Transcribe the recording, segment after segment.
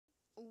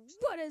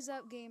What is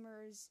up,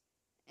 gamers?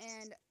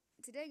 And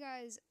today,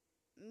 guys,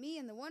 me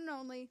and the one and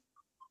only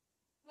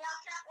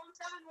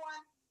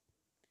MeowCat171.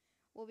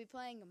 will be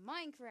playing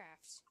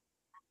Minecraft.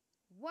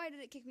 Why did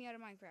it kick me out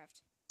of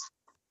Minecraft?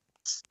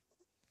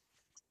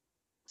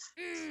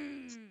 I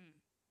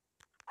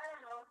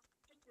don't know.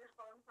 Just your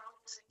phone,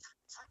 probably.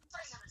 I'm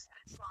playing on an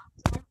Xbox,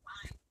 so I'm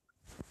fine.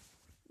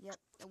 Yep,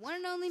 the one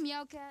and only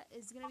MeowCat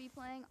is gonna be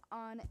playing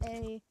on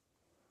a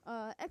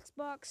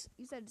Xbox.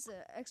 You said it's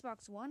a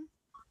Xbox One?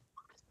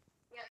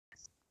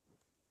 Yes.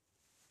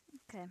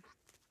 Okay.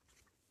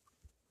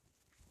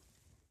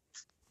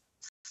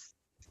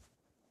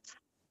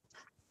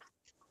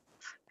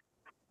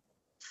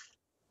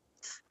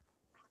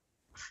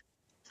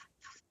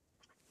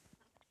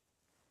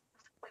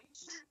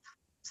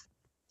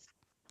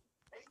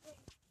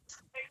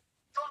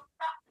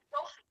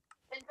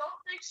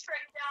 Don't dig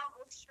straight down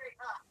or straight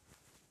up.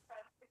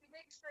 If you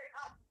dig straight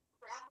up,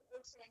 grab the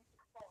sand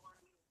can fall on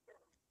you.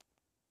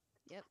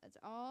 Yep, that's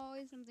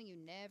always something you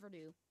never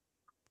do.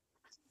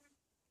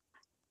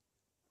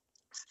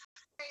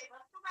 Hey,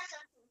 let's go back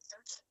up to the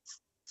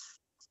surface.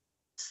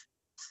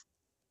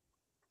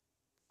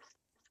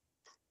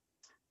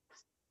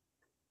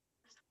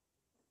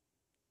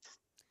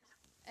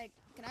 Hey,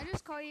 can I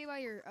just call you by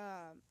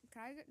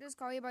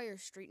your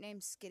street name,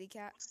 Skitty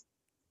Cat?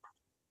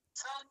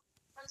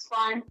 That's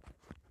fine.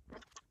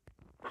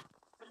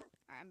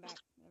 Alright, I'm back.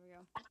 There we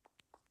go.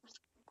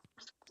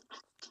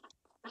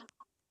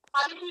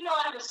 How did you know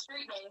I have a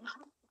street name?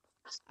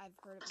 I've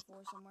heard it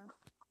before somewhere.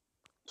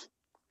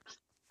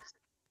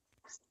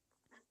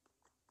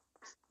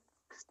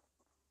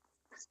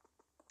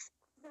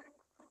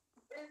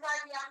 This is my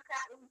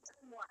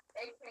MeowCat171,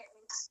 aka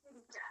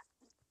Skitty Cat.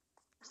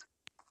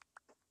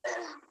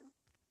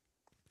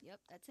 Yep,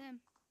 that's him.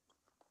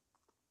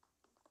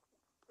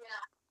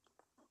 Yeah.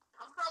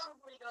 I'm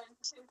probably going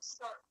to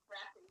start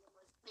rapping and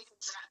like making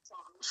rap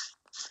songs.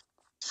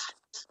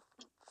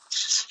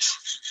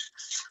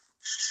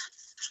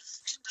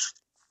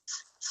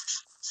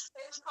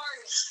 Hey,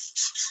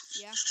 Lucarius.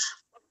 Yeah.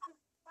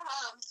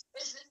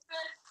 Is this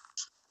good?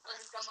 I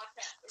just got my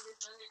cat. It is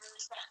really,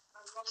 really fat.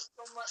 I love it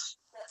so much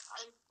that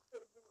I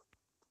could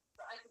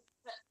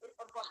pet it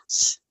a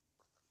bunch.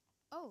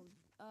 Oh,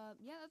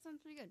 yeah, that sounds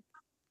pretty good.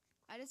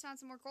 I just found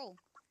some more coal.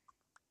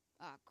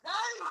 Ah,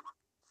 Nice!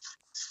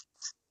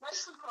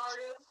 Nice,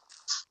 Lucarius.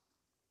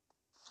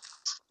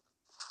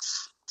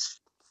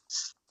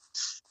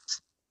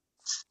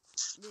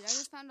 dude, I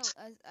just found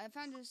I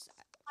found just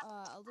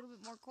a little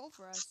bit more coal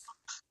for us.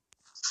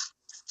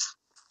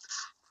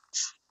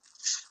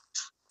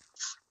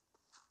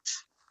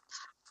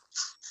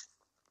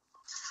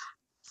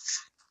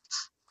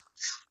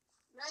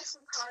 Nice,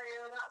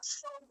 Lucario.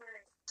 That's so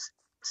great.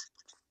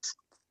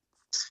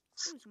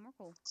 Ooh, some more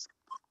coal.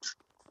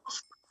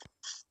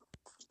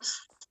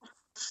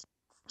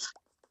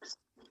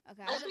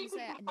 Okay, I was going to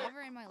say,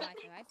 never in my life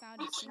have I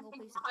found a single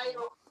piece of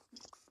coal.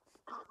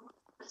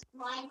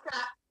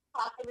 Minecraft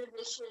Pocket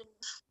Edition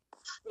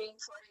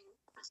gameplay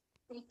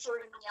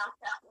featuring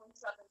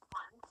MeowCat171.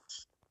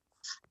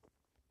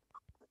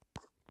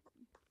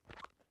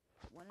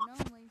 One and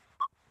only.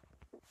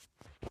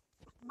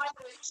 By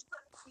the way, you should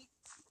put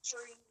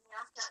featuring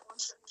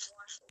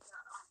MeowCat171 in the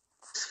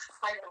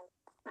title.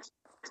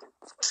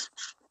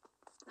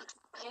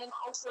 And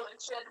also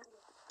it should be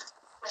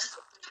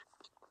recipe.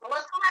 But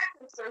let's go back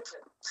to the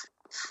surface.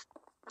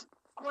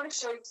 I want to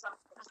show you something.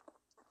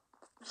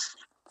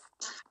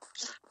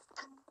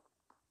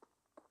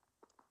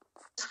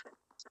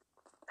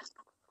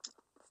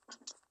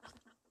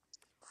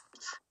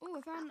 Ooh,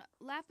 I found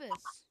lapis.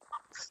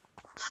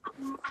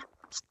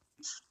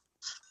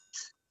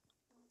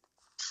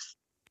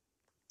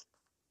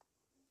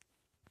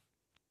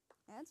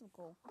 And some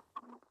coal.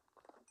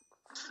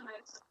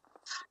 Nice.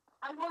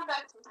 I'm going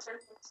back to the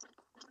surface.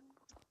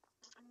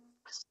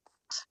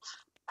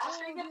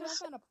 After you Oh, get dude, I this,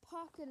 found a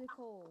pocket of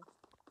coal.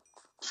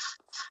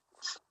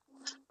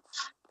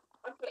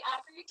 okay,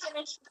 after you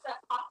finish with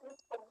that pocket of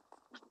coal,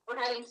 we're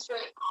heading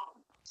straight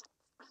home.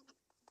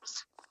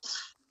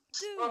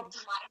 Well, Dude, to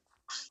my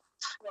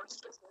more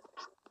specific.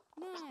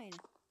 9,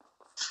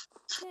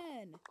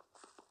 10,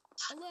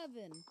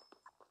 11,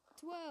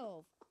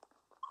 12,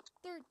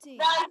 13,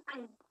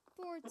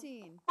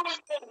 14,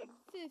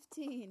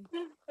 15,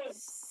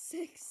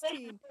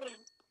 16,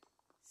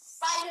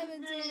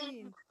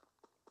 17,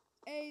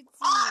 18,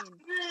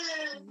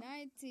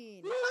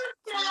 19, 20,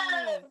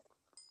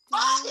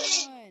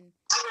 21,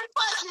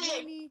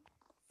 20,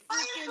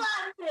 freaking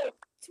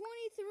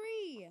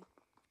 23.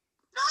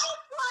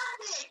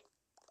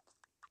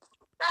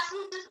 That's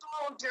just a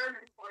little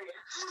German for you.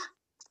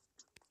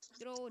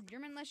 Good old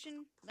German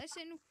lesson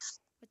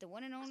with the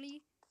one and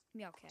only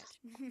MeowCat.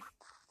 I'm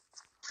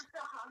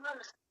gonna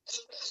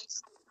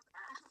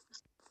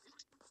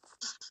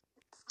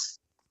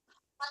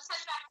let's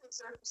head back to the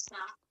surface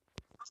now.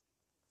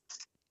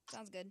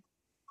 Sounds good.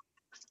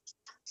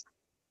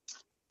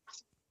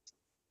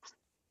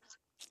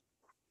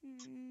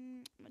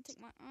 I'm gonna take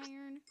my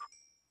iron.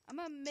 I'm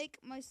gonna make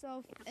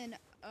myself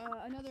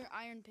another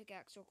iron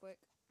pickaxe real quick.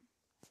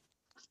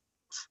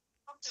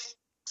 Okay.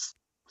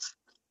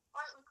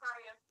 Alright,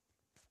 Lucario.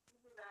 You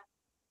do that.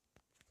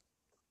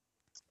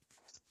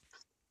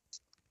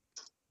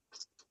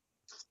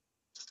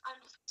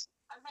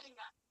 I'm heading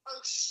out.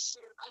 Oh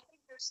shit, I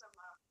think there's some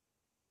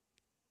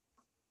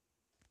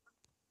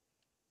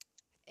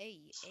Hey.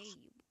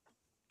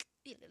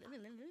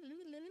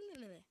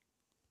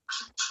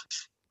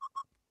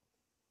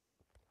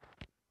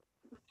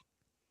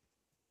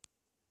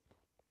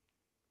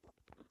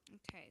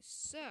 Okay,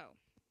 so.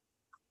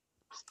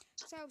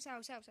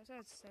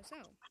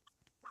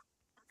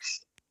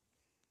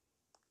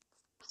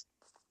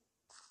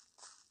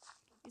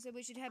 You said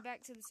we should head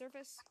back to the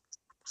surface?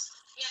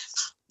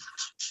 yes.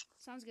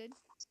 Sounds good.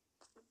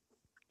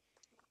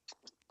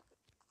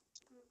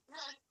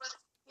 But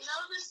you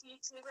know this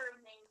YouTuber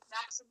named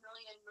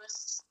Maximilian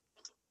Mus?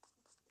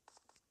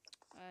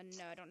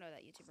 No, I don't know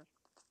that YouTuber.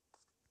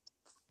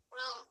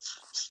 Well,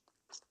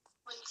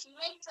 like he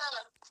makes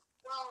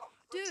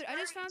Dude, I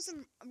just found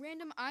some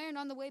random iron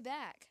on the way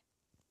back.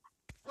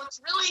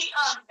 What's really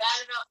bad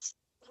about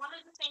one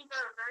of the things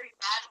that are very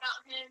bad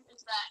about him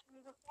is that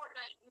he's a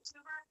Fortnite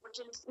YouTuber, which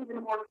is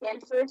even more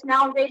cancerous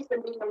nowadays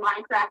than being a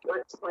Minecraft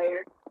Let's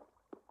Player.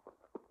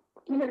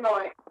 Even though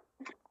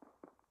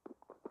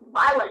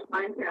I like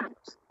Minecraft,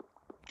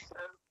 so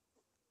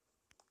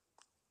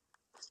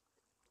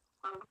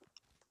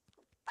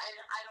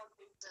I don't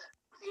think that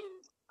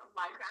being a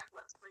Minecraft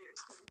Let's Player is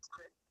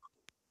cancerous.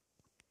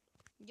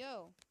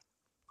 Yo.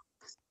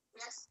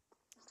 Yes.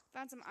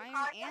 Found some iron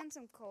and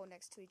some coal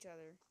next to each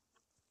other.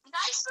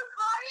 Nice,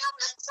 Lucario!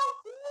 That's so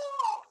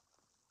cool!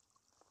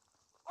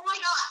 Oh my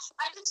gosh,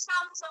 I just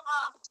found some,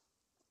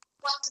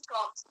 what's it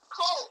called?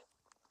 Coal!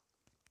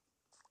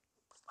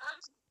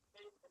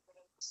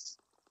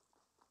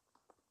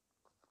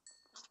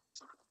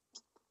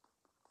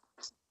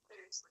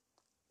 Seriously.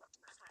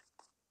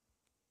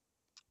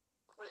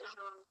 What is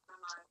wrong with my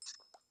mind?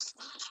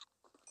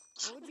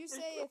 What would you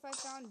say if I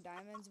found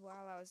diamonds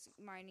while I was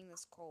mining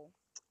this coal?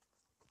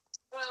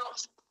 Well,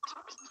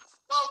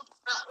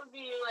 that would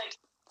be like,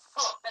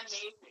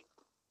 amazing.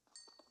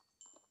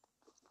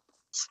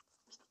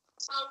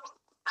 So,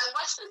 I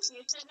watched this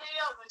YouTube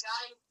video of a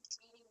guy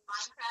beating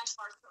Minecraft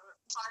hardcore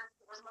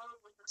mode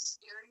with a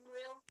steering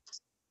wheel.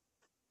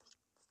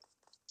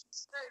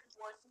 It's very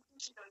cool. I think you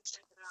should go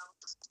check it out.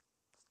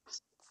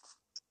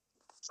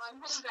 So I'm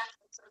heading back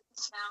to the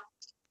surface now.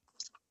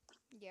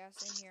 Yeah,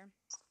 same here.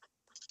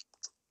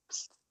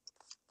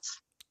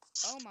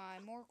 Oh my,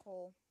 more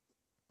coal.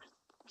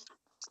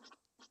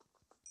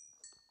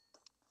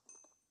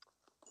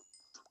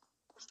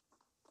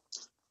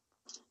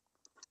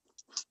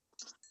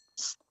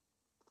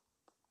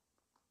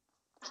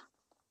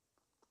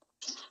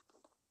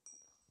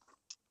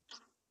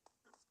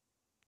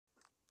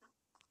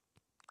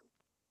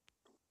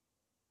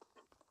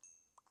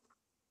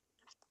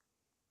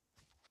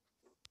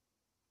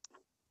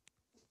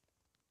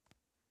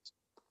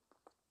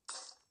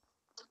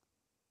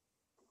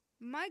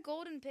 My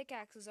golden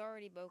pickaxe is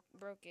already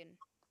broken.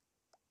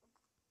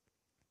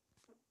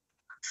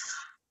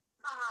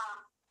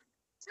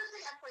 Good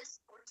thing I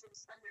placed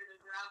torches under the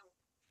gravel.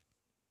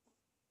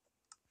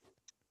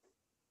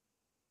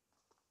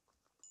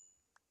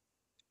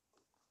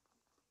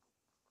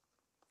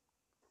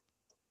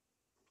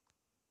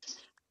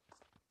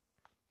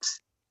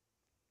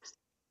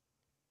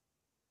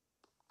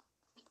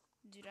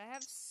 Dude, I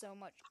have so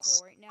much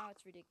coal right now,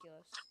 it's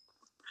ridiculous.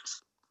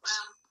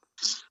 Wow.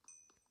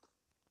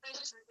 That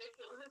is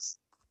ridiculous.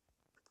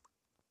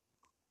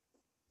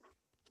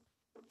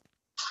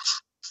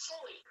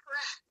 Holy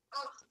crap.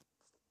 Oh.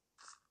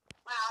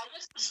 Wow, I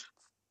just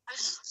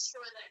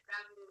destroyed that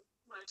gravel with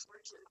my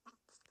torches.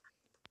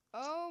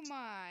 Oh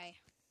my.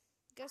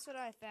 Guess what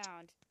I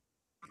found?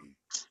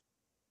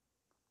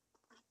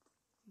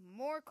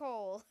 More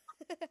coal.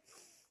 Like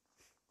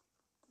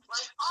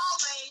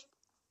always.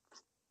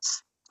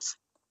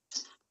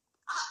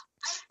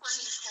 I have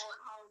plenty of coal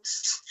at home.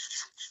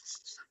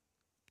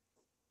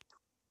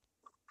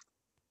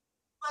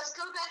 Let's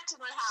go back to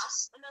my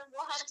house, and then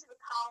we'll head to the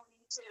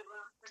colony to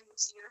bring you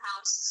to your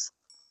house.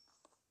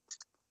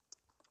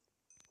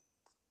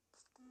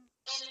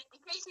 And in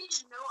case you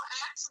didn't know, I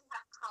actually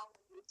have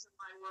colonies in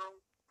my world.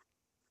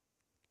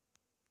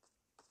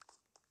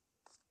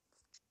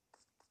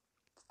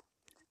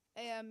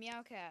 Hey,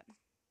 MeowCat.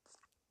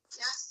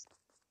 Yes?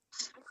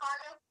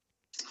 Ricardo?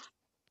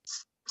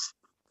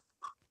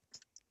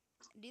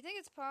 Do you think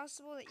it's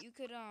possible that you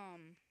could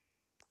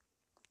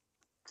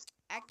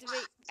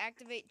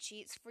activate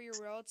cheats for your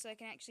world so I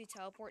can actually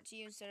teleport to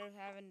you instead of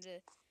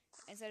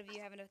you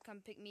having to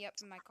come pick me up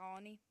from my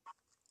colony?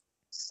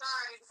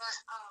 Sorry, but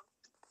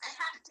I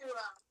have to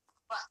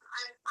but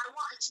I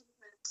want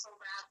achievements so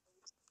badly.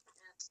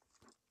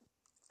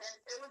 And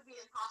it would be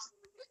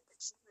impossible to get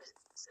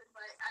achievements if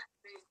I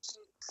activated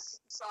cheats.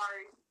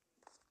 Sorry.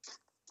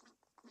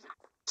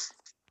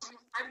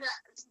 I'm not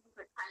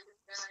achievement kind of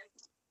guy.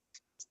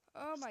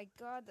 Oh my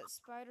god, that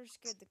spider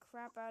scared the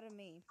crap out of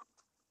me.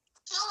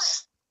 Kill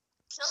it!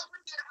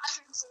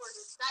 sword,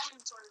 or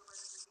diamond sword, or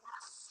whatever you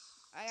have.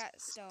 I got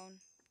stone.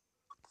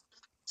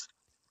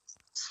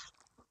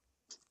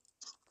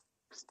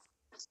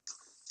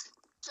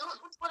 Do it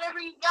with whatever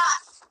you got.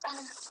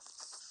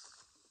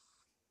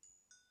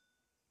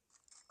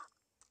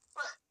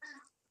 But,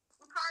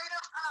 Ricardo,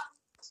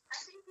 I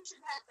think we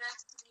should head back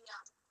to the,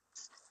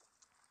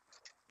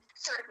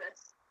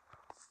 surface.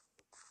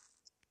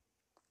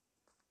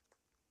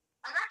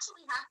 I'm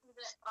actually happy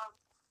that,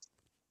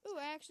 Ooh,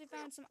 I actually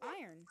found some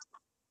iron.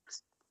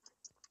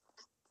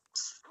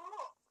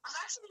 cool. I'm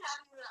actually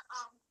happy that,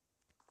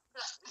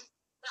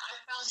 that I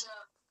found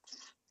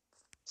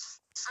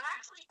I'm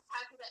actually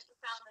happy that you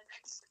found an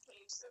extra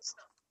cave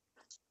system.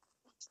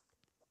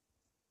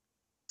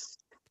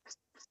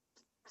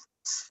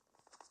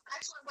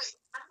 Actually, wait,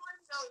 I'm going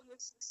to go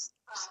use this,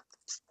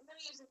 I'm going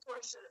to use the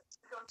torch to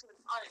go to an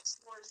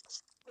unexplored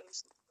cave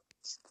system.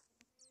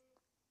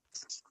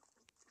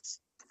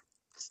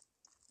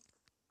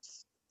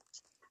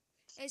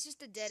 It's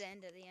just a dead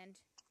end at the end.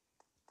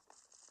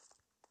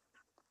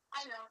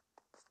 I know,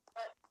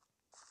 but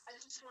I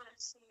just want to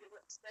see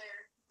what's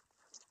there.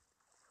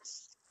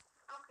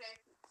 Okay,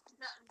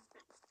 nothing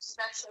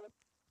special.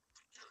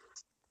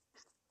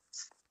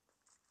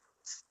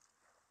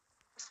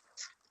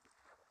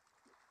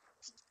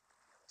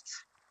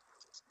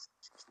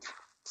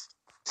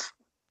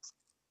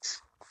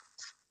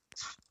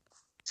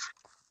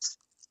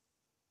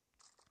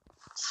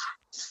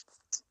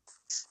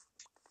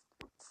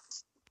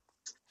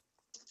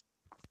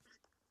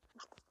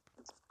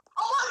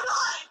 Oh my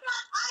god, I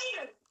got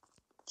iron!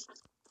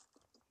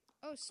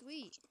 Oh,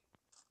 sweet.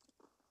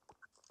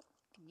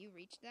 Can you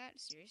reach that?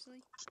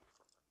 Seriously?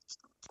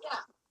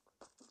 Yeah.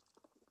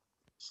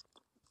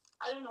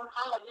 I don't know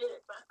how I did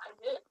it, but I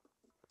did it.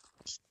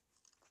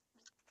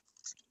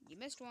 You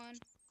missed one.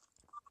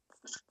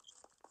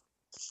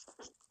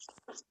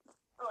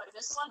 Oh, wait,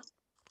 this one?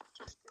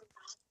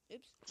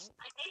 Oops. Oh.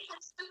 I hate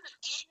this stupid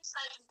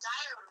game-side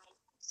diorite.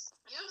 It's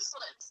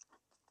useless.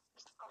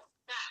 Oh,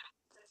 that.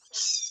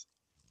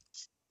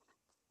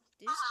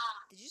 Did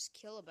you just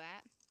kill a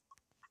bat?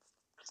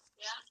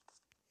 Yeah.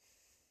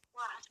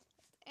 Why?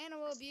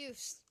 Animal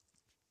abuse.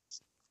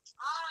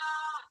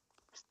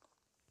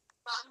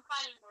 But I'm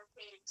finding more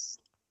caves.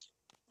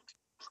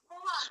 Hold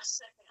on a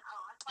second.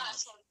 Oh, I thought I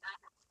saw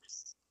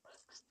diamonds. But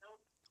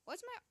nope.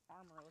 What's my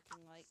armor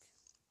looking like?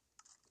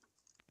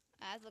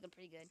 That's looking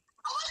pretty good.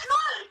 Oh my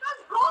god, I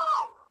found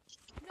gold!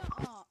 No,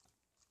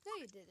 no,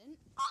 you didn't.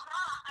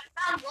 I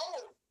found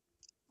gold.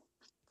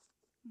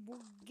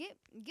 Well, get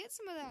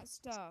some of that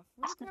stuff.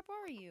 Where the crap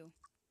are you?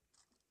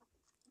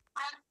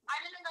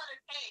 I'm in another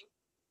cave.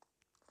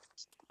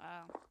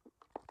 Oh.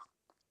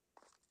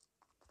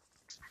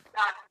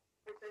 God,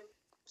 stupid.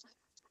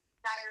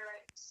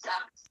 Diorite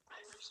sucks.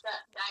 I wish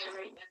that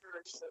diorite never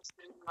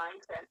existed in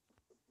Minecraft.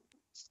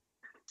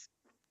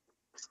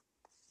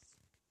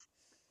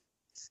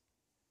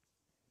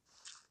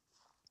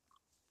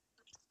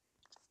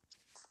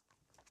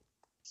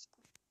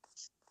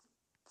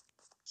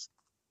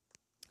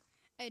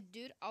 Hey,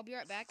 dude, I'll be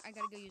right back. I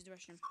gotta go use the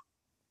restroom.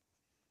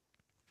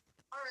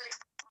 Alright.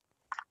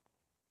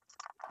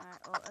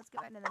 Alright, well, let's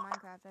get back into the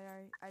Minecraft.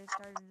 I just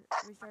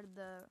restarted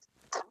the,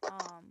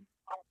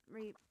 you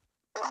know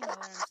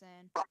what I'm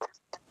saying.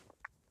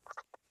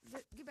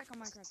 Get back on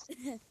Minecraft.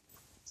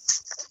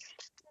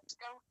 Let's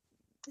go.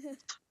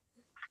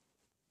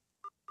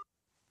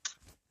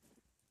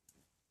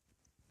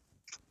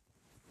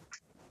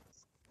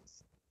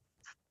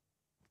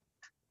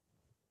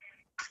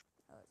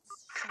 Oh, it's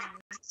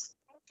shiny.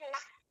 Okay.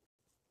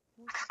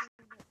 I'm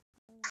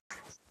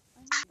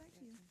back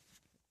to you.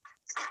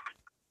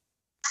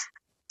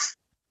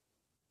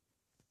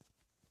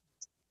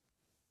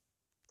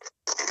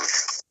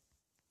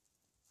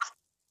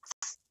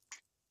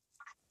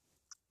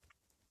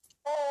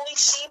 Holy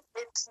sheep,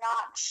 it's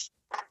not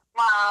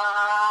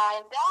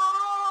my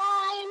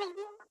diamond.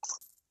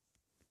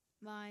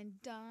 Mine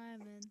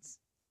diamonds.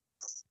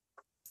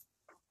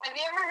 Have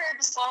you ever heard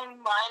the song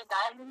Mine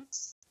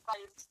Diamonds by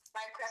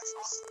Minecraft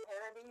Awesome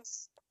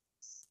Parodies?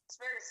 It's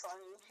very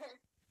funny.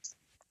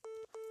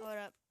 Hold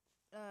up.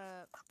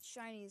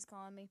 Shiny is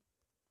calling me.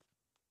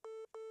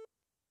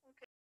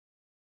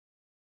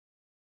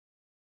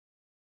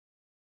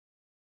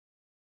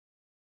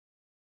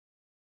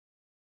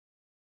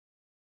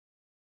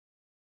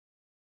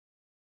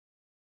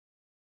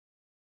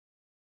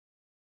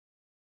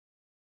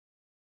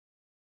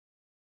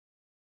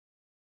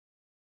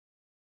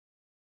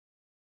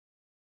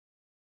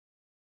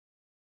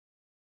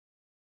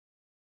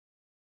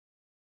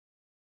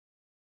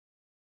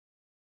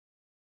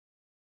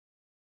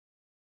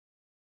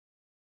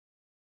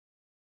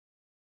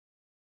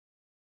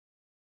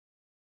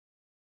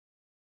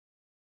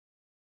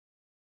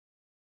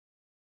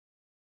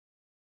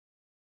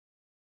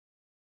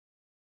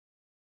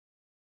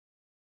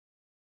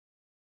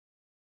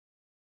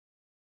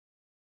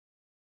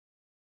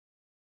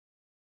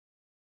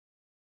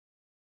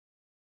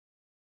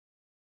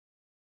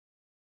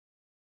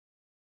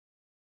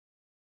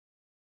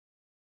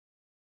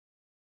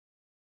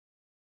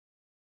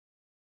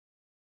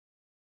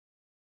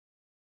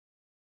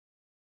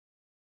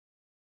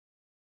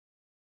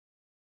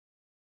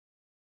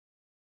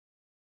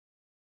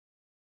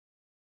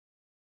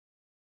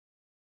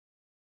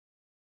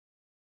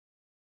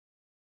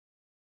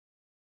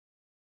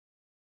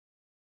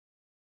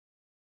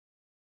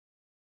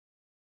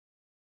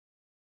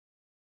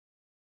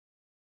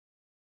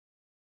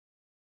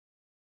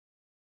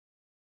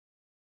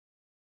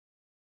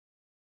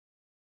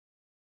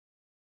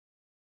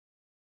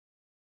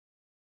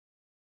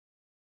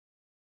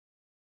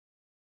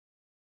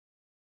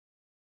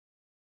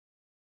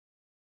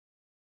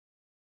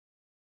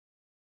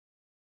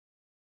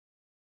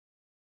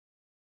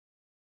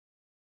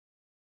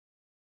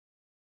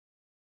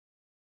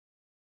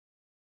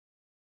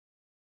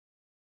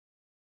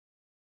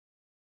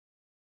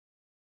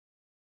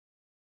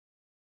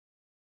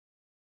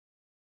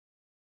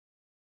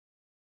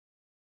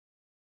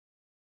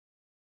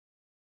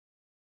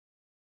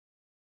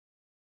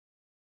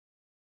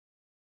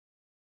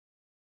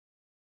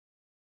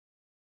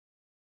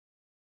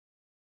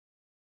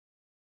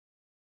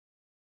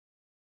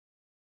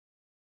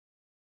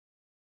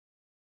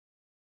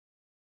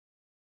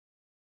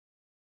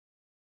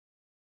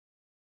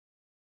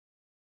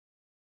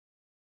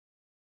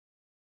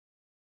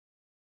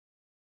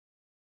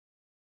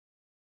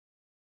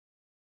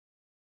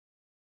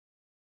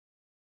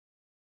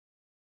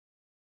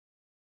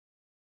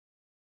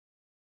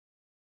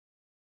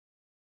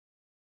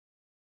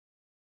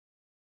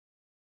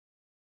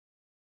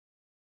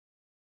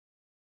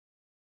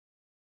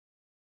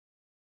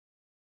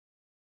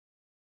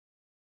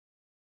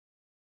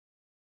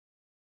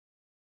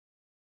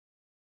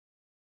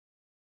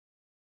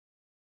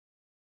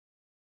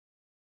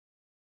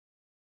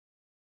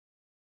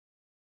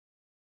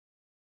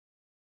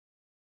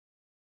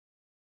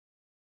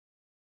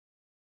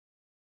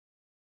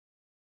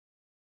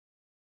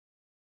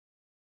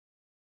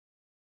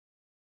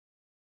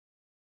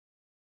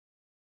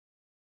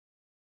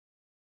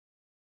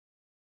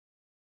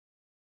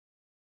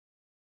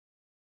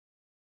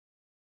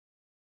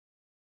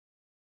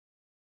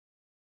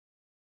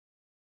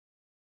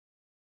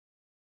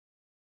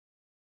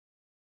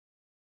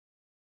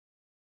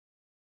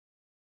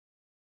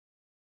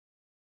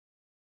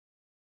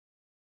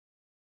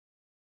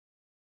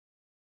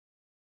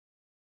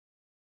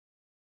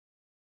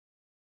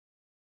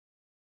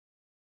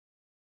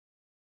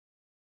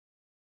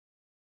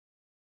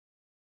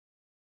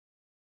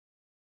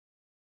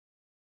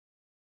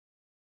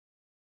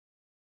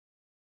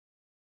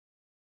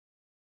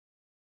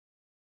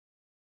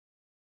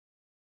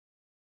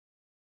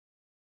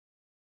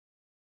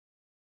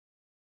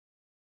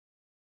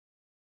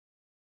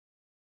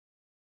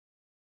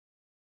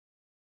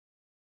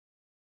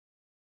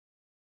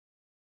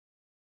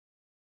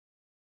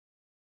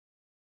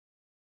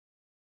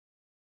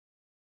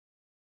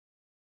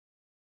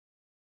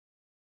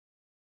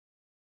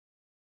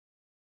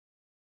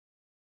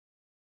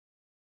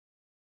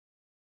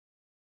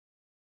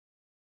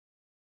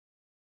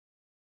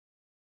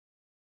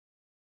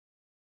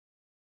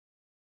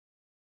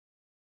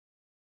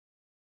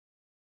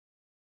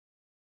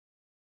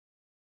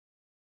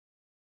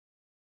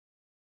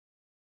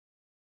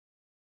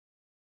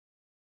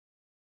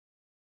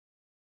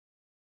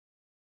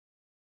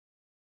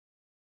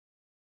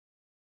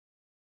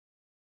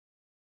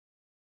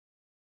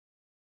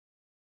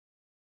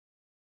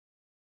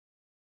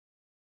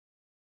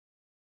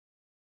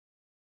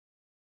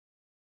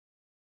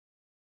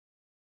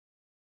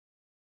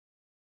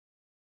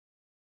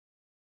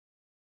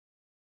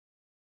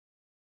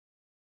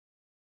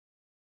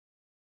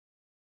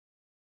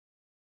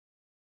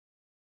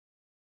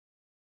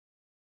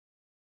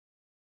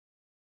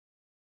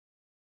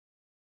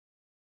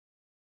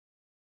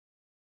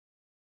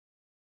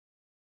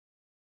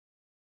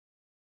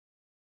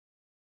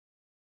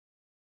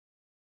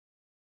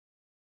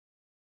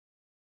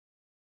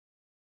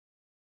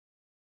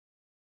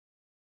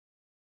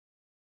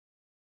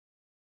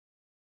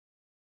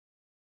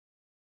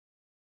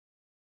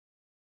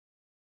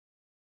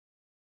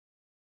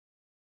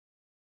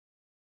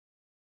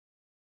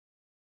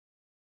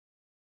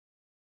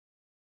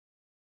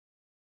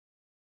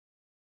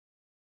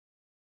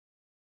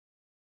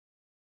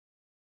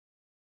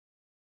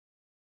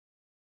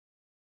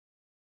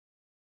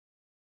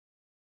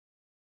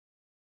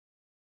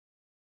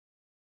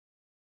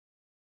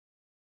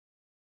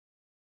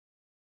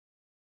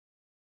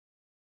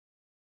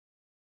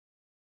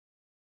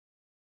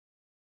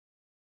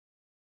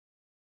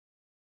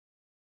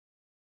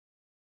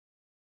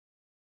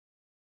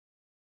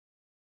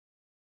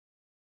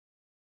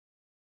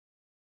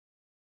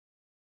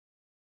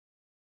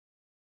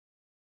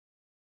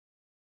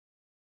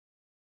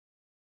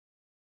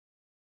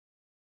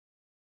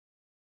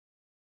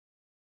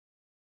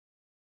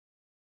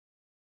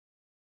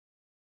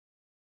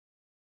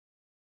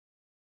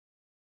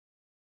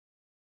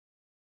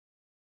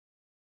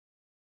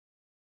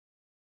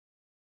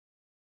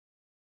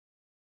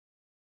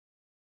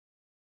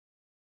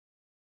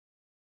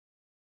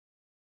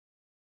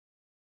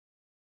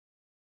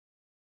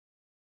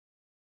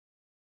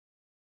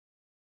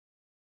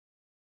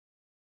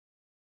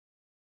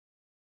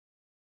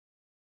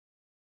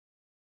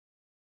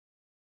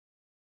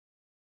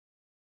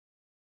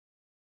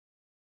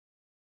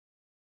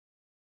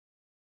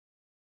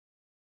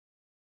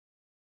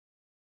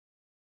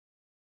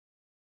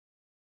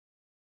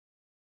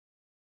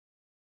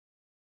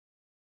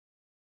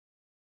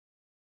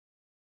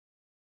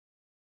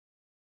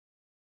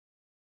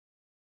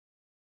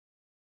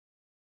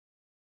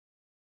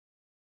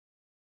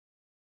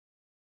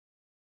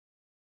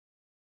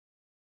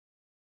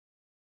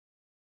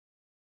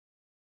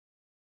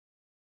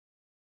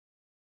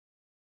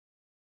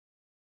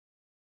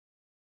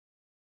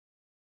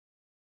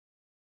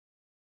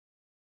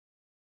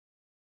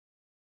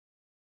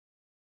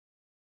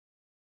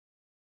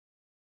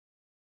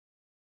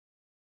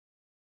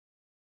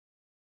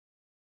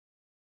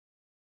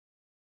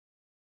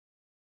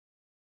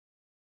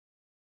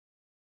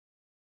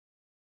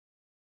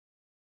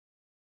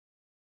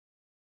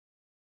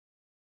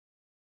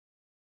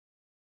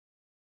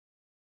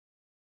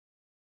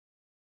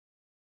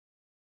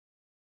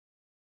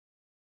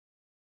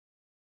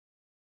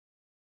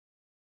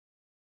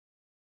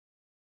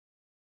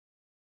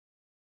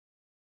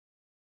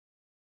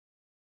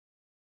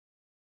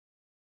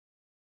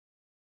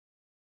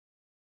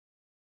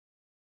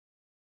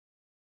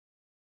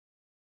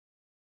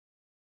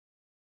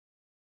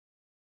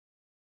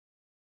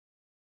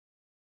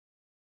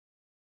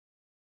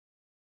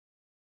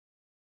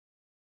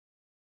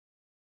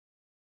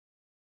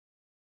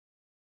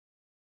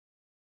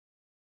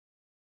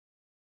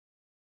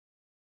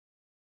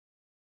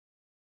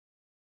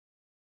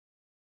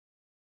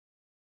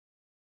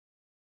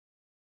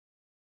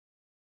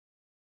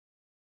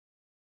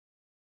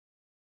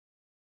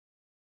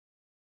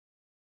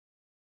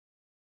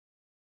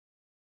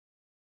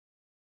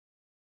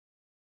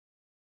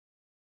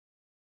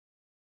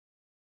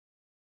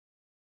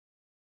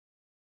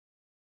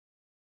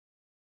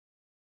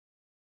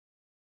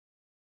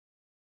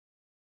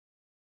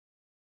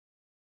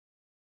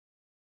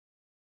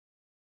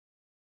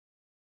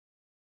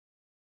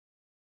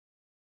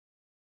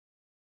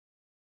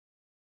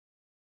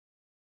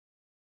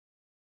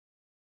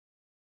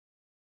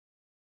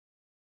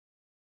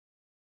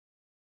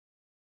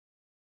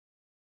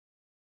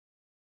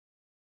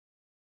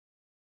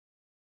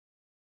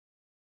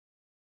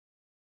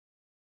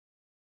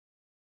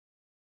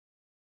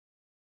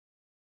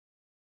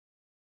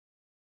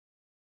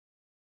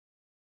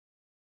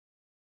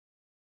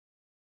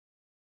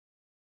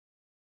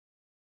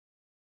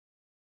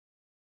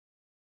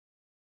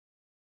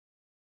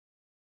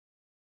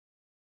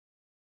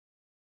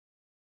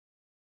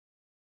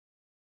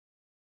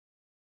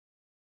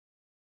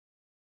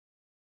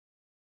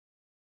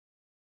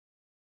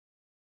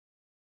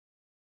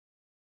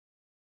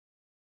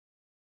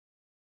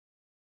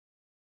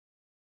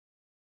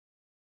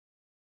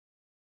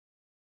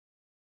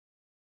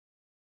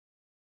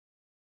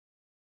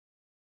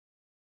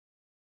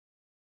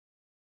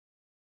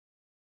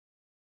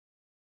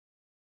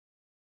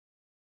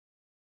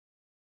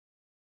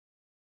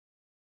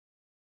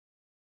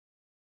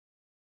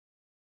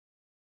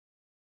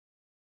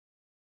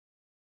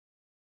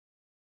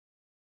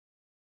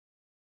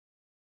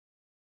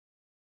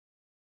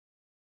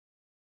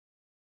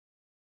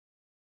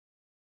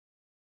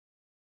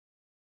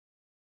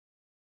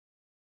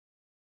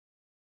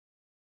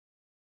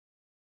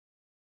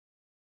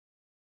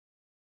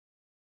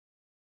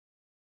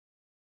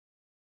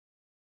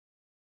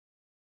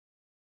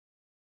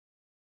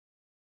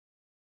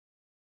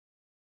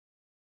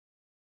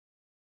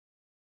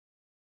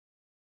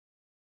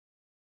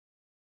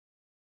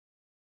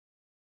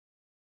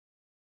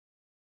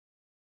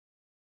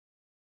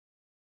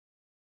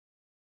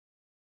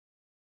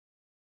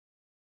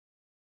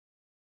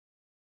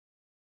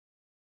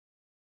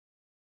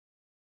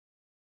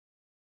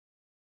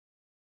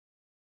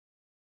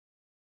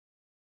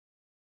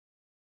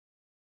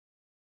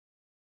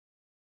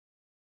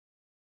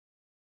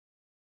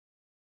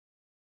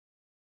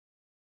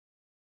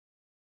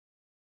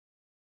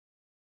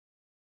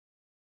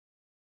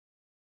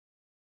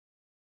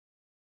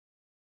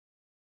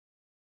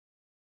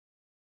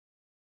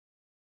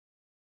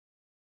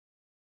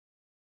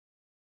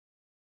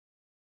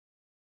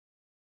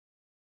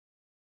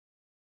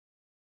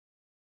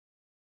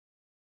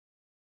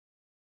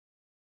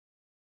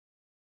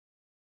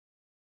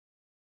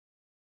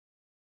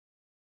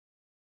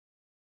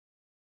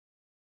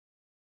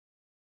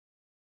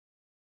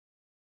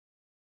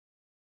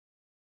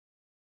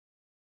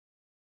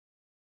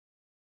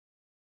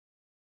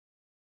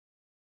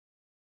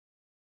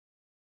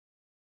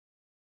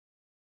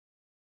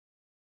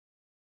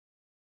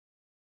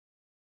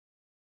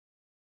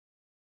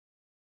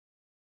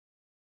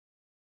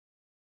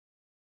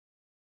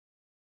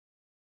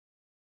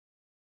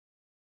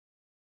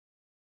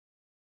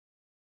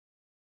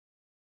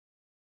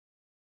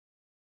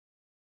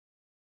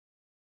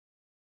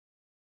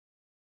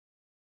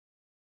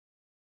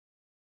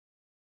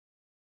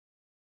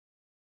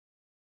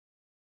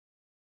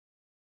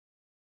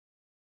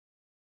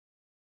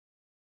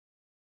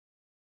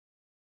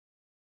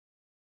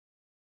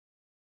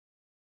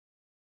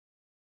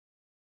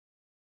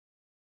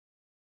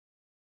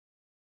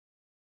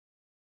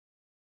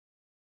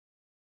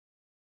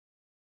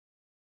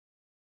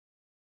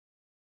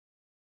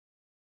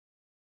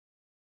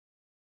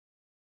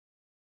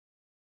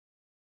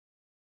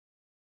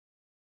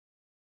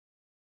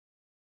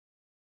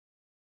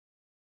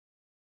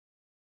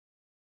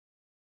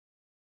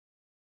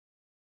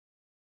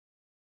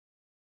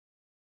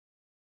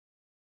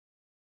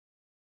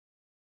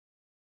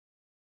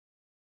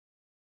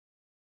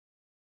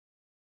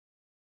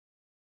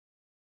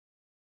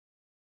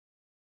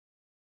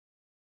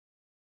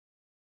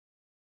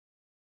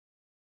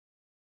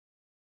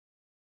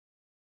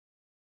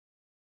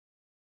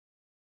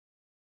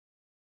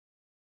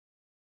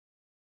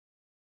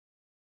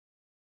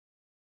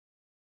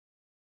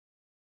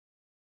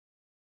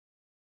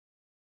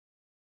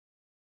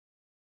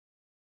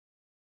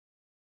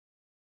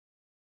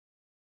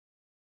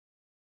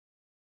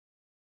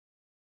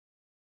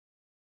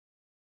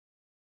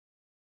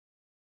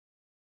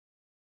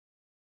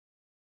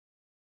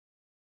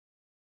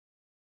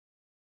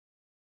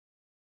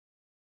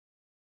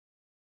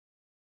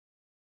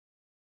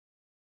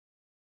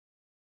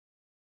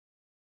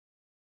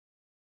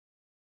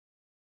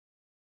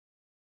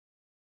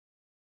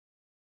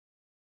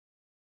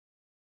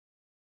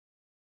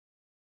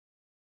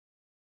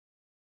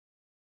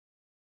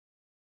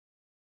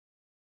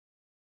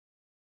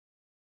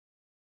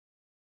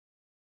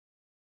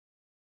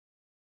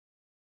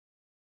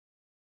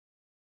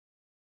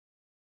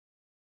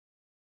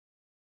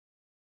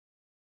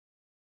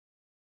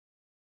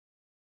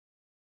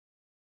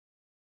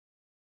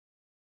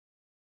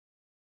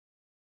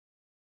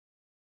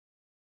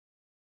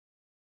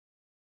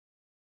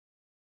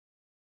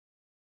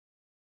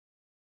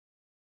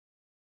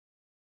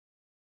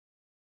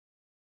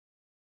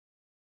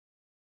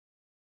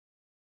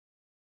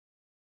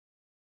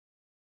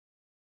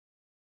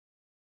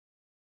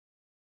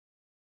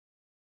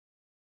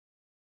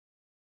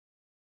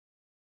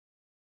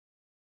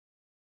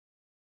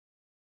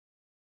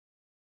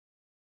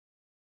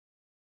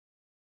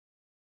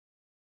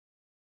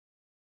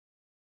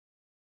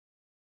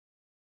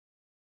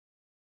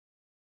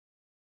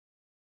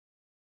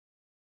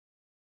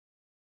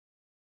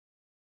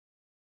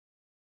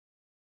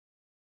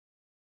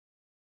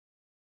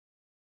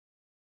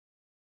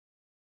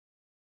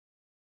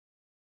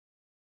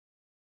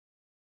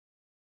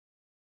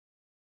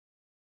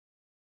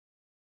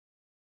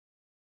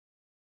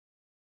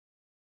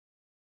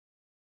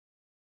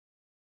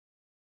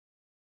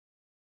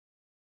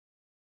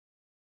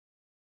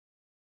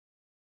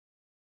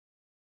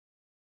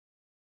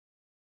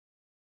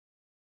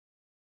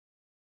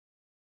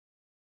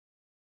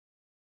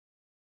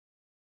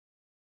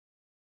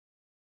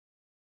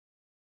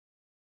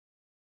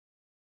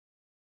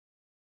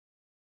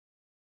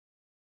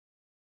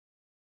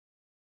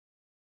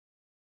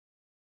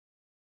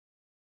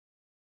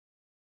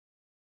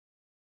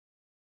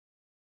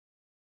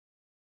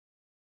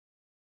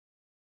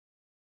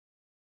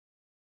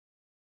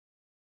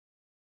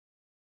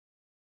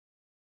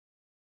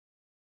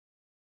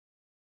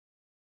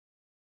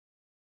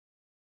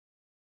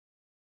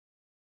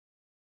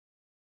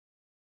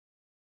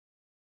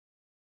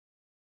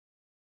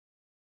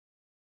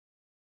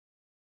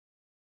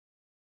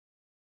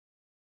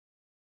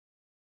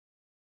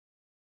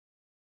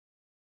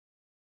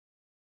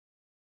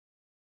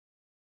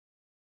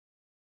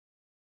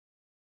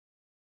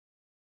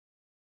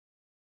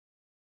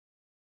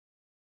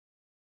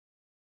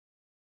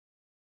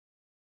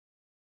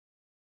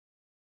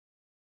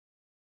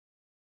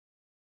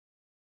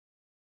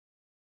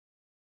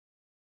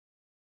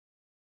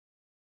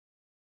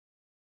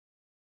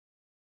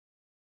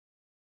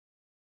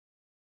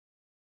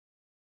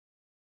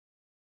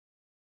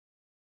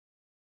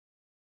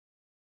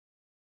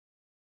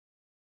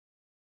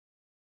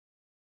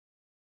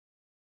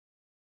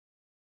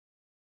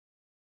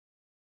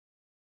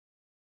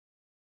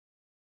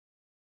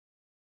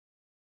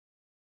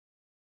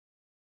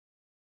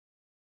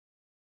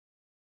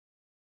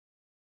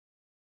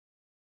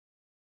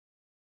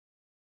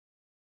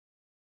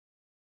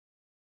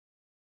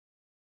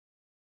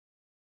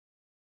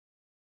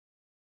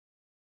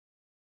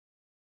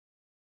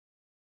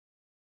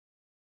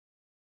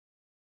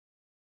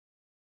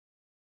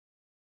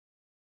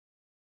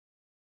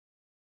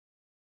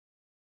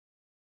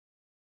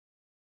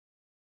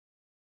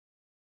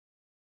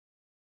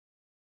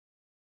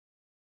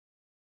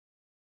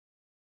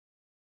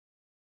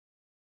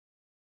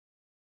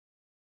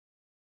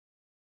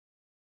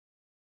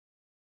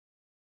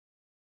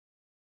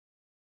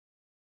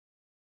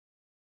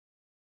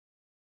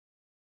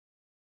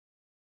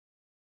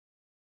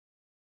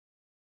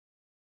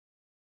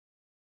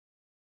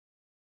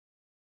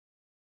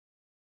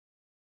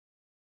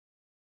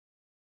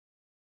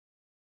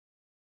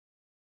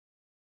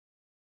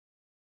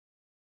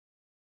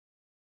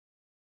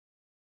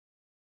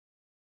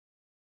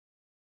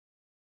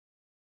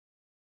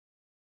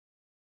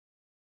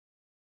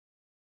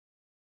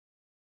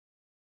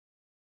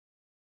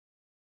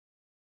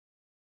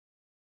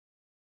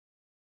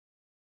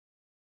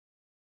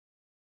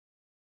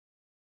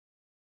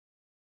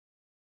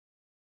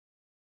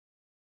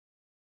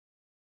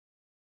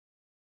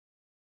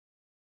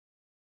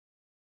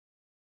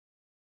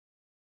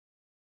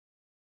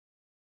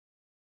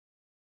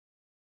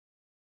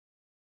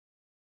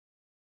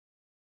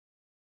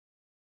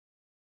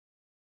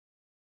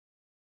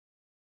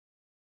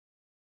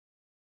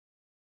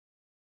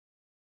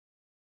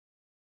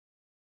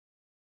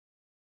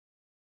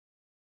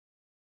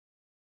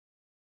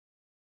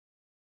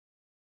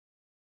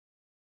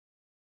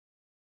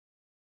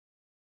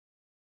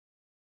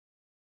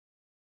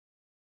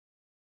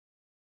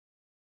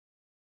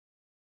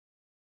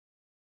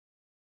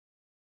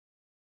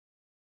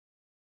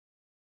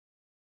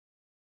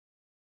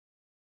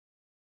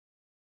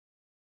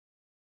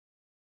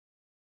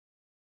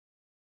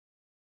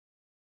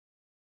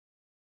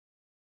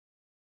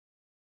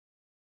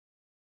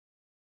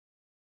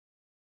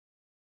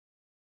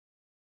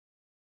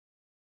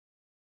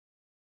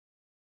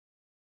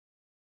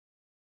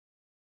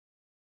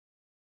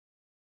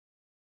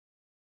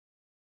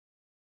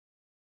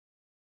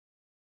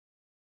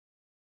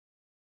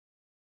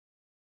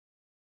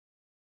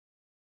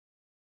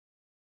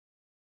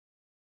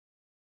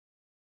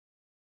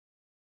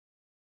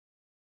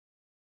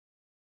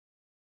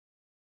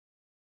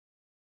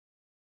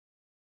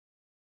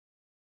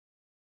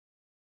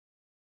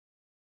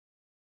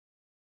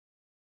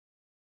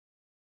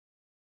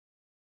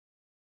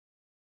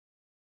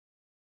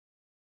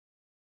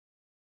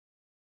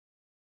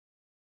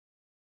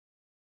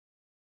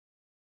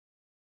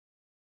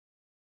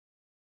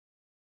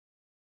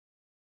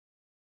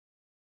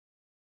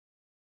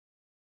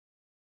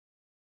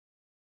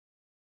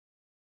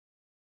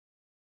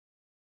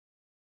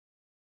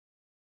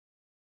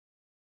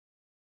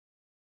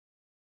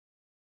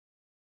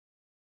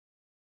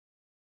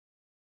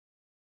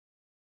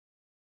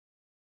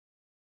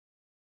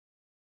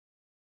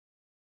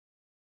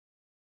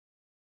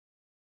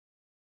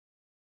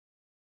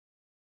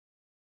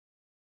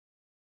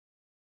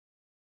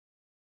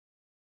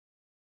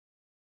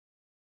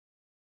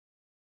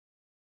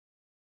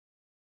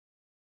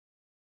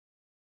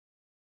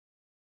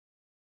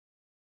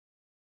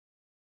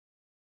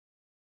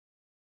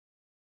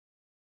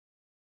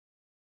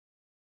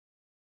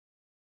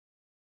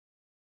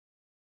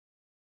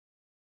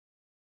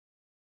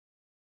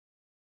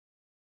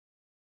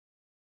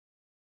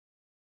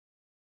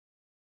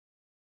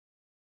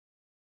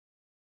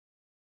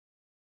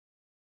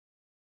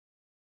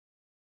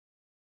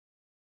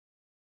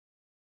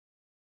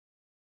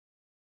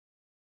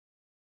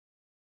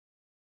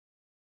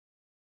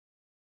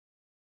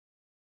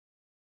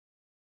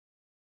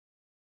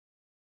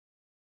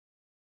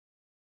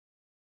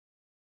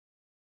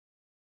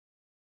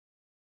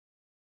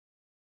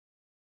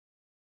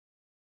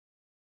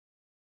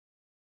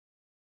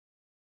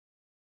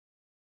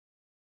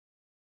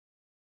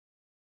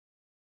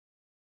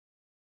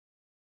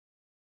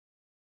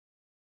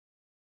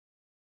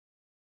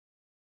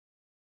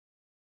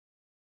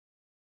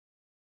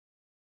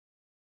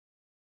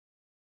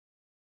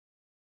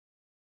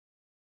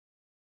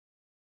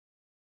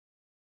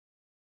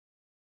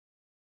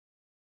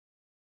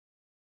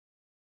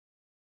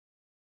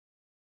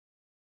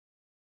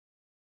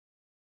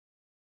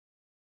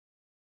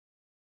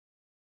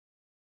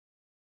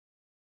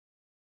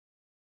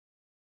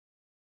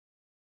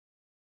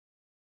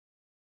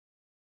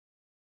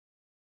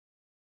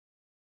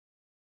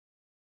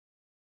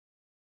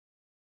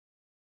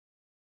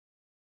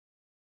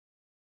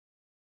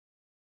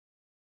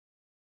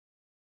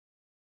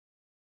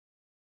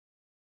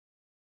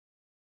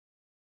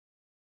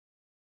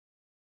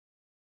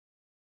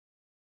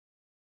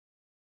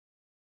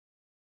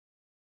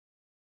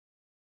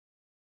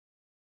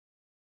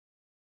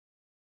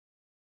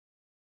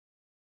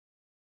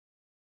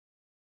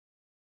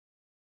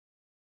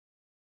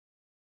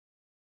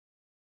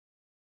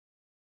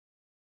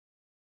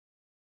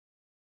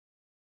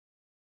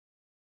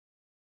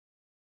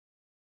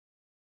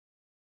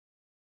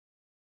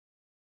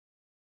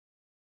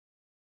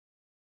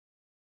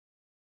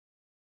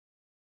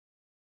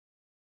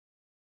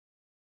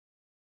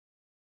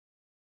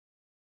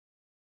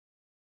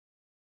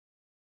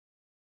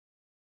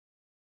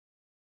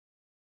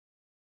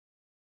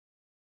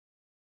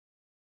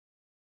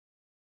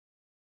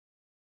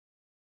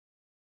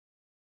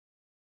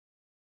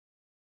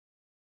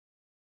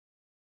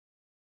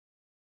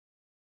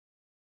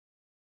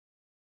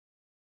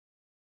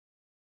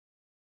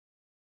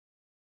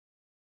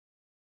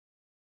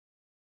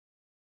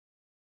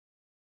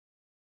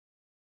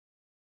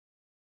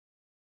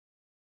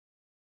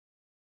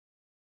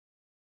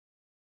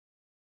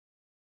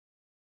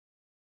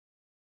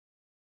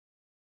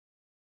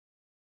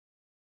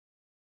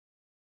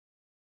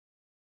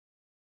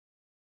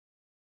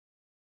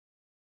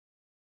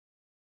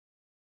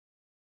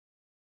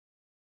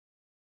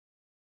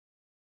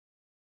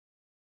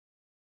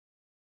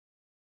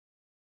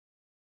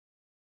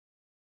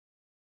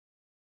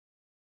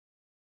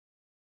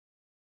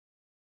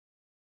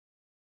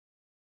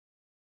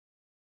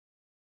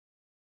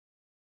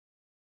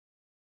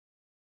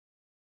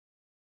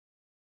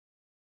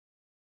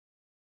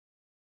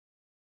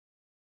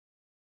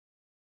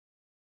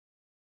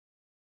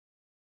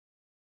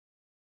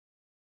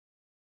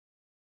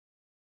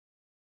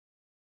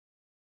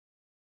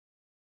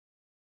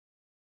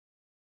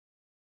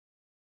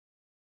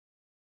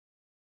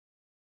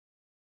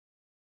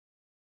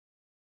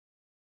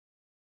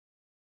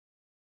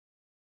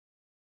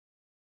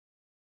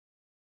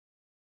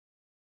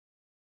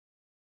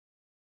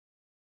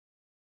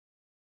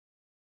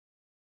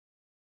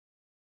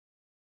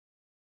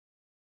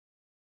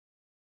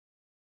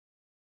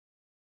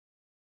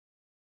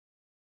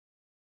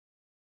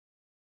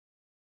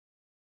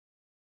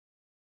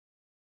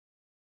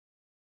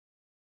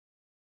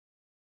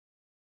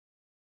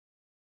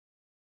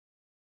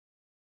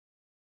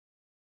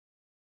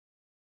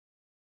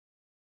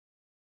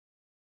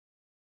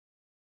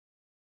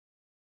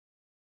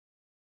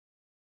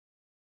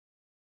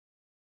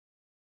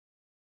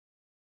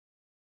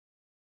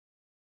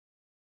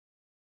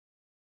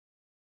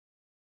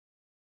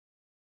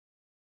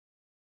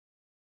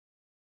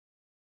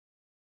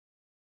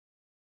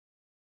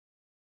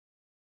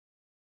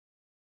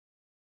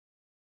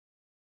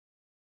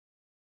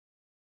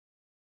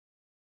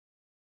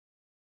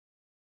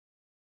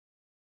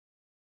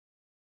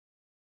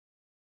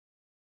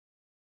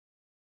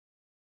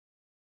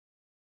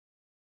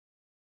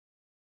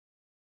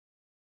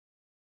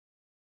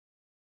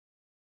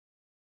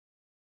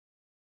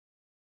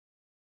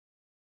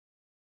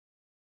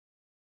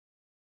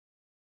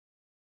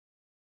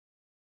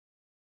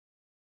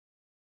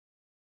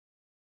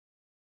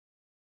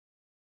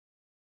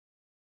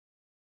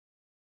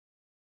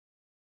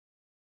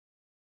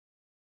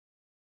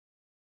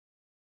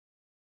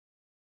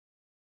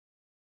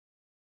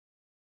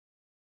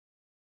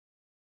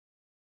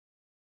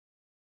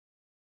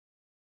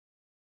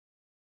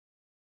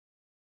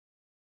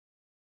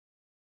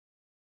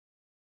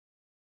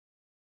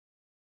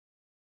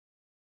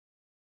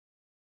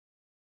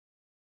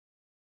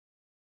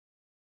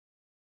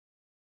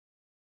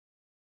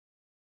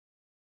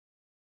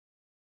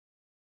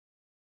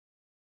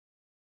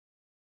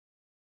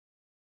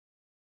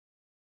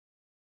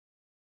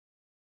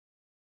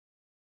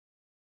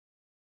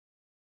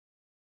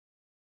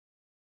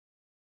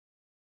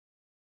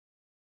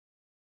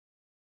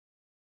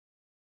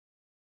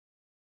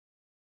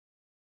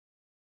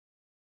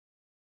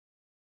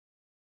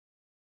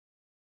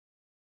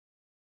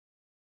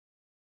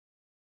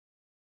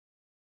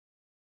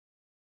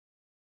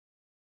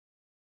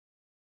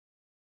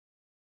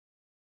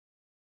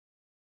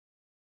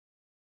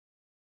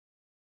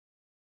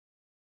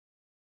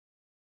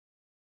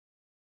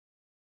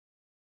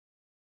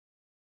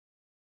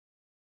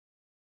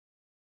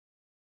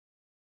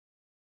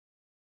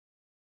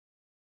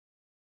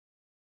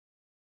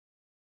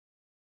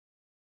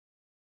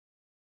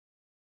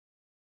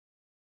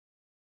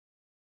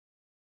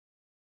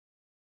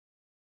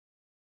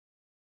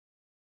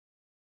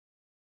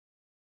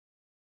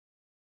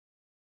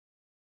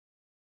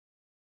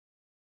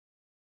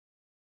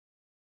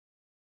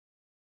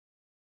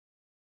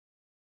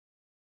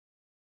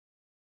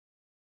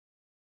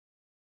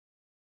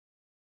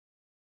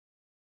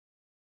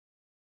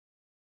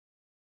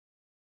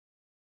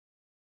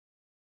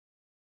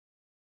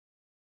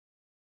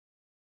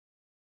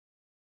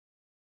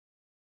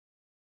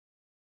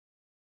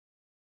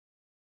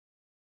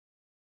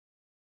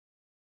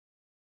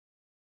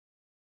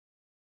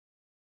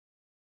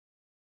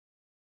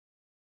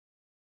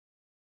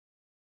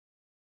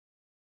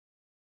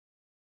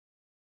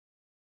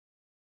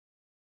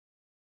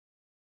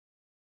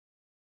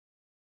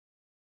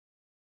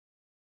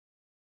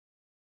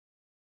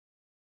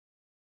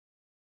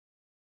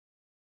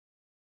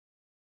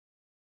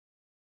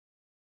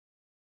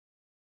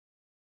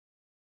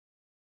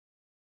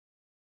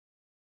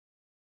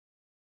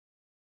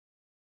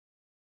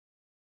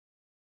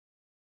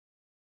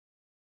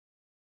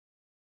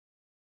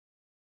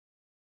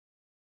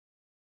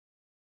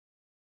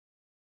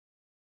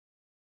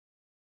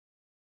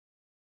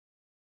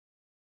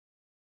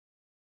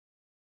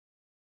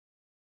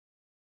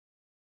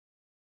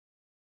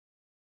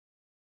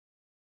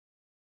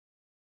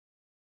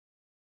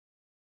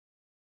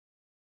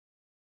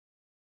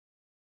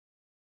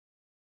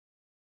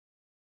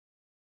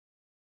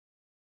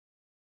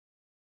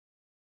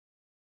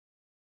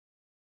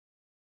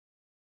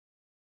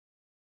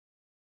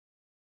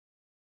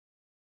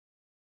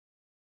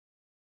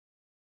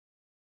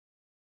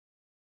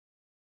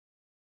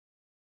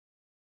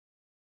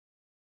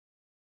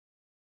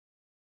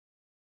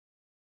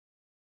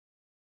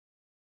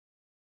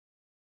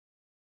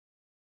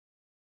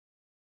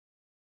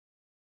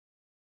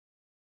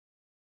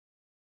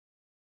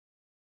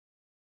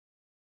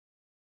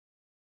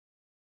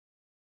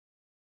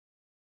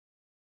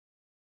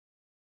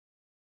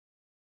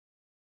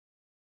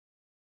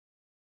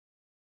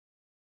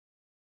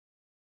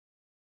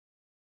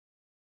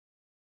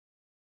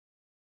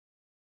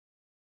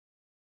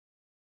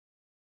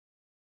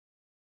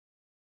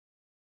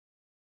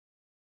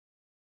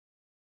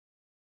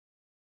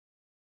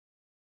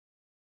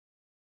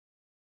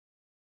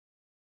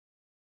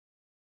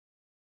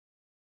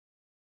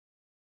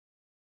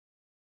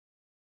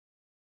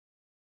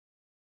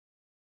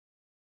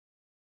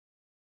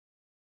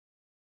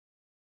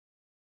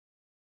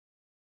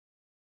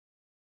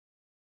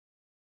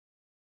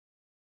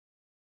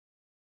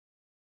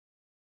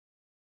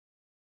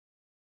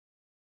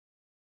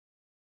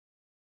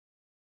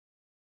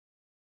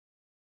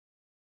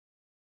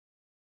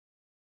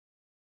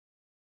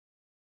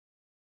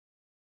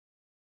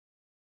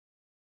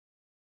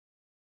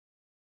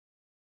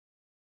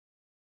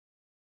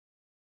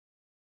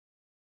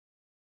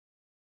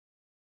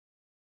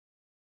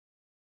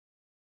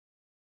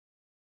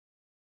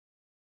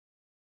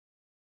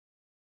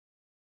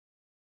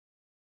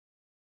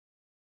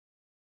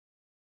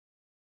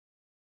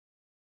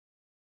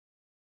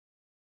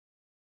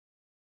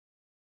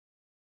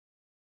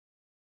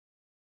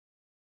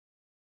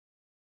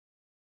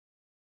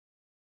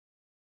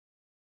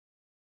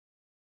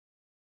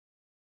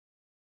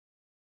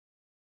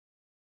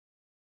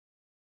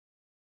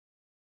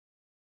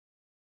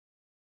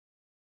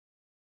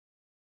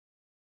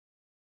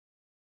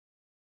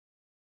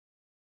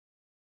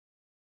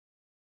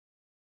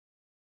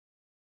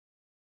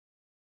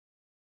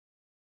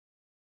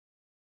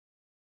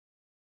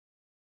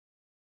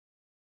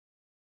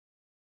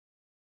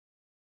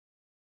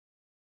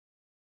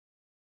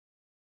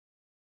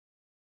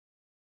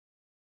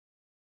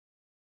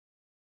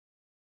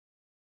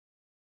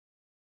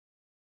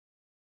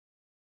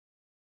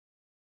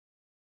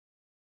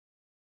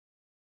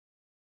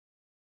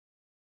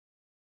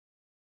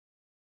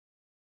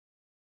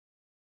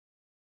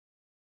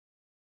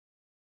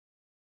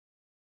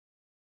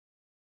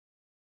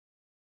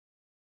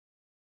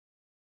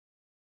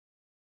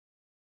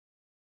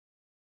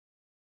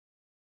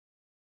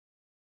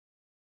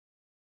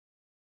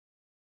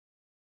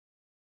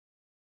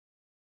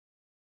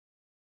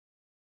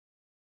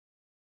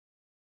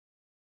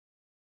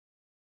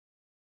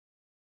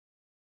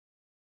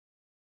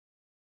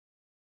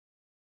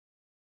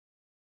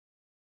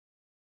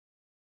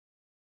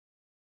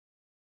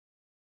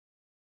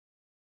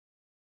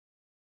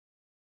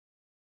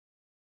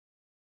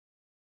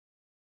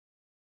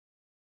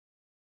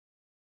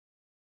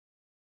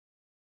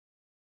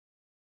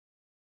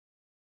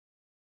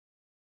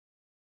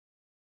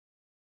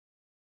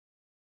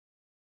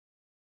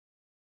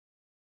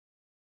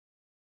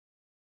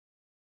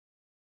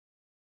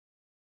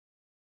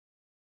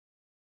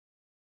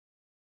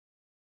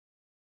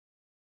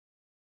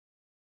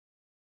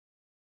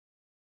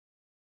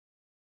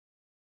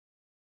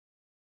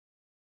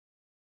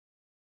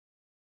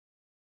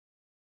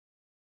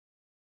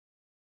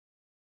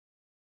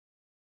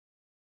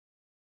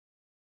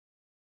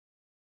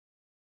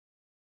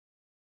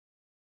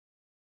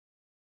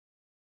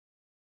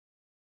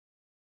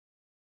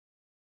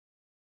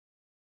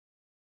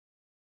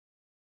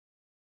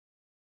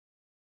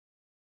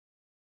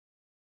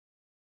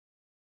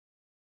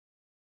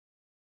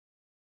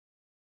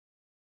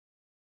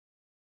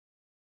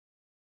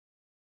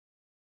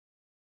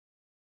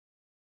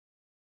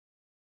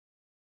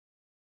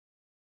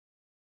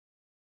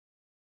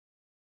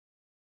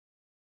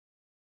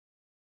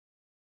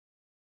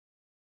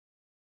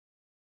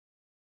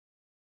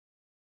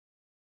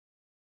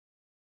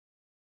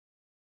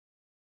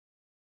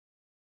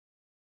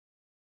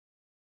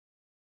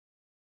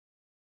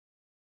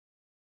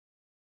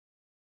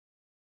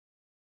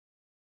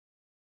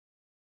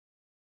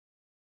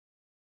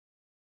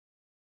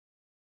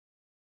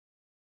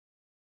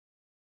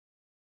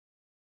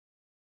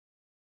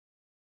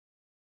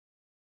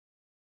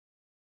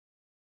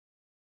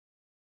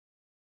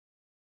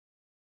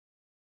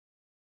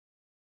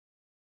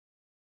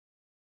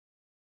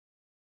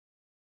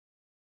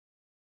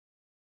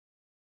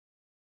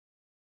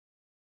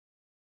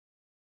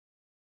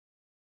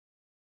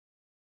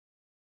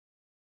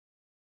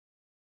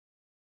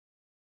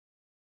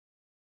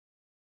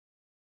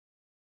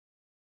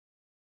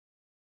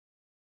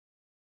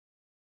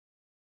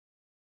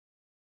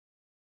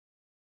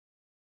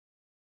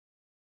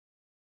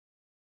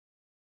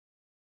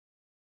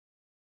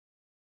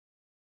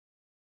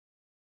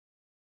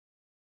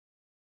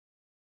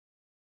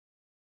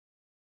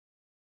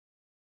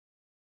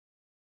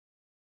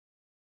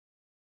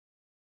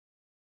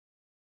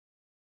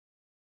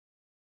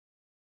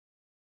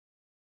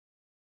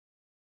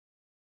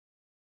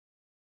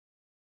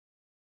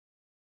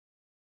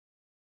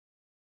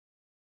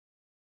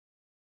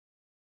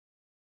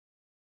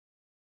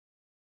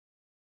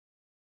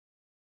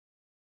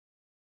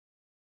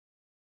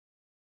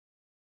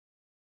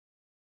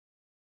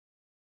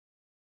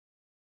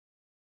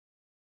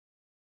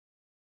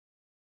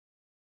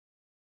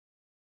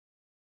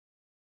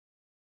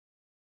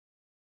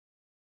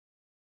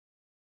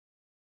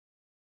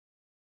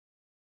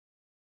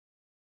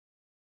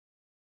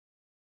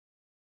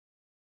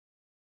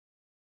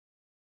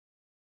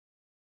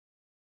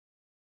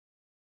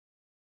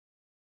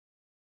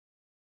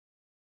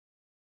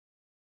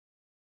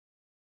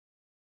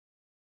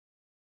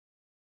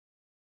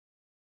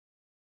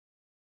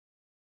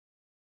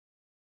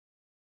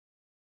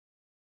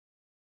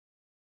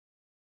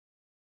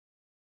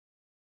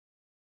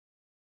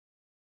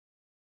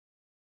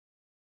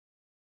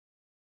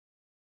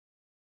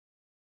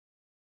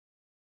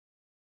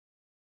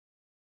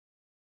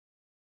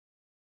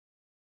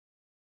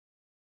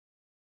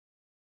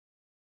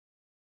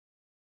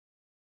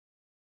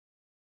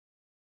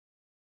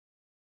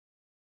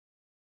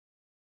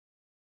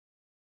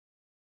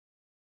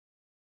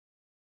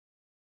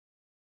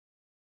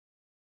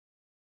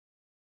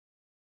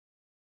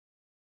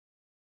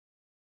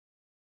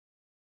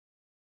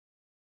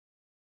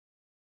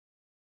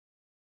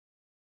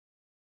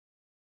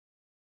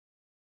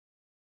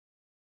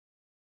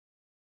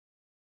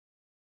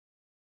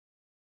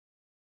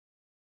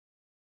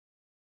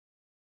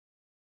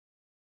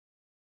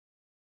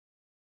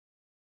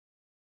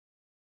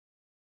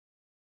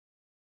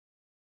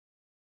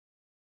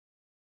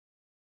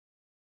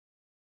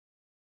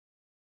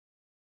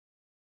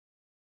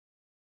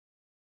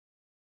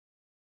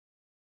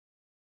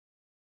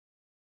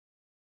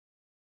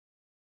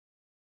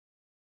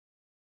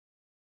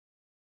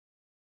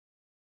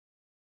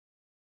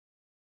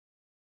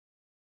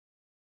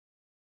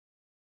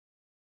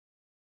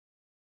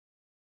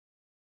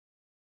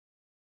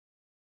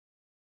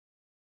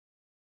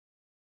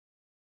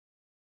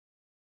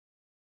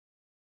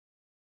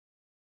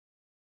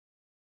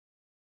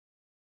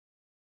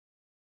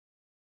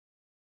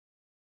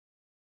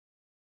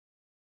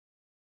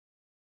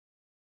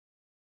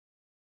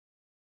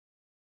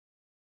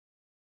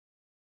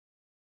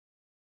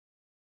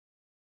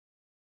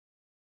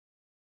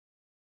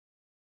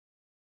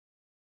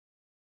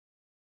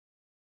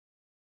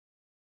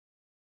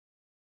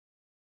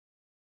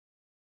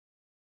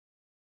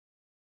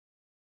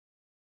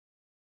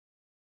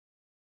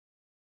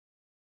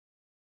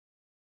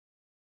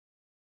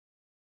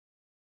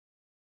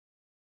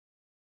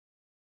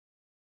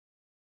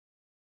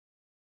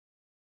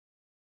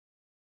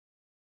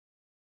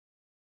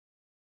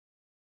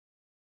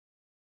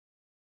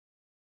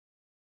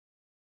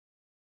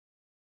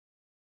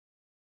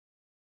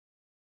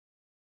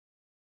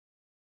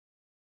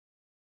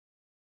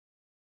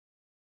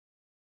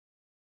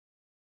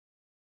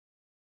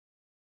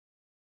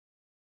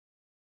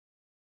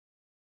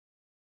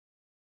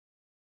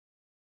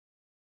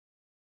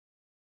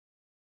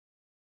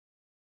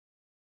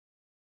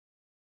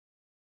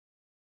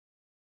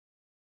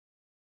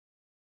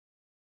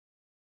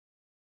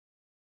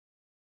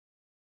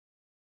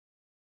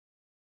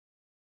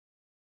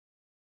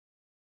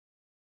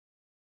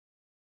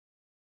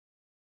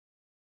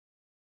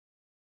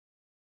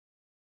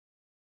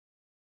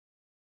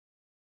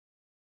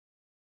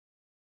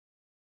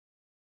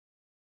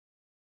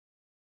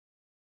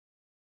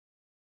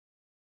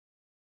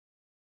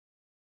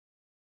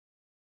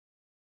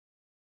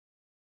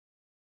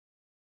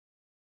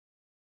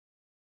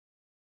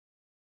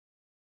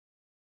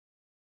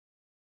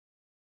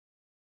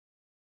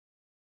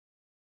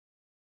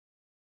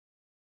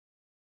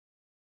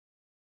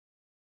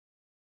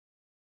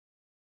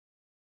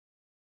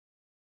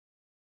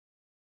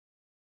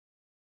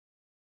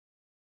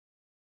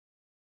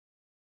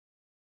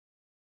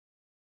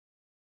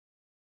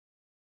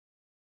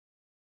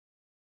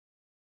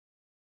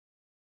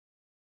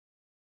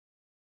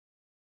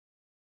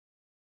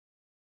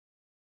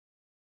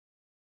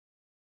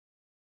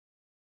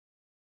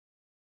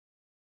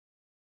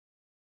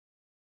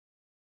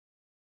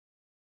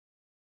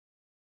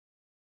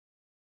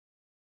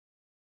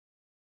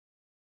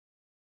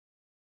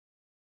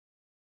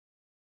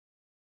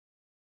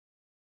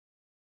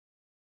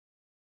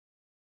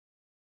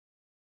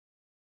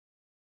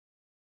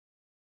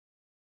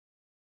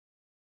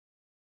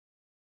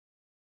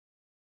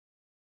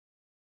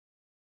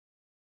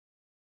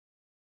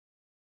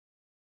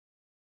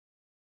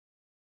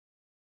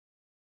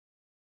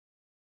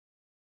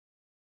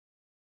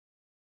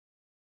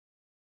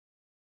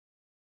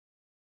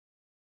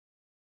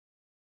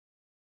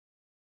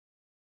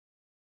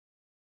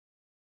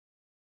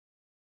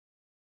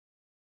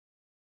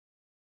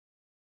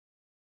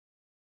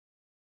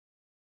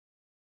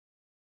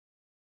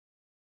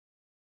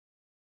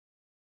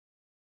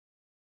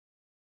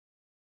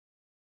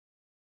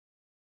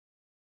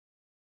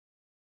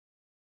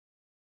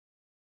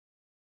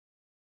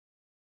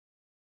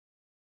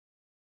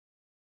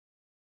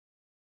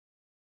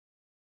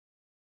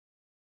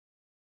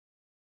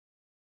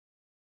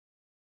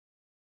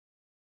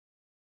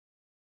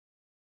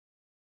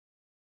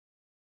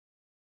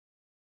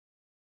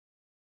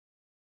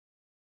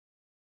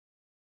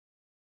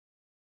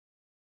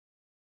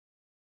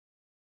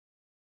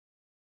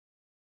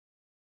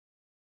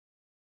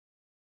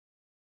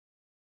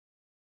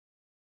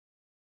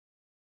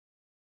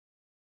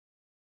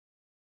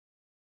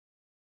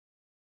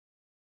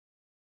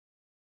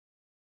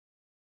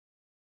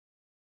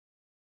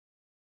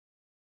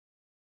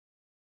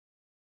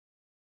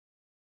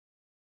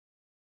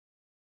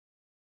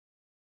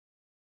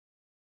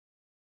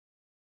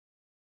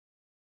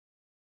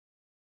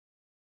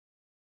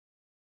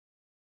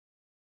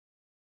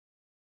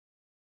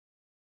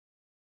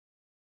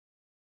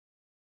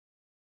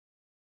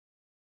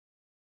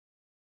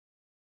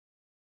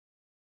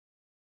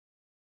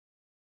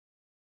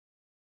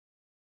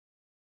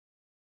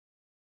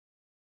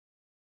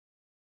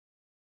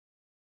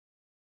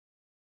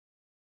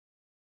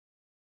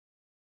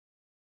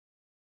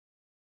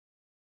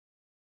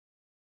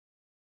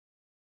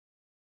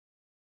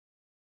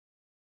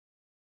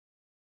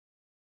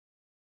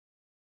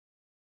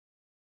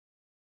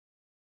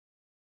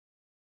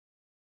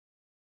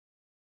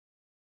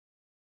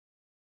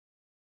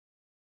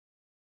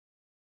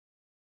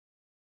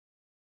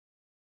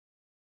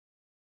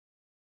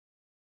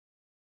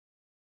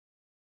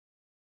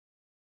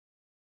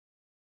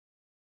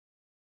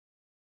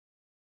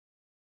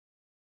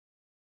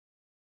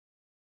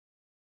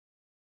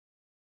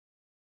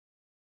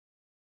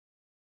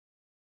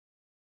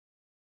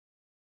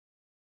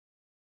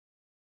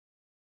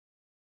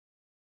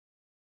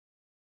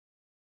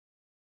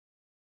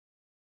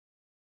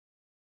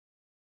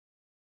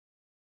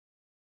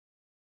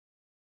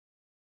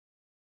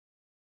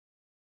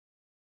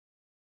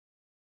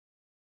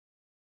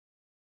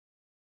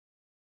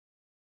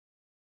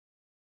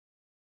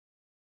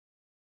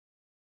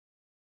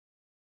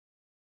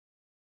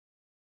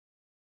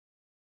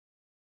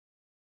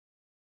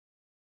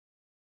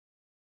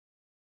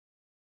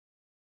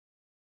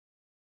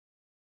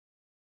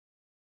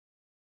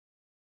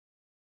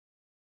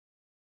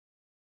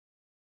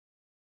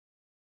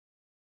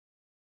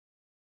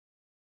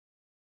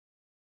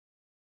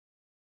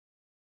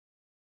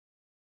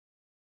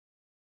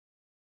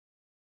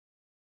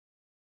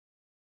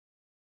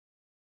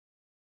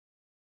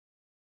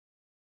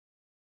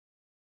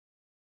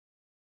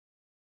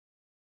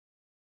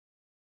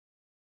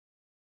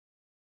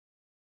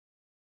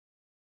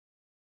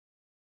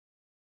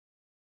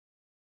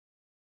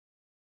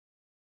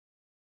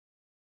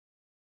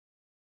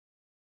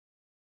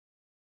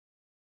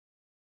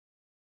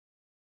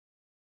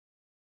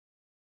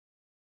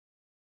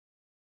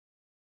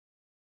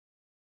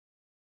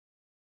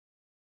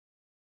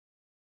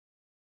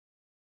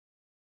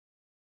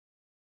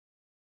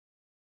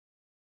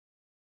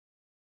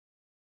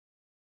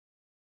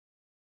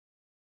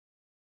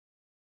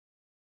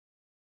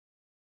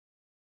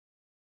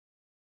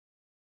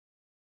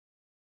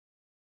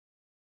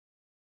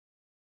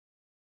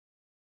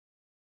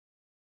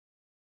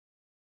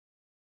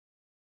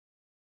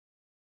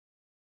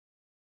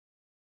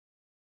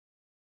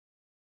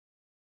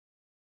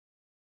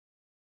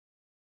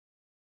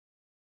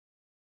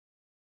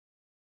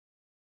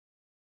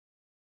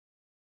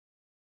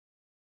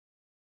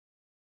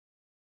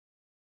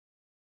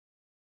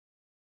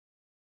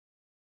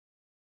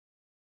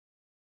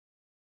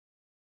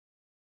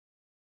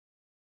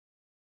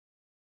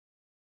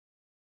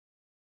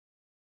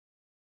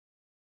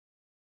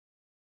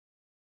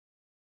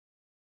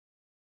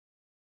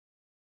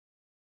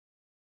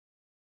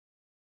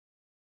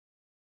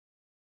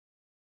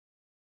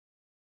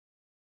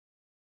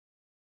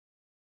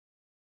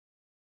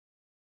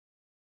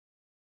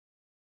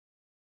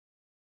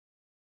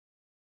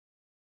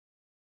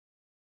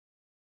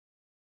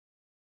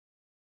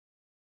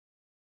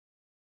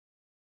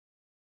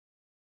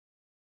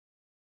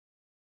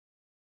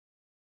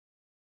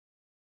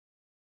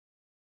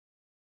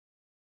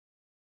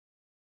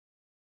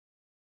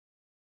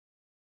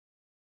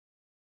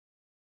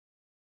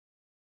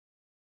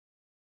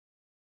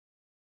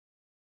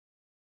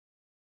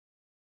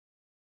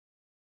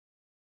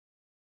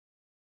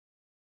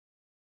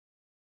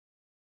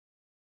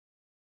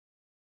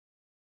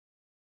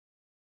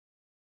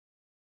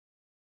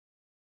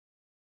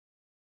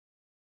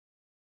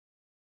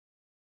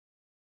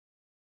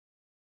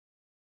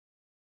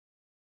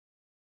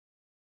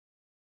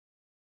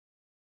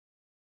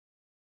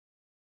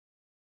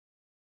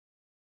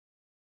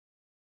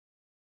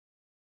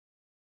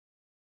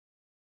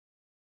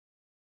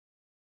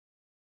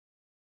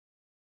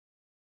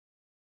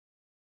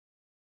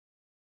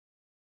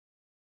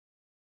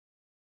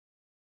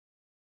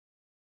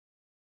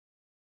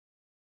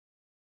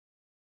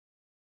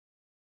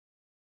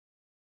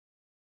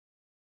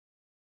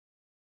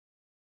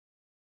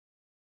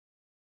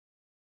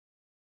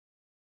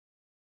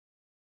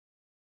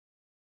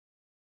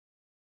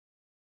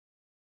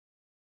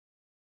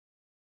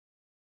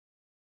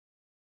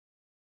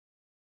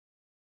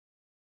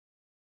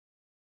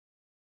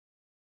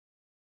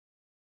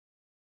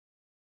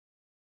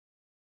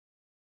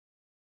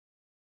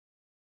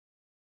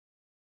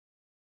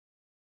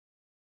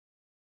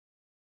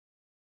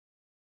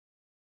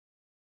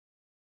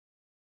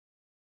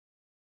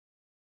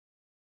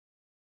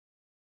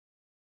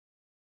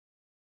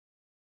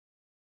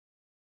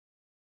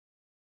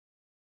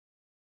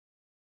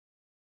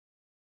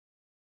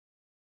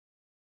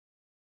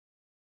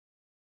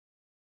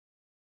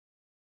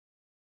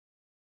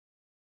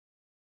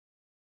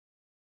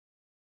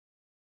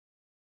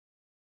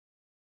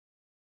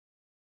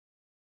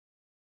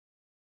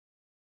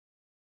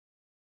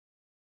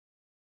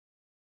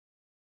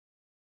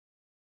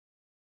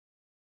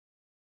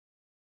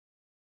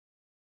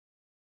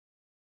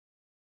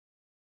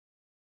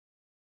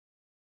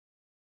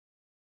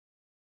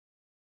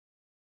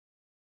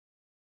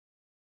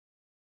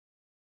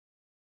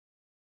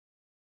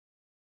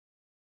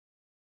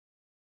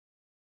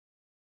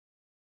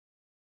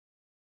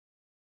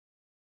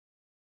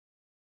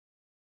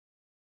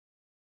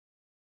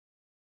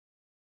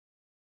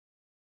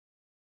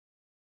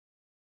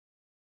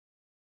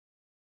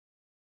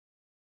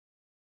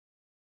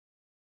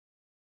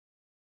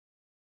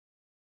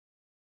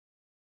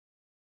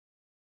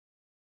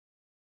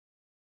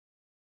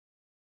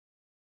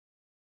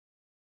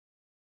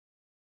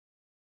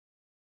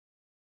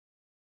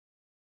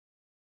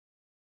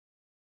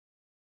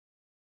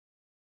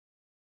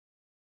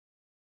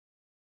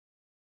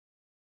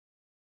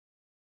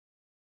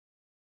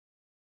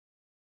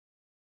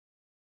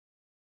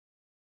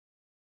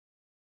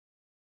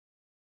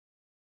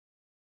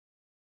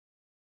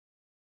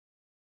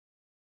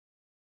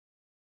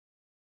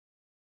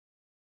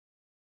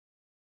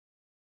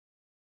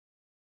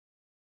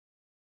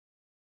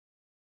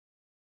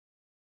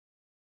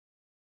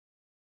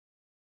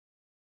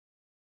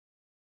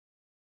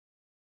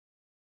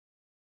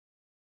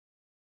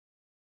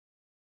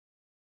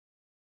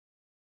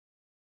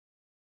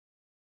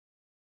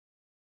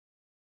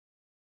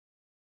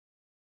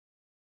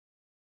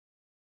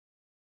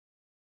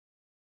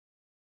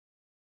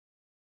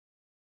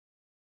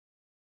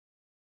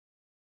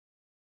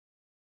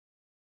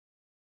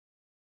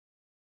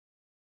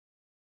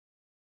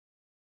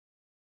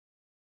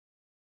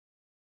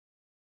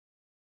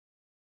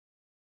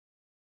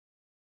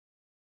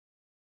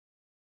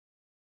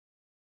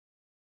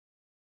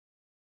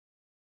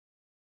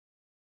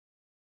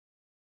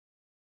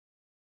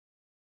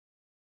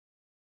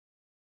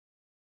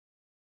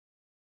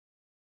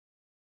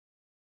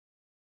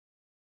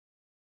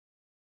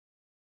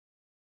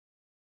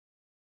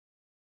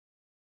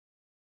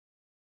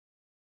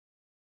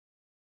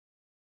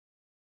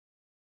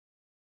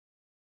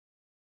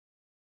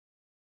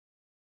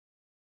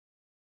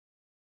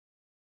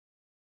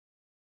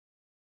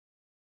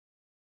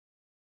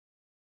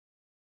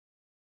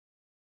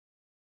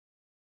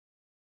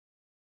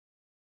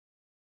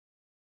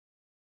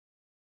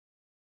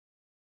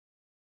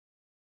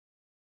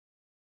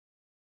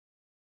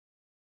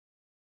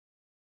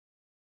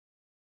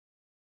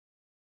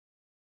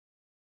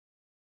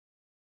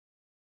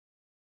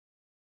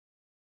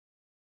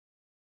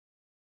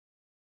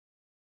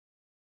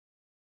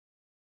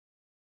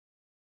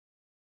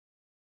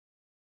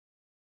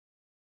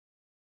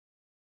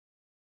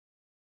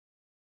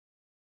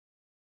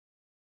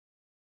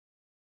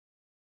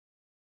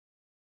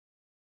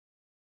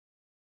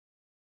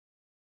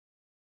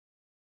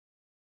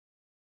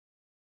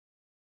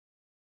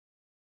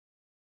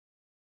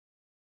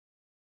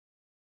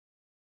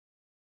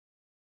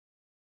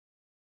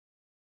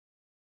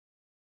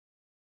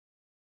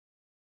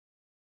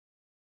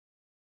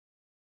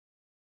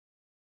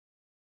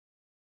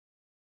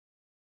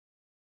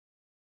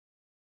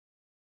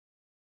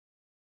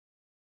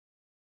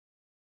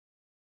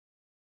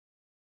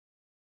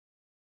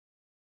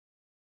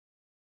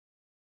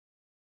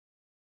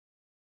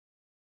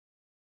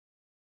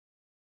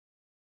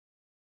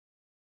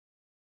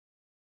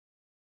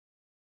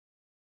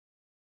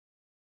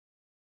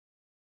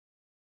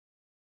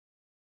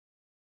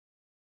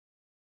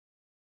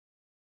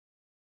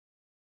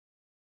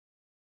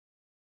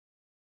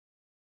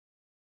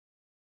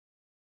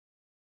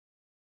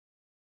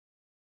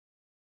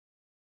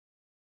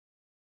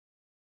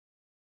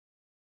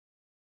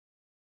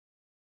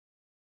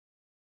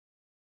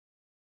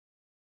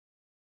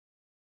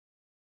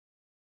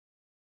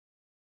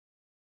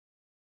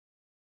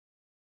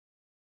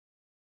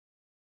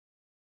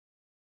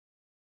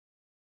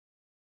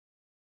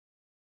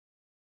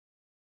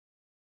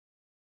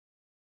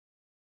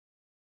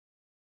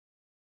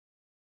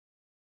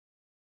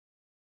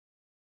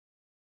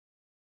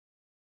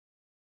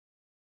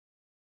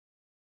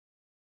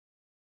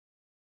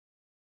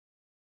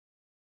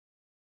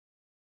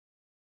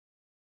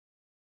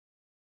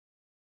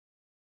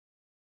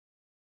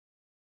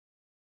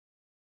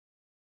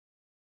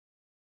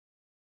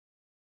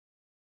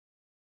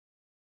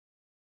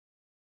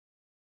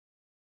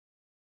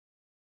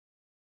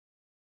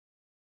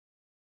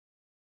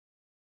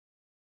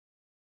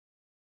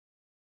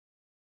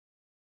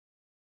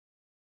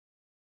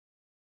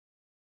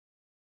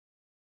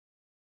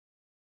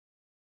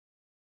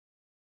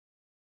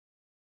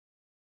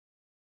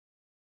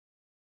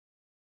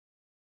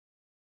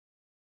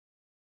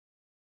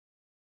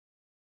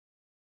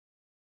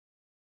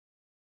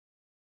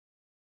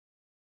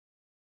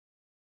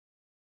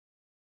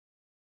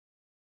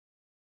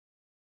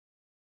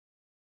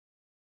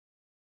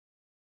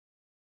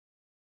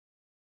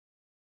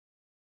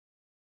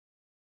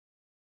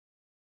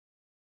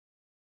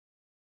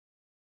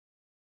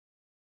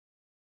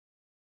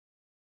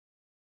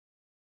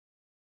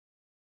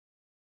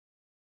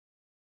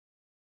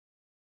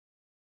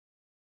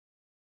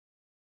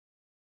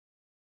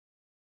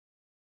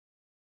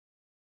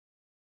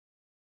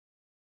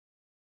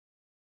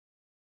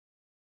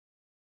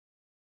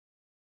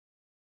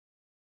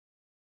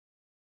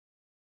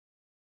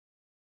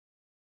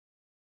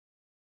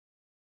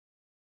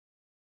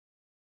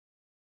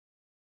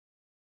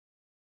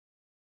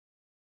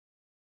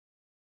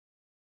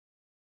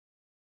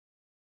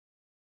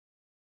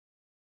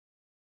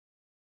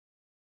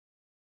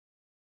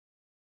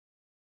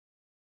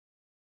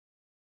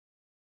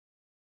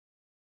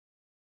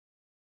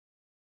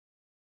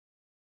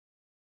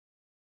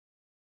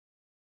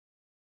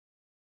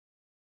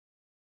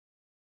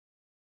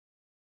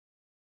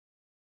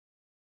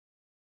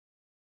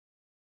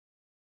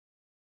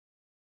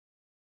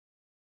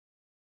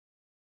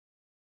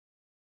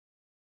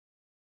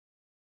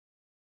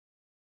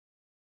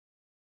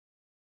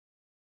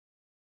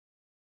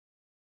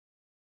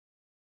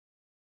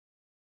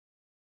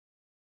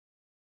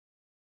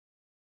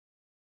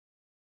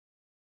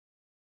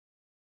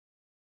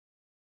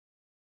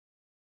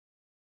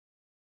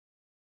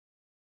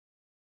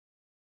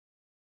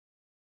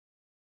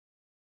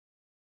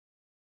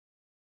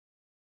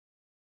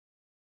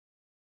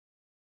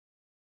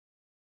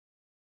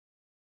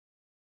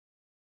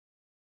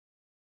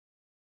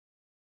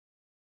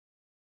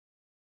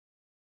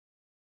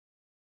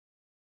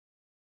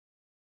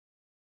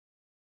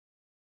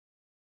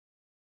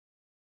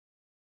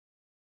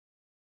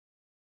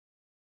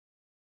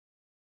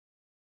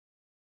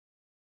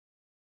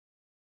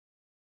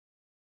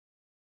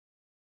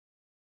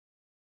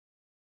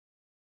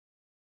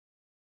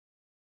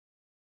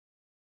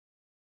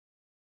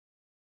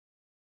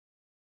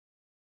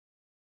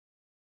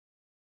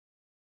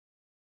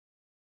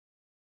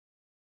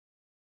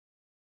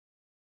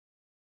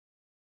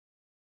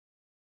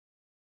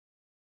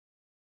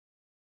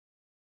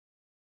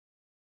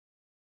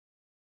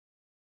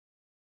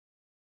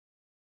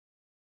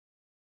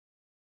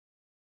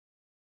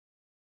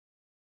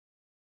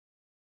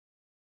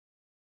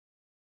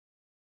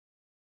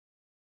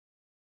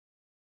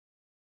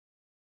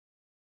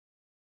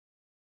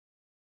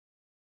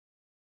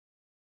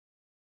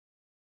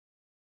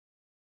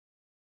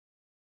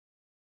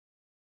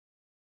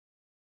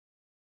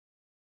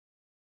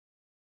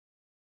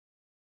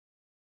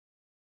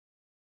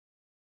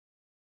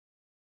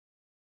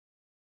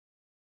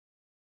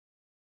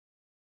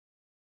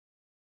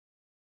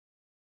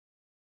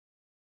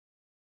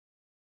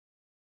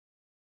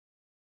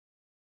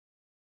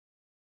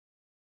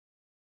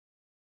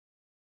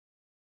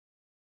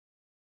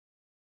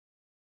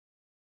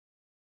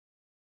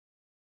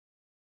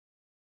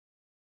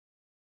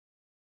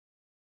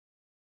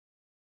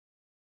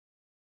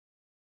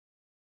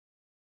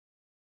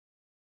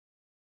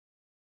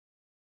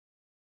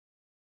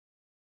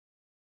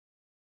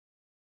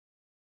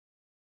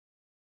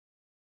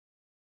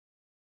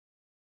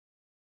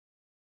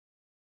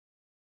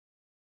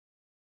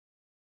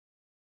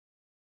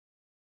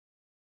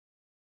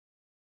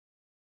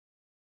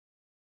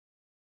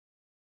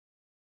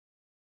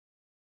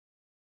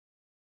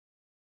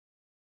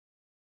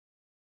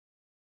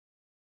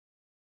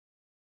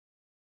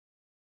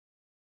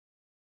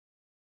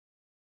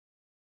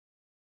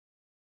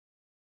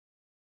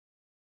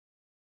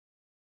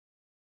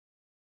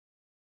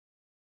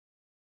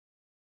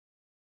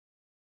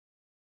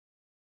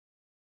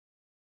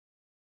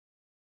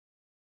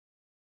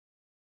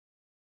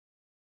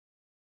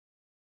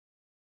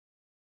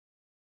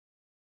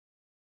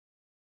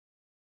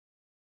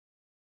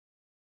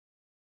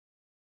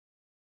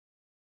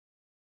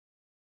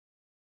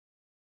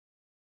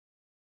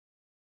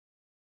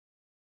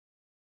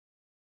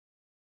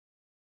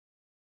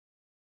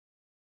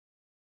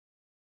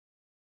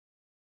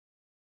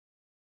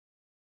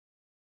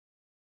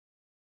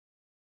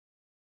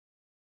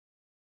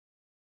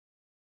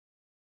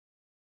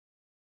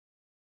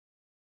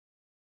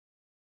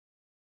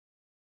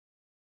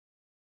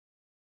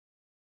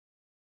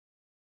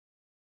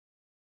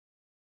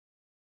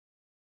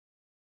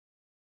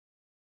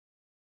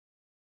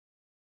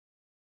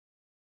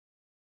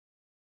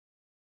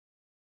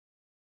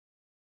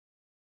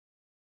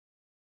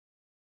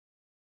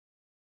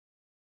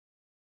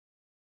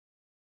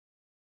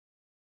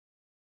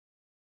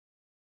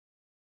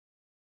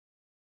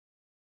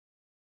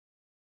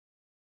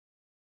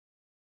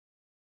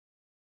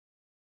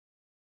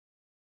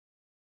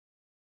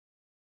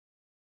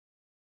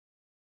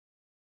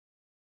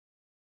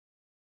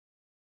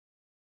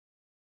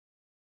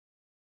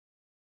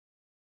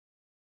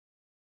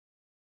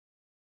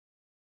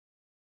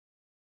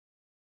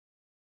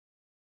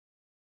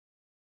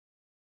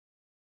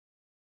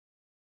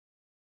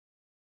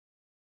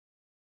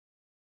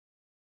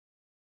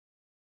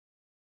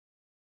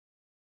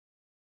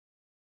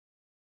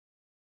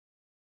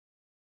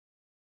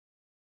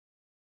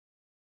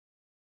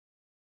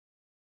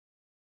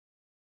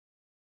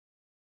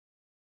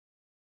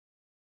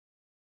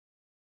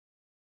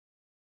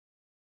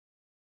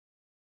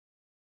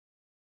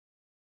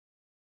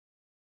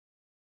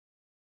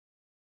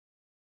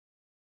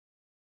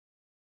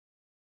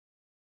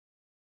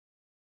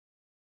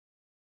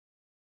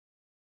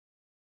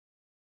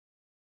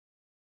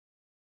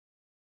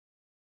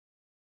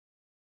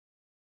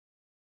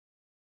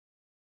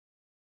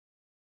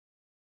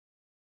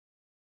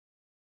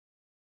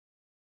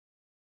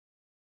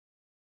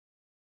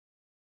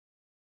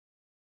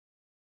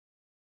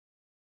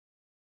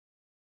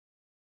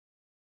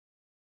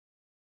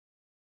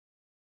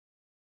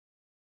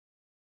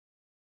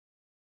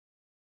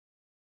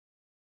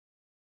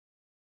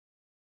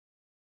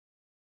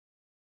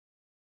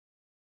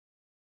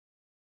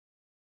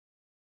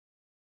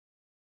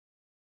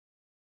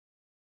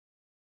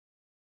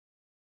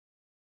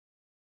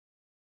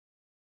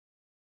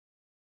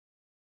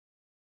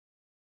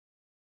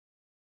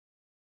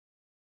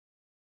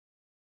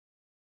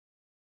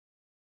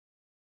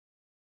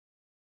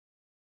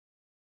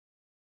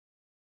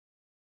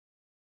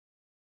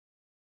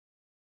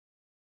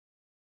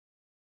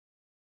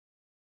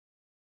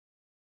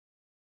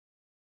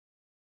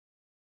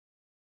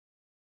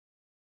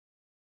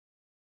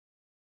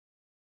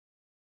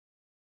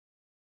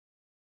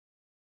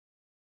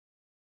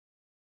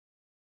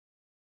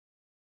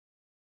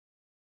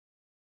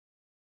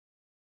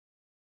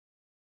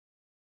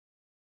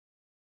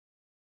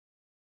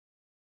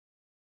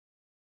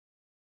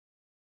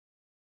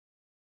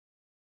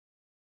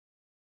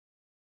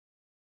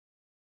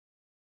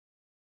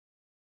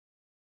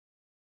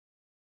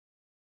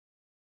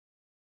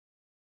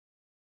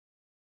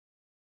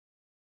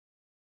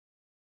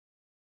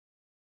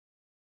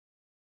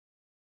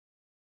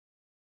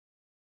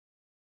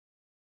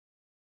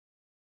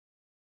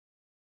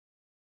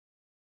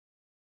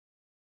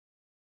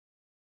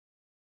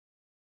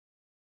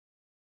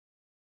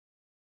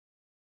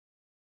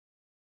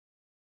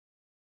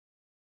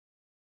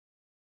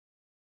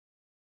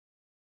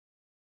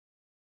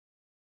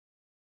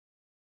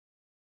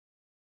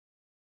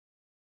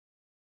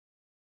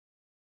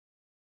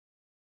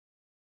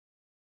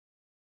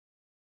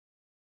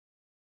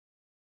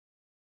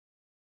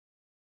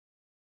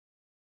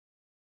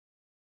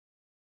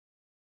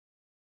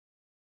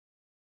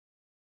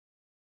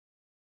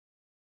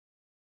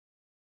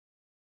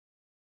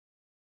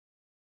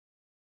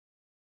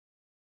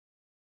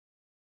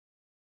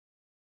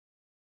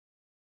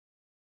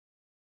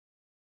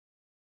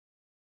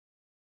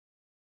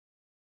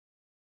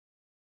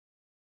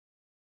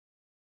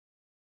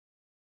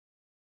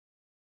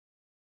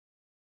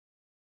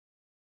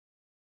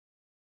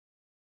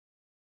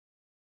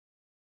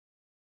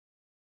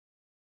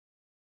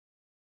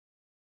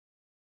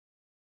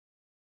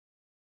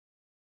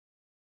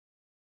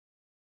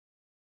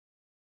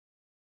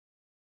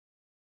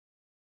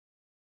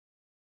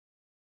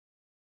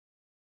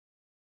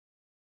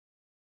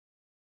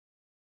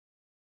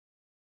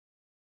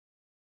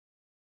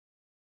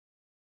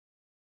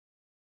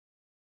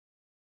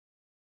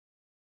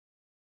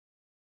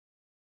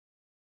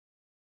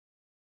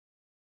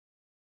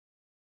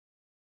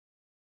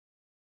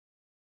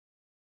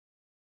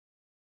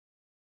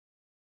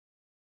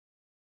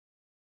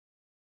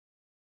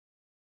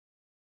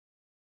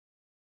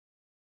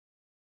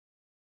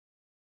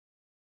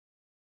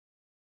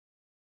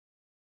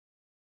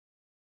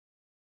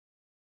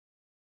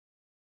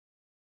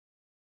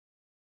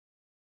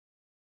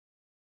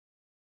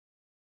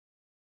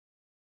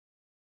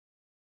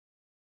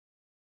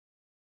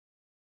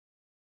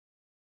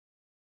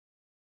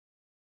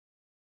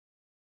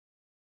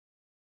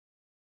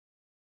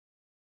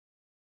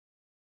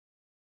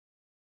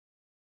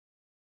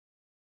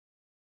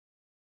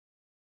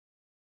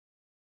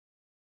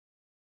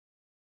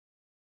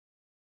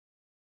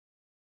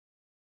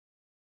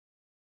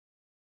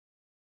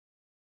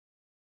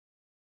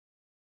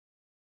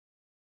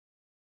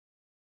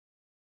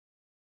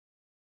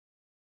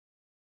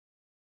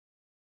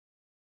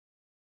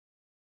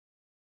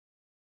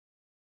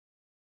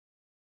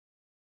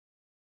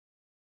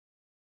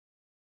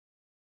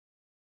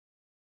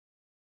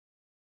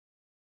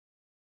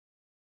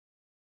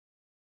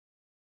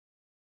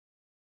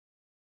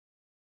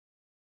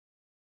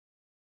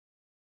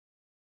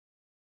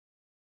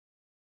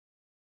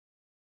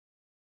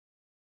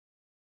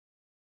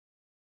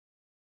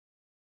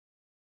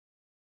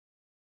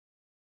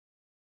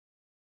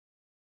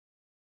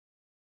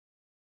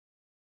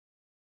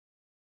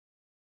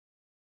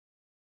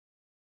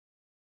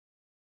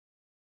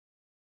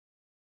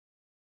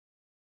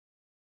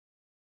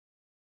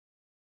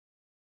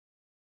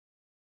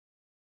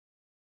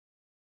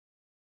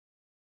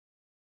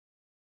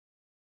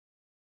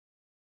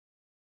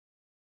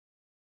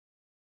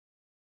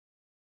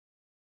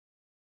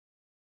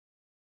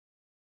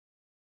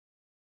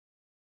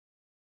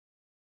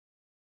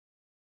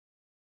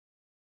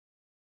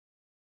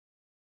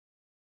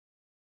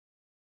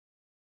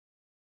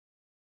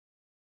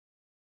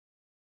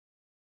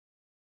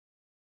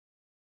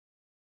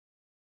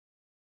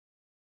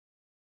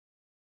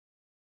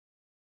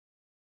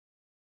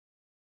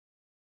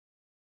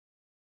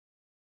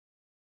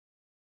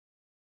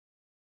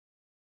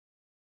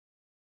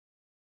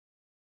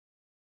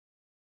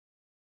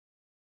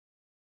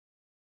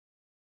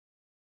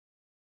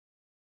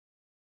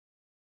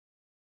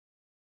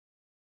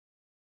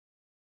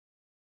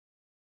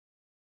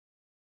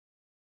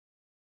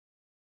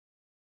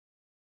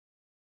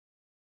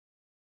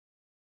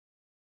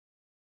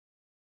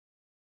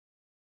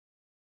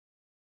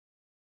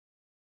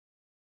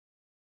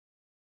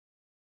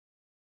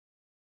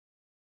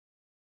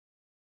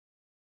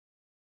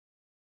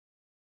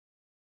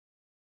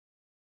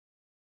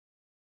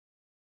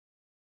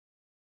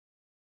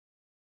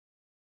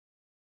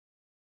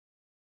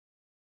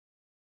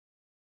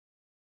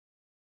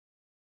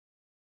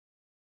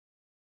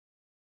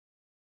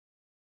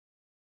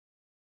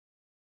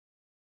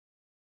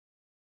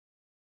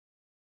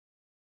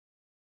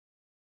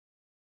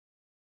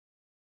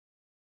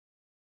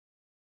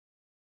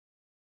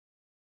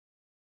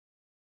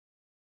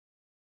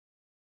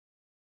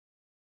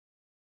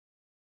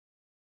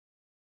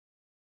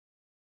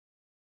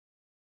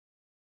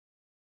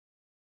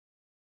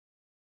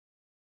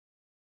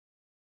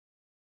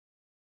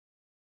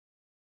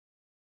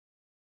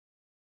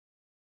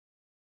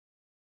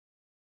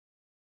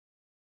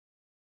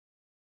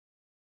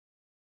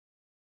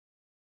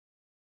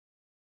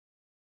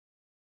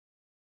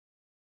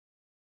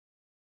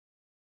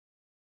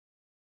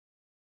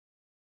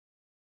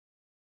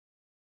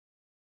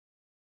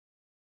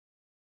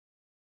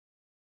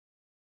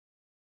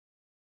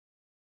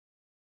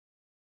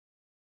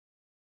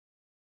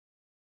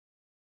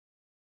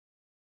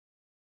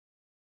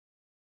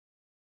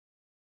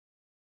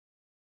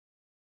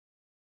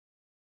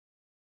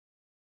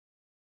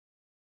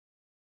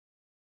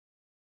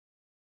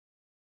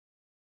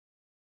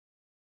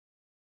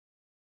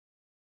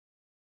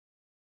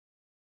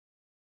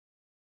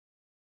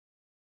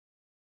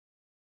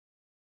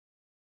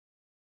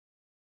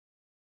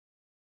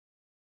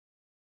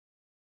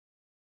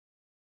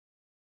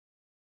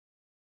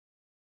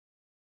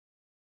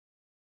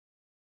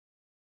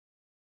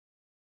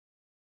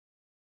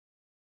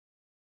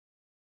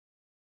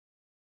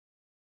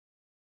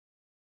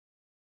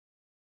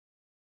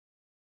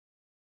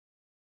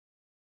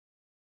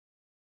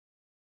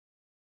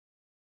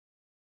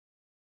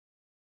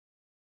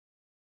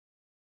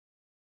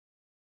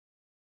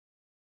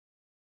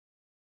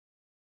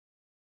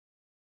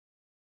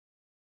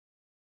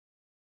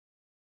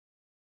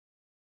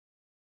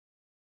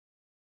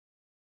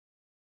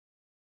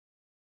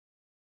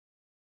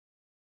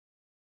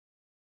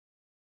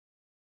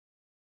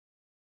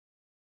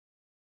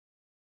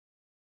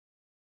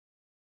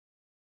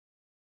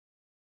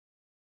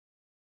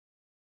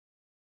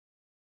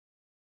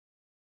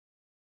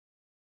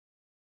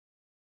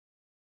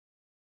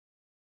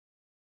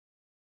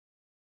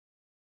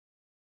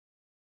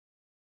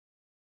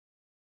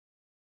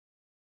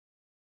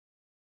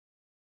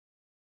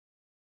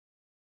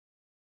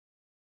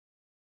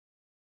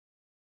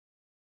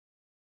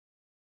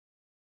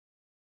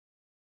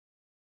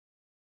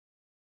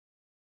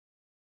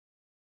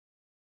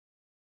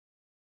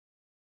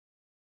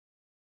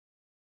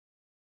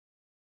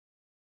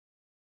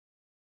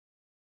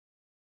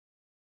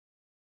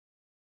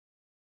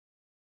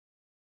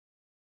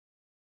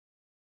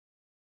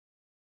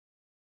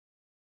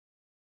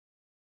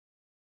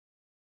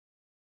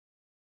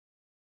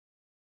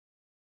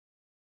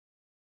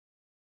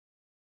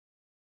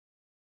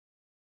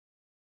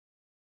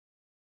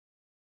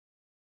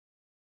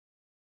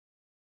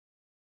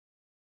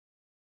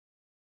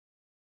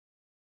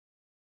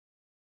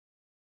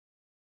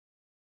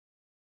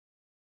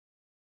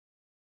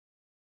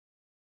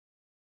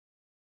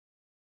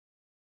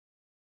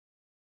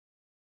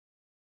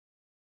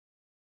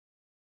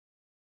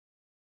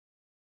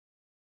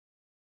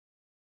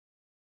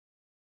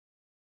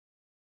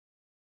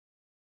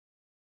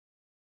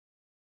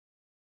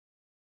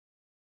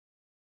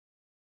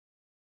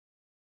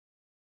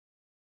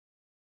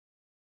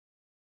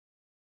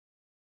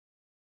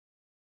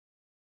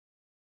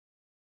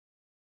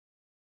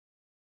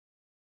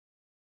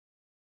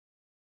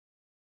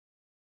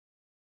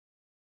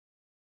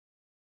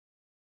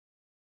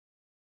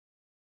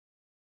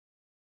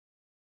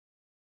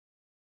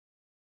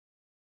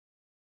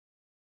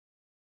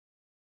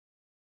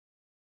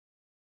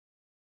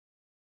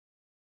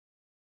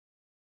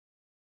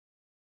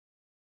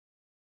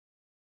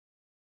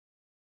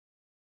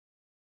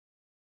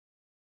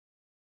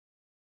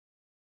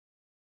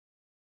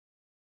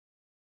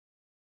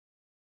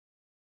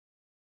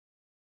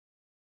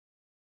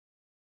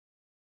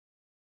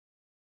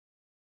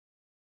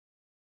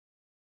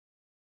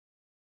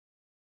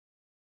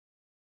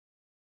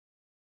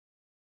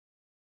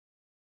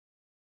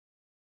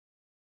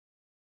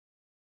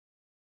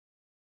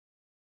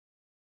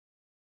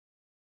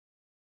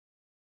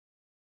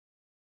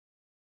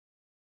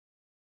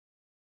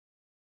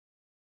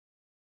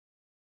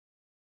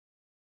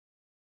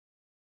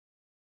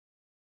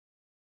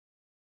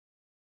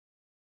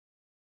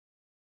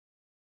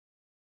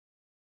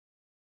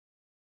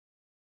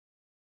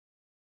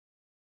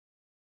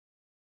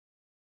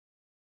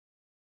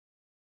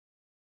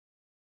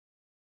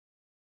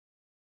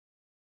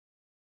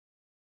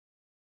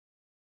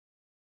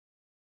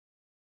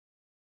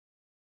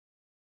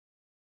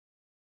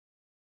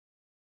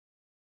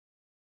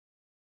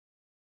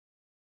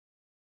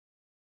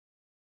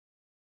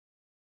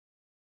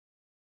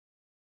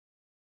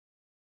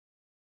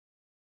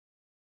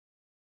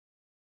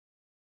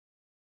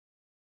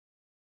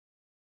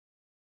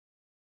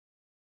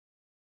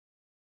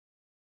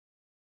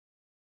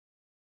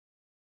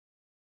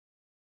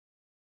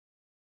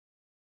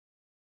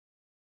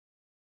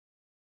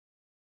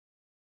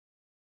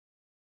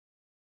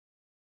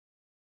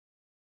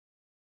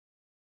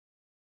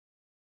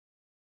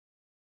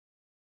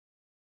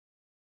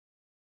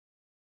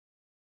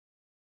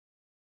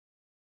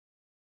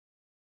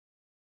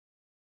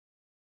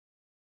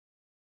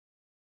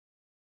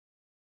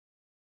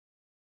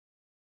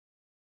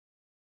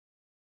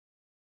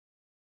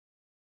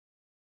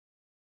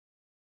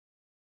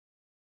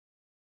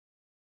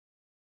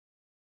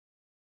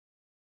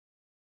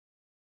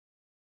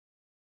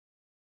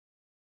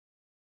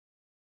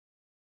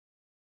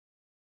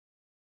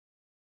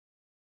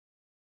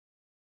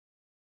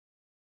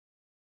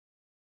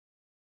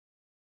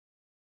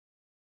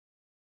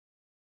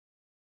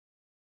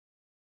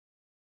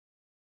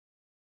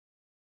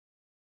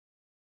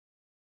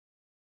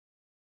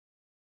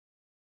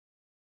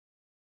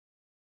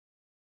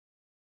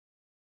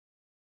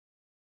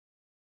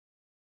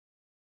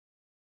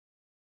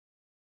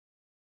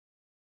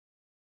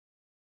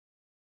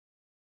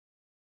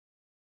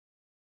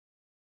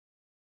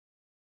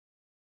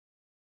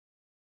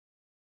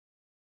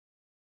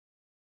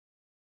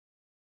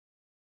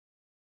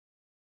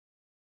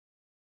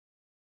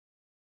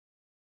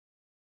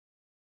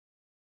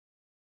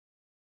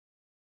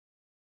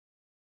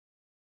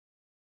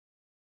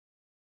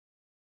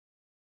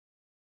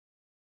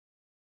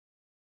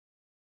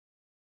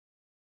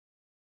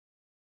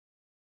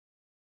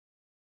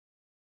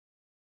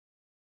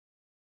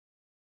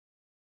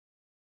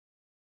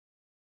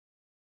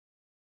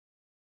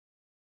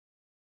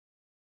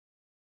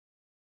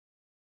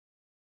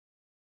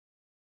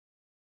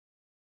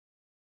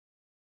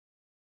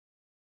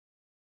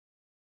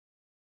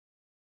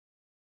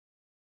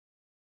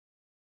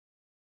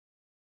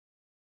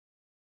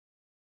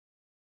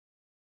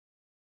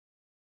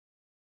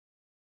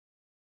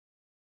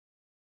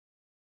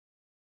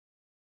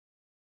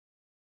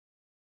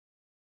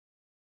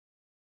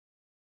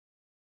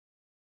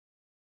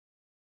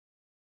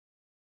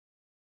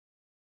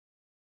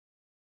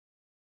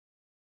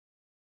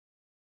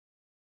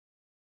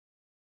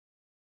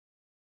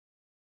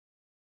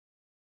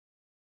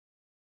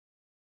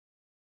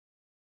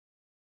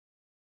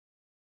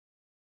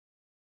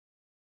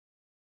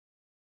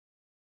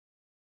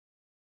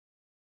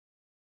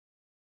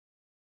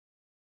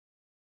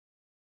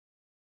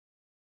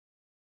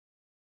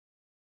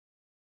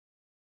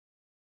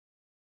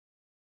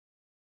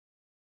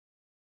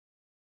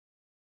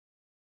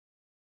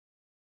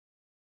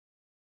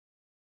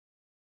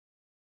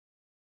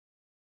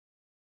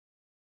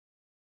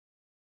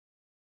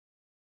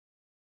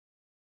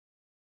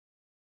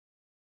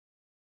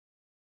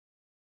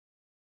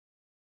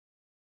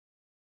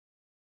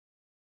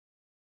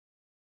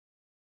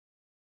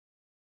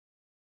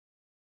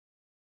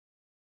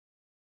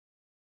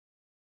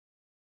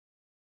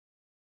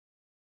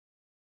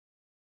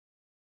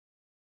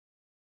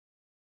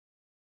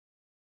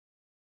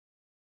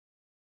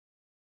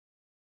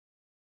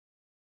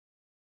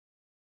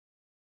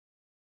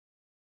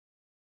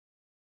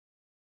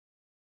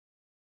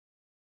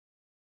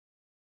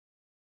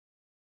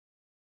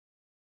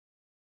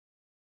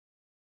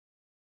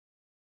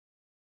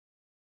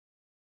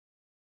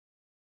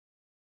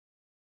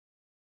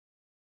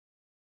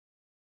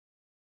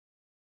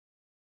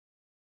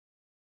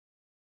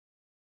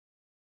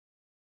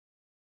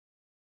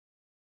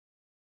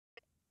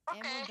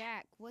 And we're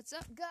back. What's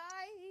up,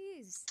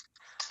 guys?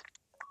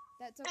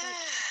 That took like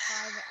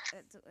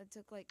it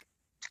took like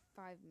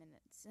 5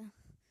 minutes.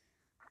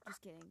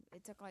 Just kidding.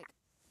 It took like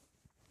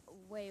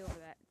way over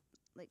that,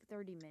 like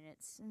 30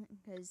 minutes,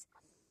 because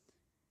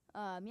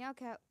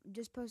MeowCat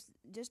just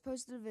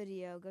posted a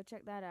video. Go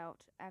check that out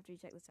after you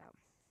check this out.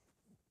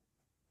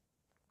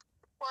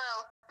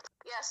 Well,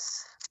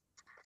 yes.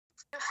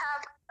 You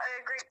have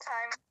a great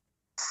time.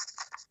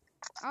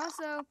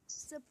 Also,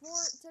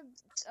 support to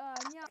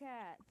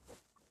MeowCat.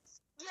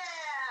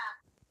 Yeah!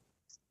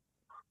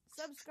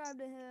 Subscribe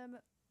to him.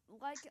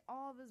 Like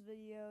all of his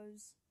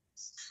videos.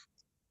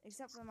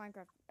 Except for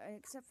Minecraft.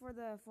 Except for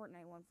the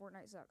Fortnite one.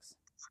 Fortnite sucks.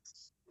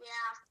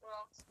 Yeah,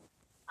 well,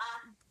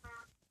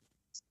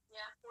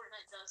 yeah,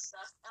 Fortnite does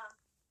suck.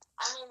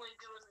 I'm only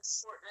doing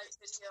this Fortnite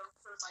video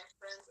for my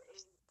friend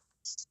Aiden.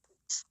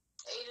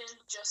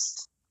 Aiden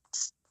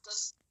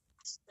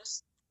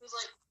he's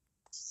like,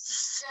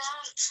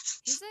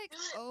 he's like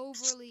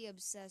overly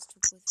obsessed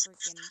with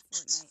freaking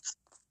Fortnite.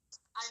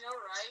 I know,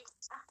 right?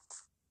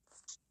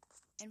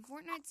 And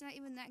Fortnite's not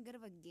even that good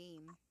of a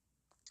game.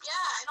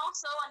 Yeah, and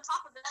also on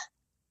top of that,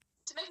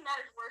 to make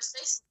matters worse,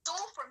 they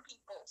stole from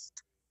people.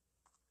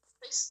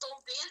 They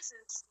stole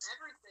dances and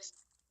everything.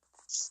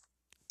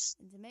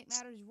 And to make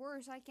matters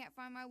worse, I can't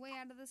find my way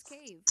out of this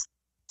cave.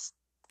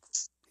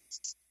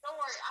 Don't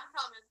worry, I'm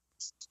coming.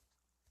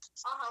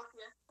 I'll help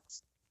you.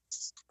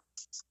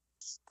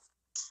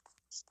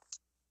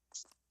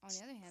 On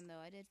the other hand,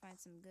 though, I did find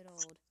some good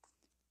old...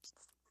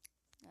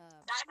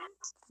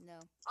 diamonds? No.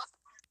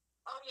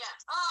 Oh, yeah.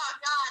 Oh,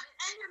 God, an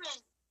Enderman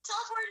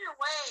teleported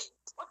away.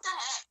 What the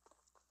heck?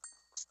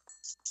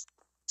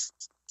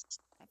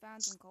 I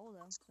found some coal,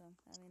 though, so,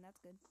 I mean, that's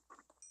good.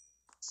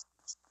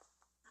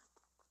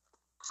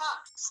 Huh.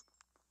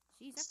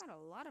 Jeez, I found a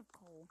lot of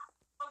coal.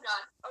 Oh,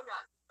 God. Oh,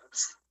 God.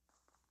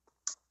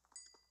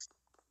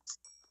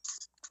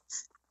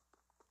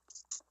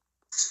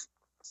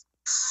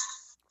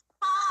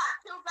 Ha!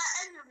 Killed that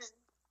Enderman.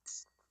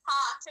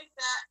 Ha! Take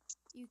that.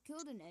 You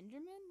killed an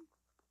Enderman?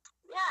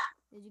 Yeah.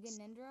 Did you get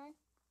an Ender Eye?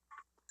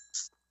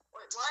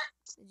 Wait, what?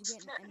 Did you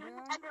get an Ender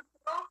Eye? Ender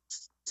Pearl?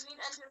 You mean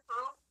Ender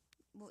Pearl?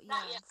 Well,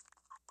 Not yeah. yet.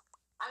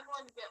 I'm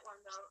going to get one,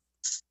 though.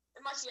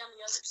 It might be on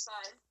the other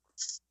side.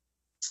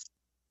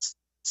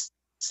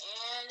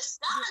 And it's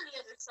not on the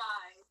other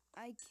side.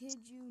 I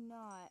kid you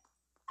not.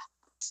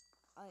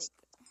 Like...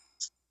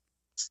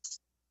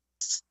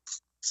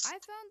 I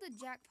found the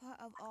jackpot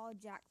of all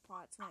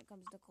jackpots when it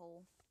comes to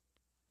coal.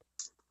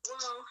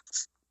 Whoa.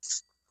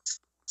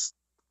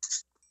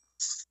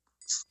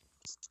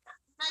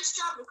 Nice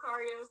job,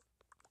 Lucario.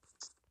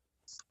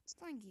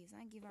 Thank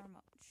you very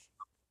much.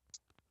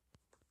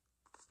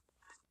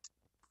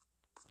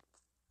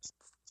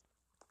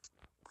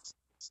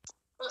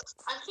 But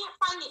I can't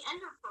find the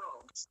Ender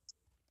Pearl.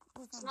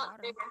 Oh, I It's found not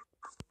water. there.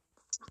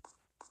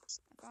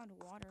 I found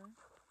water.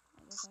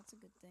 I guess that's a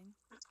good thing.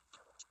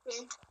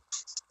 Okay.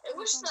 I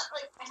wish that,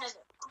 like, I had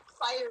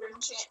fire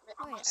enchantment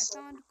on my Wait, I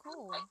sword. found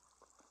coal.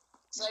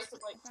 So I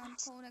could, like... I found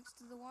coal next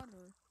to the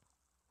water.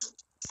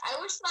 I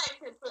wish that I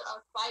could put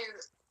a fire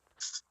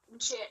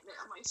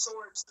enchantment on my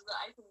sword so that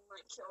I can,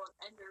 like, kill an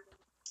Enderman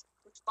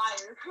with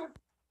fire.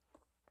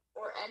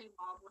 Or any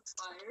mob with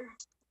fire.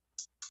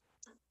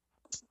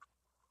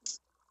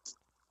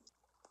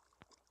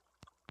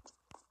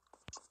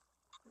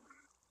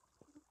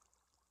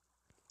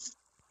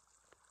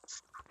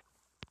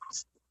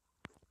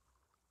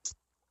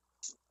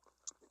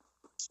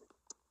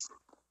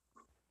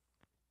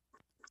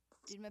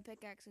 Dude, my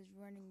pickaxe is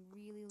running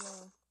really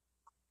low.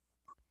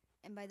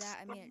 And by that,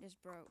 I mean it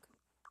just broke.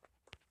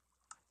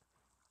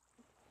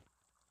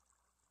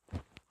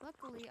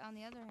 Luckily, on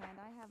the other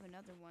hand, I have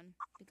another one.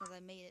 Because I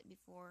made it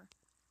before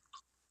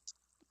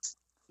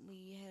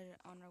we headed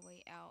on our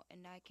way out.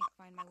 And I can't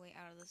find my way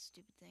out of this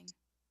stupid thing.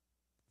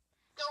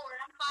 Don't worry,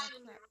 I'm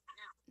finding you right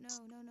now.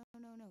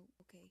 No.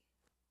 Okay.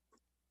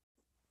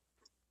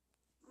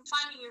 I'm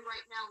finding you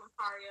right now,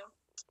 Lucario.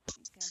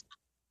 Okay.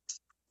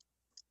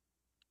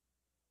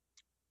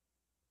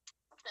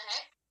 What the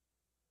heck?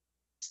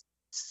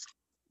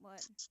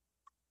 What?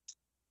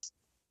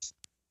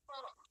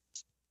 Well,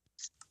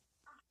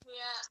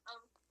 yeah,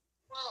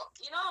 well,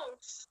 you know,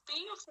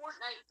 being a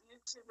Fortnite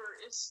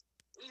YouTuber is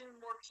even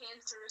more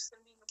cancerous than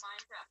being a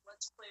Minecraft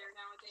Let's Player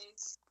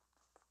nowadays.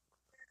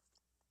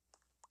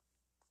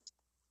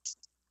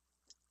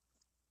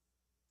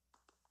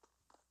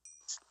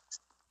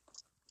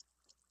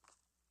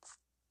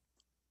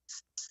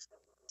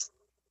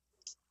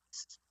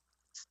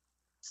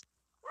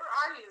 Where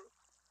are you?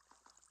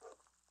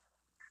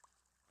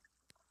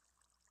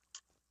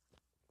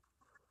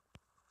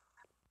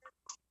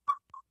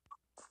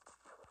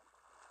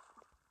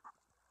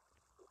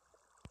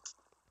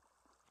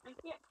 I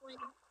can't believe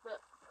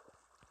that.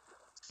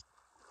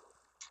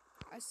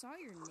 I saw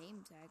your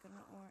name tag. I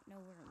don't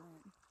know where it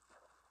went.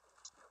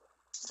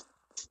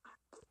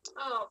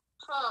 Oh,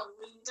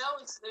 probably. That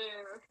was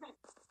there.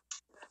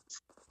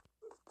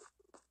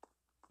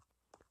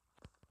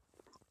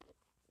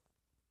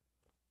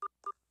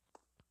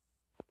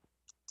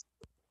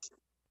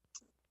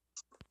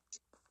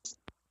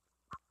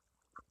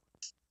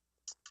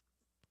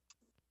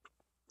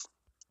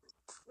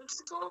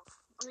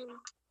 Lucario?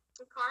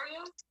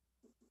 Lucario?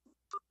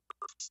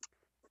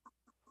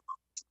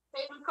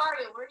 Hey,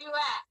 Lucario, where you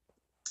at?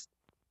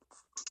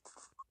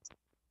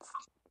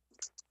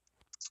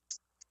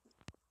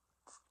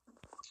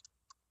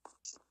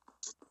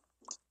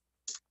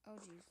 Oh,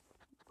 jeez.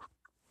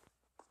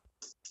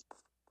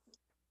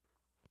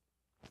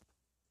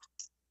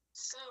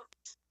 So,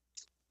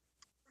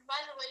 by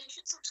the way, you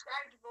should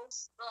subscribe to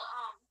both the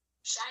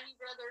Shiny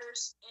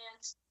Brothers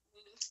and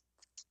me.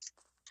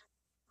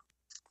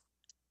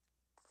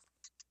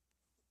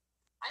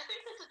 I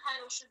think that the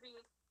title should be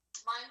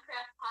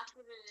Minecraft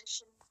Pocket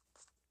Edition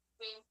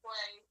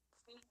Gameplay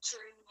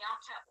featuring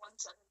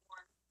MeowCat171.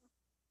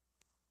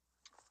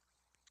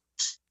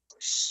 Oh,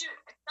 shoot,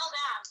 I fell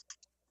down.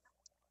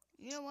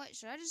 You know what?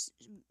 Should I just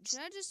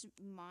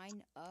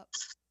mine up?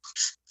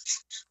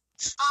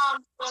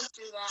 Don't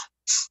do that.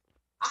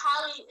 I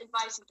highly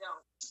advise you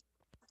don't.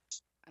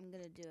 I'm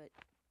gonna do it.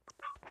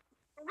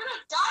 I'm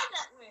gonna die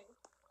that way.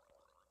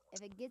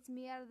 If it gets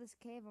me out of this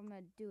cave, I'm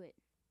gonna do it.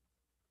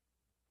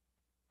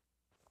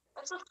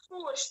 That's a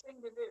foolish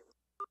thing to do.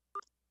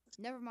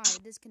 Never mind,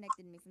 it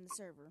disconnected me from the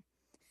server.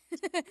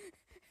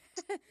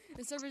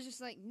 The server's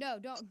just like, no,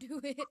 don't do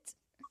it.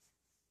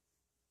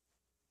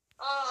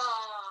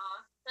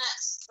 That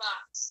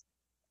sucks.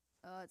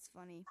 Oh, it's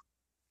funny.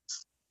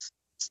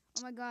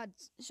 Oh my god,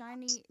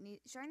 Shiny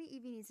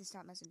Evie needs to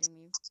stop messaging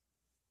me.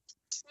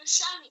 Who's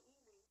Shiny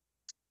Evie?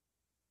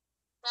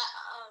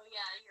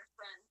 Yeah, your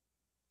friend.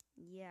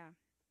 Yeah.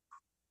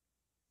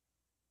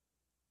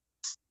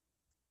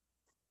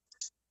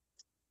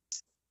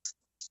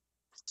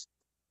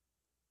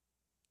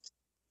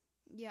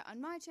 Yeah,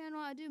 on my channel,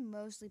 I do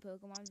mostly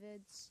Pokemon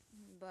vids,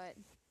 but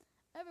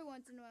every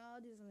once in a while,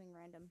 I'll do something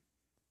random.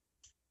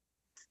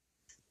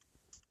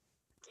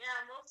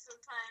 Yeah, most of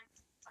the time,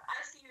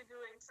 I see you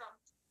doing some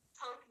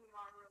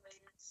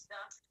Pokemon-related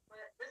stuff,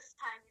 but this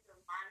time you do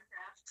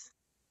Minecraft.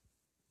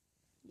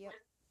 Yep.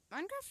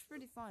 Minecraft's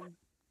pretty fun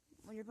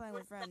when you're playing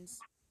with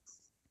friends.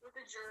 With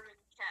the German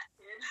cat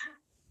kid.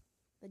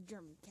 The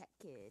German cat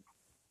kid.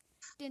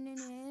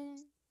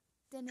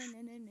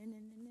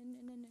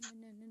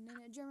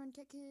 German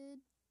cat kid.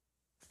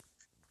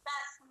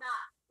 That's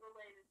not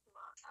related to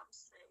what I was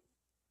saying.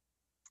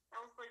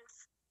 That was like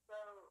so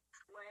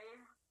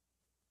lame.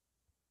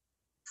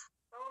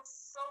 That was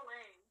so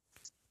lame.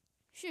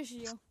 Shush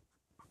you.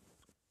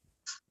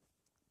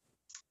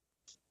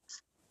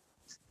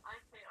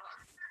 IKR.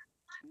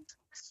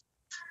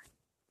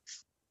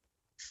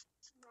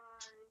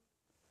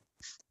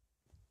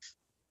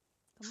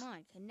 Come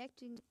on,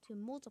 connecting to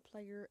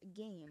multiplayer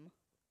game.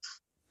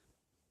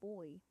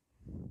 Boy.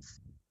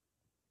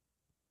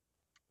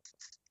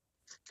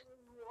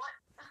 What?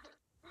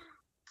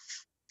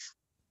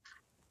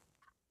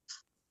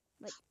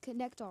 Like,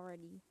 connect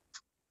already.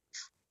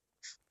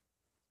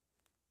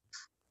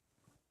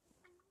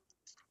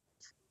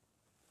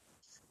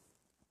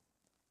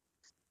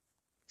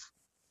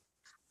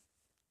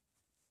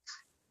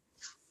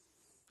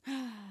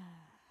 Alright,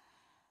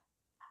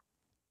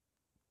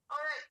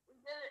 we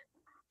did it.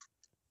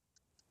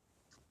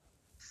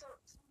 So,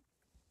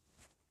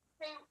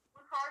 hey,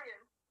 Lucario.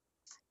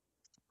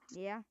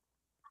 Yeah?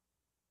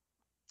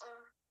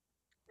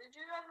 Did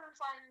you ever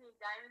find any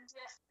diamonds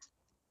yet?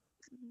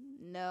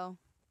 No.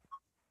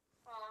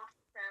 Oh,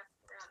 crap,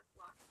 we're out of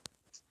luck.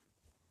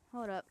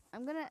 Hold up.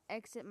 I'm gonna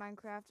exit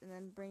Minecraft and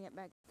then bring it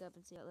back up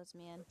and see what lets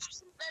me in.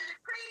 There's a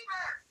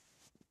creeper!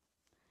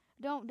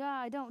 Don't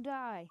die, don't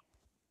die.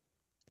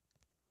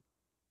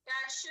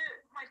 Gotta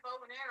shoot my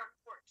bow and arrow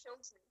before it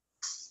kills me.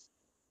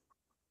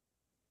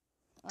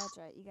 Oh, that's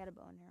right, you got a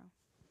bow and arrow.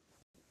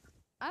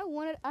 I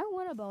want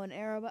a bow and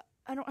arrow, but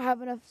I don't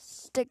have enough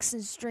sticks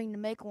and string to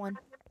make one.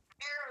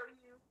 Arrow,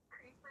 you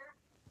creeper.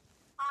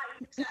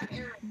 Use that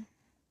arrow.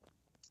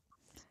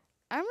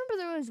 I remember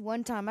there was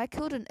one time I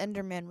killed an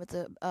Enderman with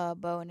a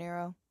bow and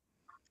arrow.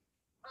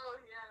 Oh,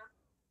 yeah.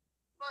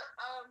 But,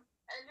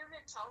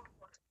 Enderman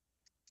teleport.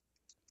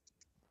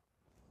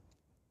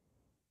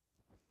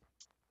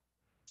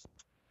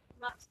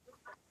 That's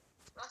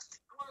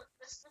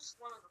just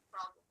one of the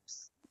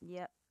problems.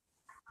 Yep.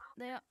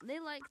 They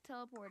like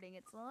teleporting.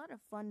 It's a lot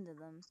of fun to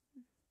them.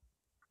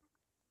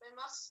 They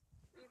must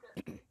be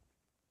the...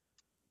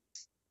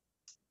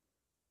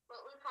 But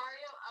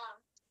Lucario,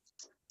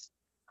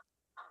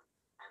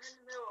 I'm in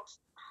the middle of...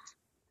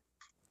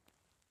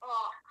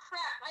 Oh,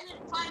 crap, I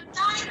didn't find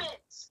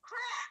diamonds!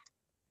 Crap!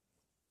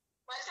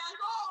 But I found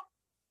gold!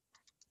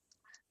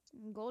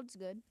 Gold's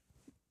good.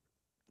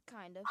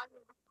 Kind of.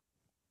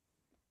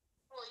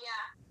 Well,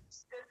 yeah,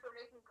 it's good for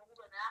making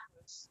golden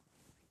apples.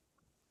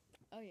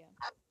 Oh, yeah.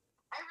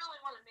 I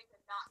really want to make a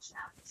notch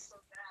apple so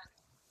bad.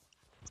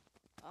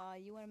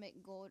 You want to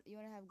make gold? You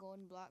want to have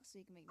golden blocks so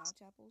you can make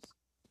notch apples?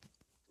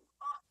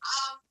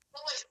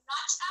 Well, wait,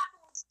 notch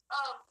apples,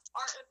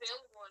 aren't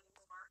available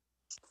anymore.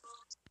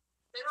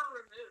 They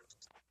were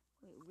removed.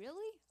 Wait,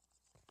 really?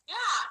 Yeah!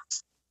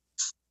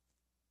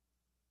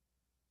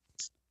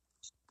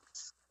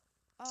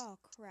 Oh,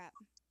 crap.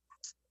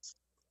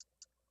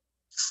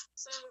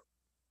 So,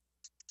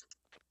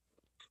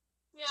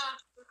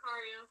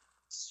 are you?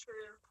 It's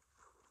true.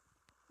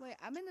 Wait,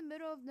 I'm in the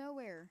middle of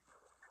nowhere.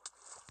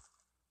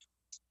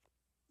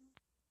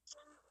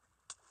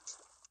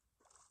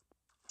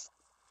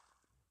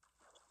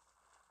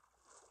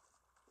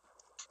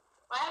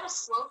 I have a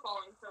slow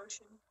falling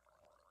potion.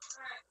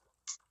 Alright.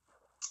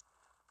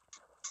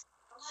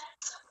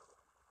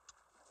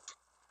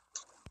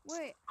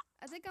 Wait,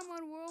 I think I'm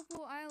on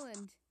Whirlpool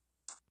Island.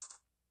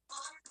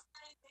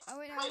 Oh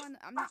wait, no,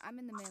 I'm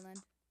in the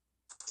mainland.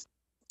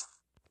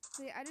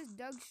 See, I just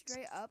dug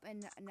straight up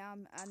and now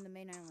I'm on the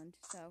main island,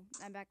 so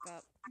I'm back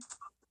up.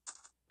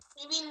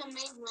 You mean the main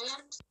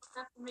land?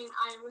 Not the main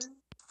island?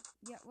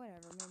 Yeah,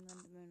 whatever,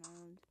 mainland to main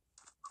island.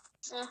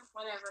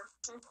 Whatever.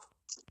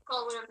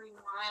 Call it whatever you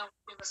want, I don't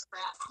give a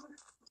crap.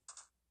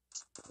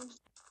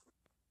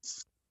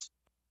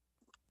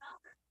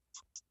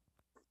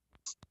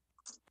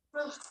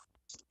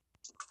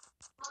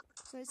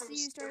 So I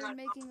see you started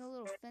making a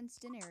little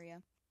fenced-in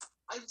area.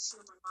 I just see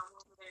my mom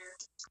over there,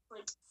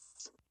 like,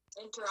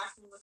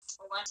 interacting with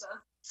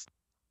Alexa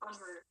on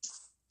her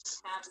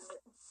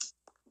tablet.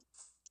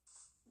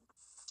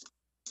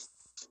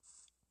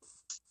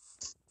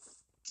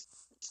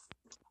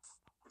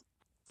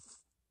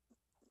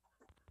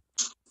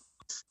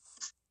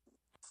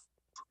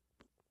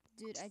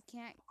 Dude, I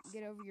can't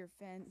get over your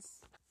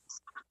fence.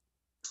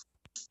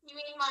 You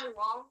mean my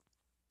wall?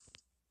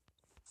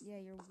 Yeah,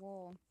 your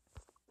wall.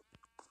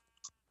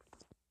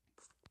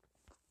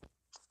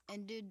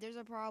 And dude, there's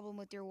a problem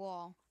with your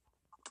wall.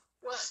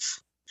 What?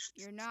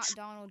 You're not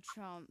Donald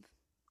Trump.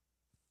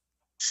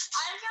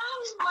 I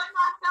know I'm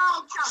not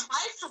Donald Trump.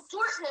 I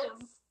support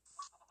him.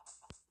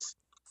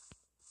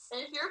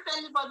 And if you're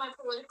offended by my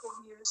political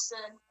views,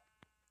 then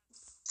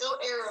go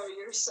arrow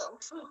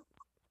yourself.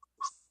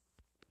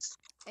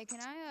 Hey,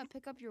 can I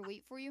pick up your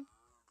wheat for you?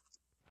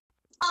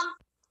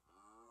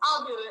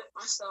 I'll do it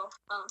myself.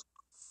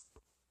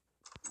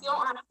 You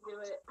don't have to do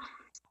it.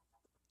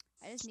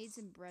 I just need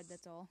some bread,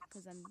 that's all,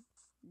 because I'm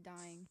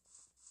dying.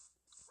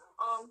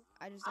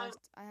 I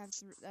have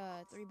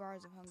 3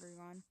 bars of hunger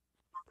gone.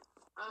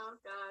 Oh,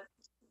 God.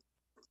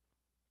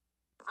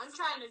 I'm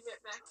trying to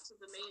get back to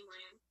the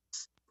mainland.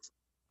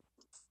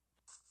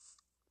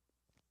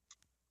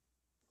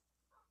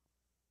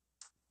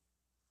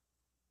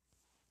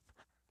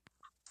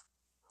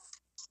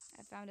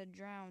 I found a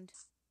drowned.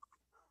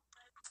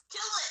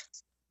 Kill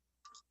it!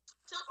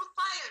 Kill it with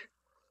fire!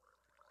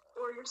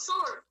 Or your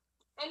sword.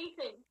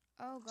 Anything.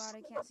 Oh god,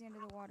 I can't see under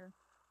the water.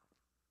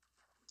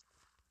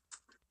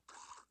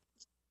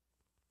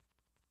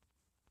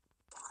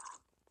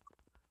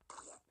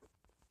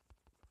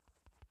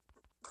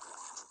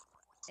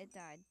 It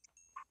died.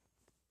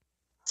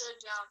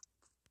 Good job.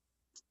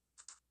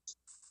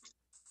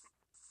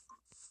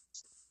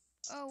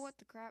 Oh, what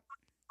the crap?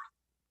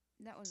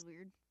 That was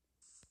weird.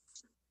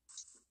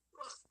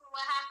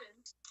 What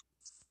happened?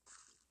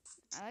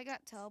 I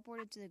got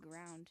teleported to the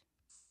ground.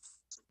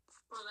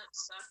 Well, that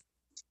sucked.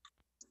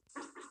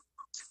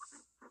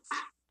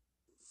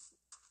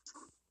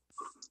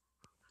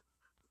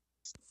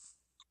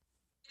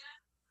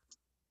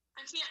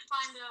 I can't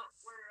find out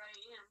where I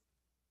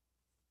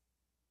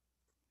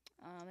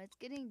am. It's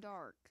getting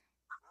dark.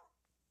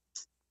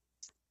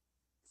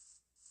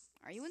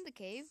 Are you in the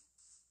cave?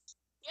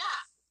 Yeah.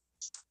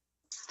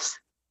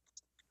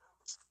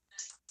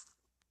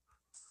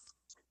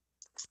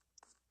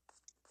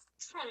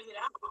 Trying to get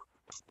out.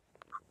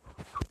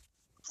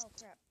 Oh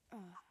crap.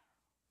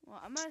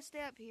 Well, I'm gonna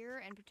stay up here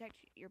and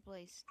protect your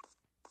place.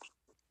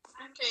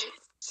 Okay.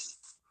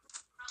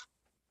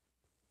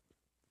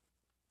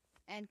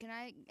 And can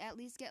I at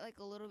least get like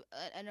a little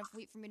enough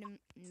wheat for me to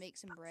make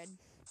some bread?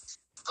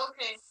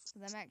 Okay.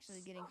 Because I'm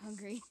actually getting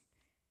hungry.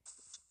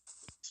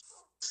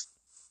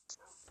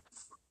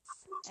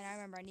 And I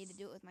remember I need to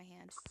do it with my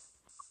hand.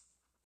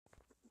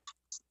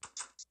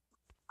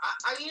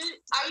 Are you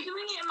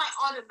doing it in my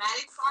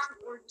automatic farm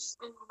or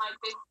just in my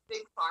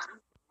big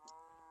farm?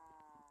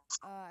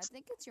 I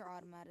think it's your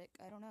automatic.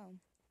 I don't know.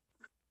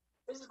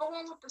 Is it the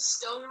one with the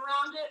stone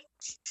around it?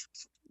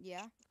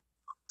 Yeah.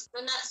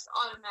 Then that's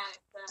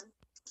automatic then.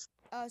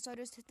 Oh, so I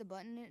just hit the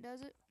button and it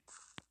does it?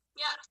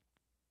 Yeah.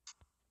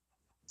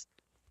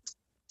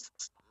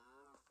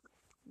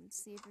 Let's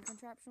see if your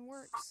contraption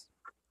works.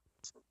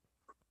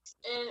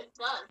 It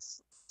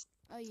does.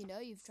 Oh, you know,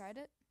 you've tried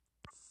it?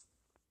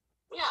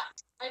 Yeah.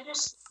 I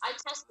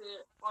tested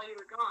it while you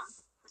were gone.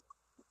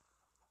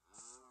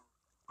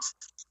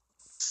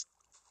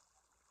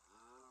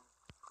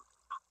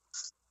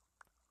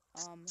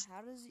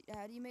 How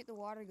do you make the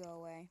water go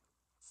away?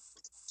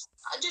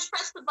 I just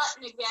press the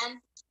button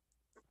again.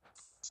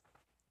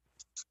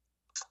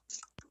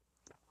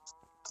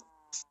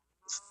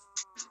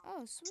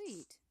 Oh,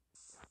 sweet.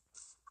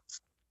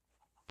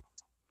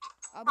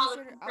 I'll be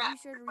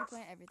sure to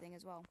replant everything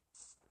as well.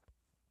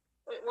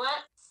 Wait,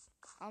 what?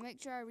 I'll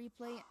make sure I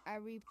replant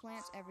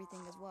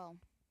everything as well.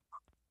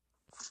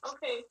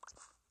 Okay.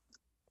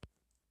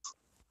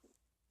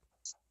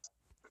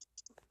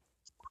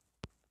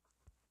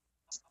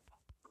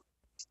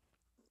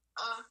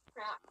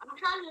 Crap. I'm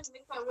trying to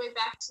make my way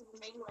back to the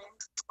mainland.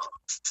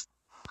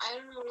 I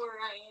don't know where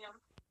I am.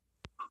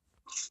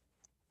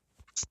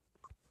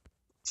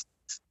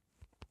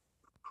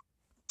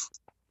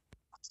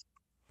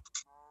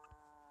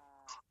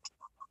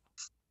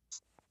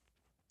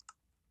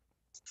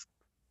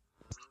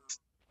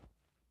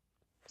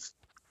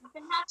 You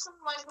can have some of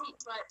my wheat,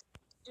 but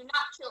do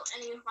not kill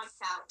any of my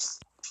cows.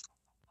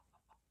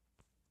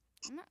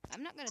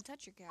 I'm not gonna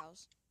touch your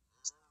cows.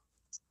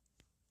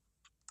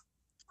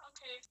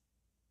 Okay.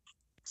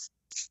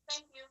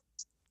 Thank you.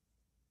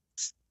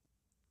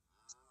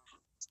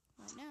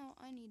 Right now,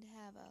 I need to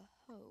have a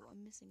hoe.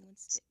 I'm missing one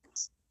stick.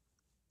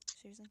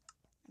 Seriously?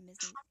 I'm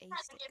missing a I'm trying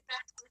to stick. get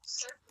back to the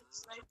surface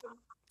so I can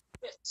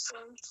get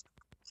some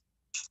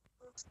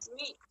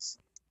wheat.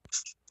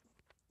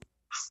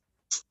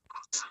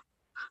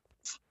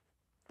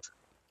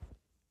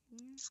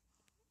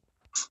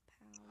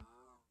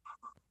 Pow.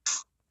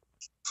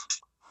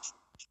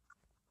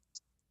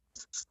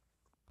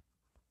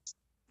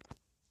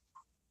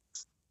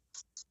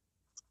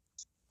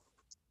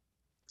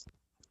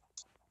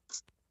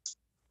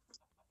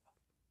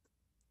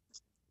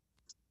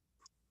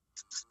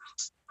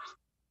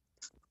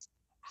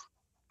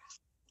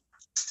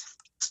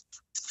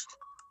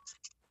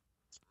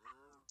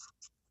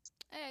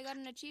 Hey, I got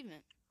an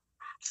achievement.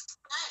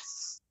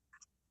 Nice.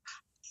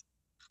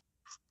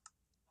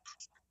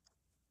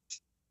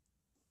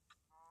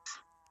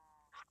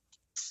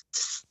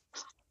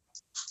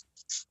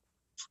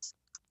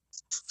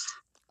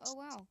 Oh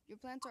wow, your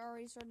plants are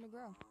already starting to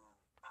grow.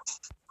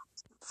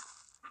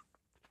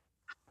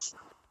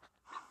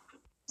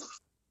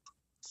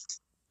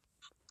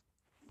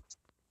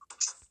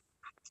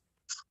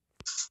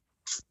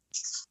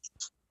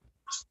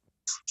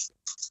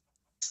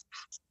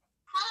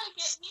 How did I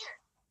get here?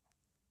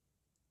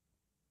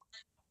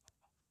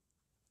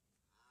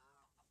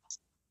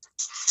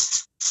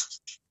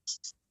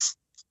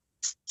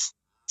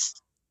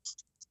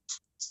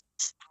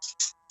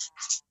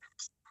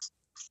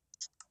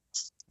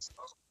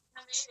 Oh, I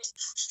made it.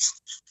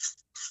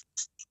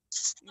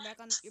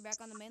 You're back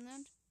on the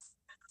mainland?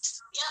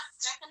 Yep,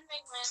 back in the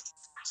mainland.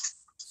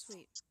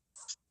 Sweet.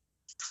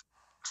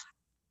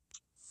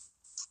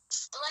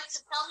 Alexa,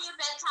 tell me a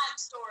bedtime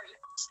story.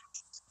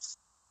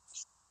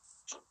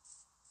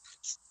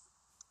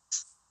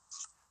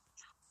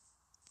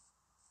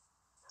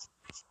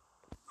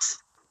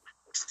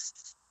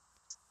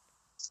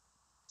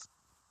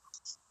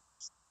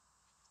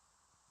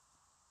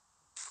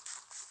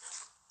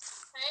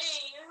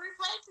 Hey, you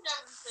replanted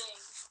everything.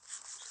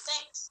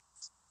 Thanks.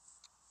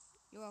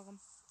 You're welcome.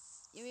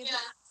 Yeah.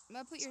 I'm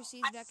gonna put your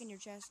seeds back in your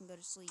chest and go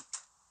to sleep.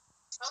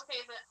 Okay,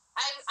 but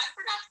I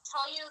forgot to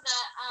tell you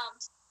that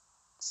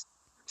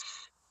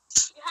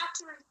you have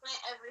to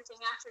replant everything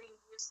after you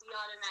use the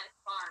automatic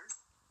farm.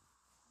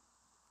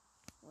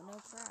 Well, no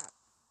crap.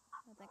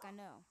 I think I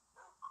know.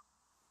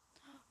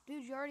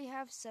 Dude, you already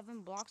have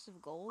 7 blocks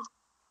of gold?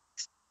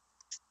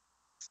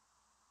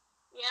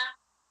 Yeah.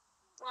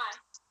 Why?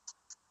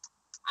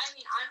 I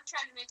mean, I'm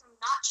trying to make them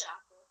notch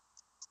apple.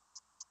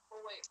 Oh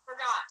wait,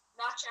 forgot.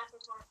 Notch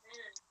apples aren't in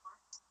anymore.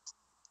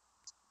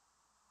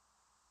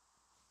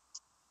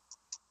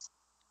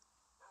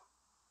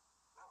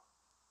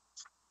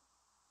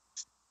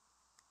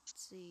 Let's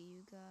see,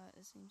 you got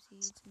the same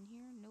seeds in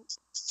here? Nope.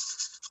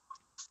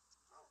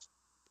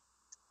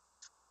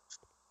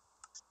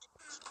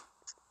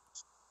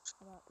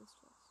 How about this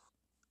chest?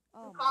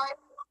 Oh my. Sorry.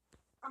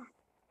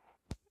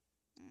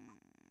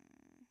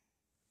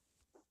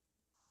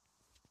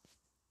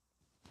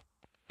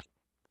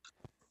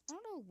 I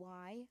don't know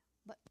why,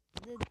 but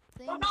the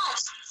thing, Oh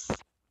gosh!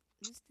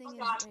 this thing Oh is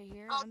god! right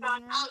here. Oh I'm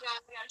god! moving Oh around.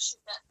 god! I gotta shoot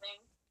that thing.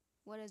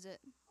 What is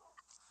it?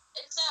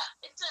 It's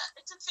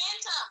a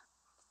phantom.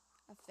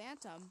 A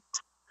phantom?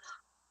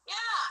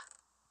 Yeah.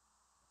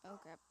 Oh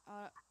crap.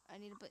 I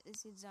need to put the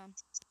seeds down.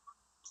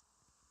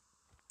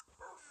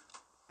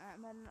 Alright,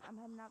 I'm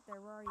heading out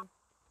there. Where are you?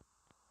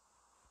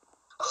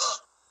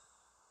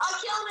 I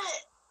killed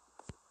it.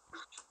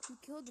 You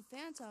killed the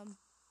phantom?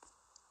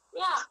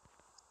 Yeah.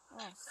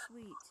 Oh,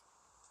 sweet.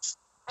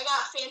 I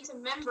got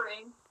phantom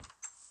membrane.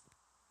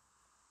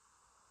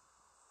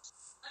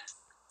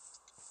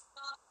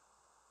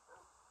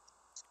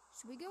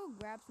 Should we go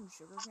grab some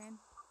sugarcane?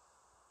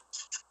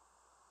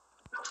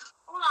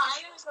 Hold on,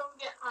 I gotta go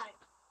get mine.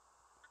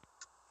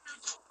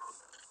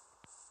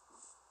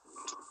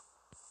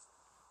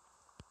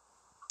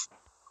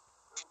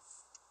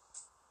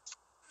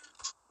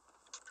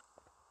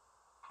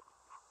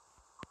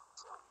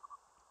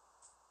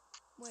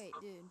 Wait,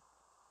 dude.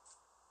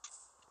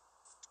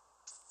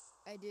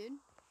 Hey, dude.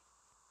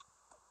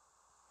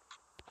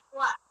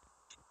 What?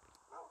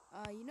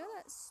 You know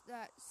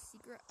that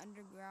secret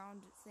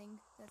underground thing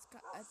that's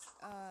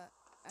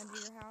under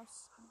your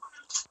house?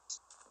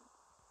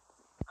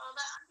 Oh,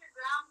 that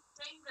underground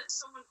thing that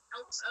someone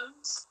else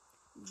owns?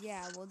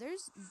 Yeah, well,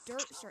 there's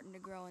dirt starting to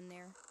grow in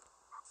there.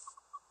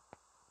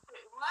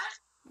 Wait, what?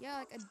 Yeah,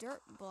 like a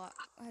dirt block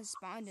has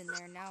spawned in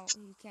there. Now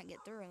you can't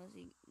get through unless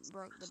you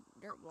broke the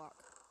dirt block.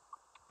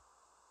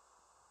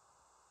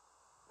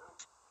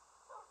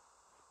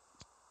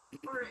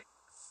 Alright.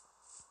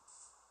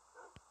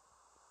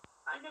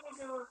 I'm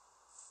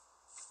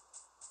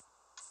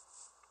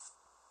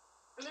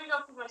gonna go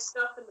put my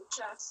stuff in the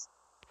chest.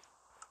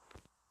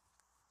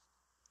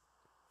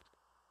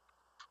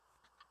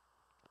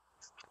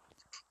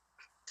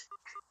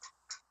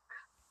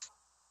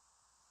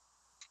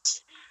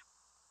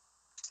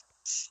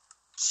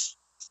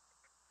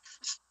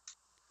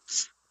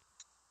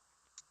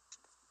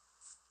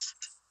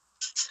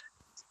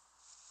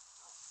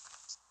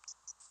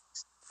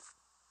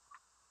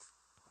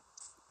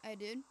 Hey,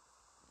 dude.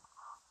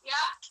 Yeah?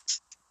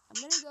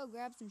 I'm gonna go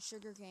grab some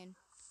sugar cane.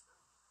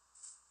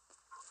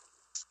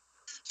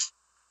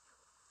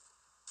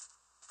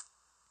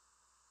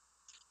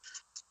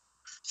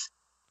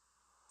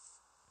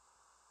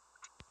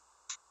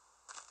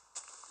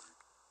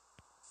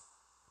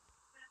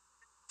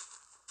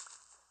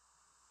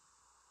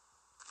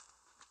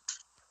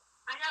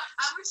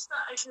 I wish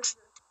that I could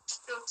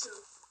go to.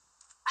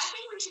 I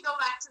think we should go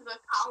back to the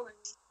colony.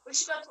 We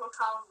should go to a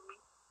colony.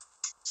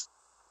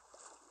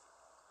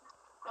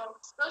 Oh,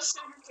 those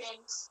sugar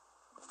canes.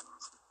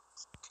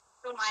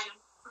 Go mine them.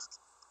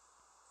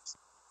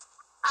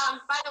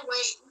 By the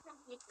way, you can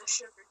keep the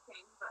sugar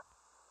cane, but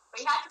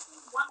we have to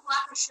keep one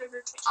block of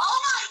sugar cane. Oh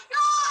my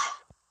god!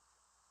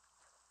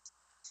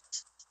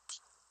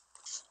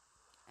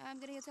 I'm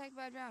getting attacked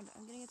by a drowned.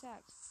 I'm getting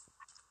attacked.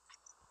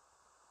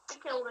 I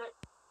killed it.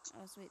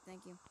 Oh, sweet.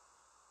 Thank you.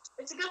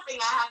 It's a good thing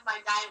I have my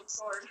diamond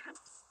sword.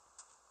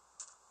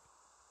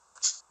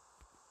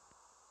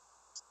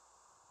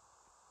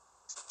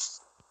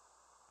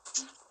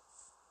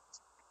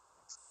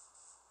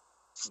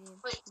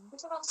 Wait,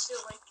 what else do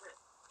like this?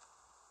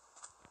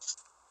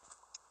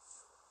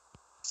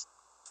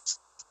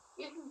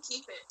 You can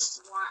keep it if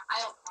you want.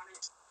 I don't want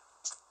it.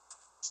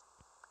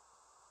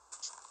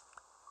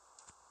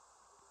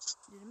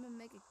 Dude, I'm gonna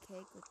make a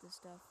cake with this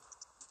stuff.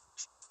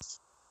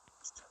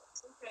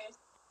 Okay.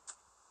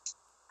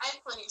 I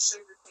have plenty of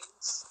sugar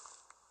canes.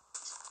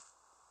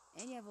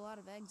 And you have a lot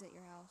of eggs at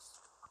your house.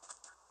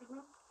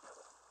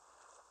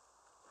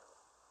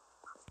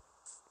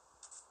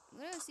 I'm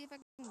gonna see if I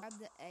can grab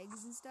the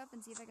eggs and stuff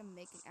and see if I can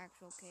make an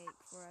actual cake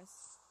for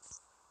us.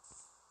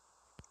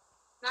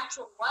 An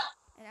actual what?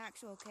 An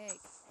actual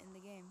cake in the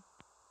game.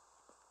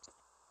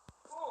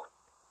 Cool.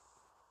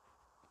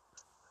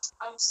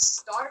 I'm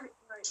starving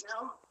right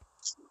now.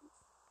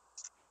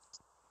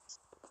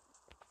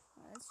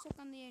 Let's check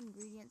on the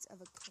ingredients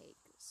of a cake.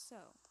 So,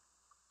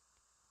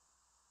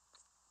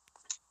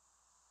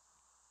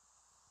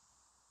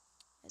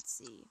 let's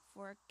see,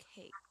 for a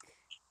cake.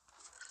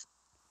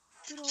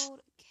 Good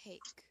old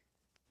cake.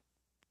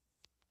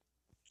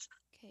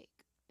 Cake.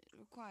 It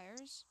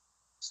requires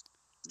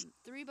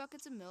 3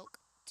 buckets of milk,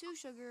 2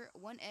 sugar,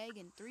 1 egg,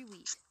 and 3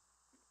 wheat.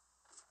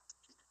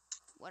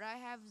 What I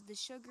have is the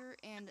sugar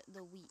and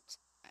the wheat.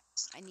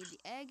 I need the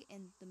egg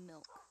and the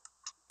milk.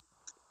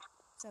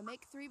 So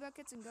make 3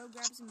 buckets and go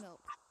grab some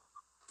milk.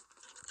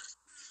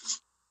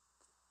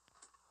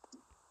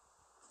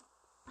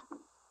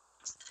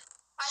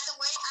 By the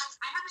way,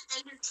 I have an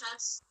ender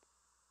chest.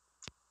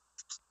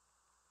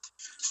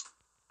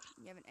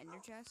 You have an ender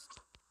chest?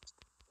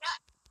 Yeah.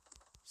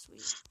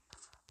 Sweet.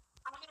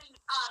 I'm gonna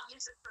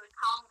use it for the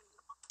colony.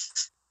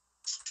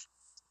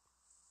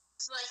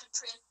 So I can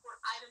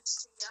transport items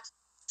to you.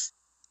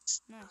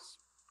 Nice.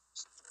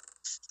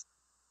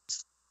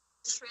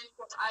 To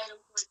transport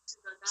items like to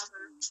the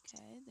nether.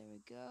 Okay, there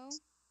we go.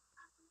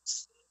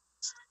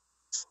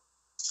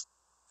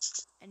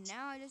 And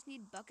now I just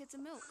need buckets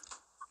of milk.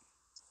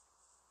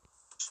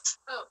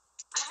 Oh,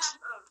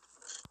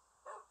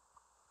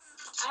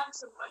 I have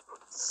some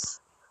buckets.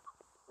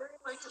 Where do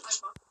I put my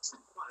buckets of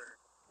water?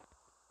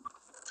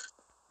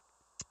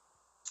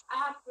 I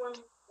have 1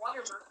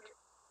 water bucket.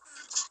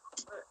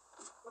 But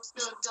let's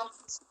go dump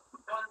this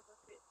water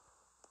bucket.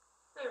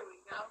 There we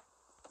go.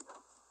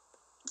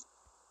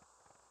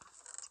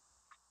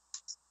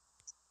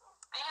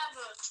 I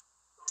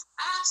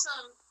have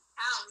some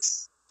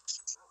cows.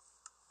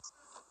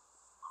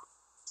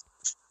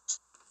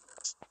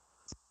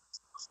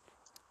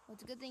 Well,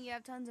 it's a good thing you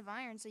have tons of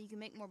iron so you can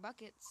make more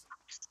buckets.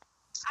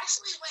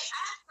 Actually, wait, I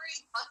have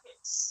 3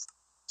 buckets.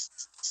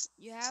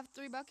 You have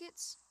 3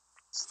 buckets?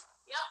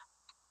 Yep.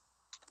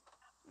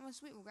 Oh,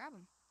 sweet, we'll grab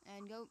them.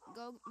 And go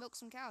milk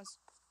some cows.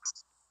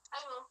 I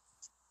will.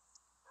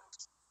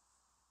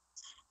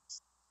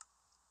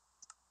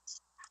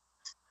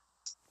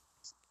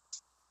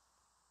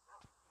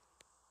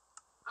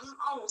 I'm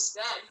almost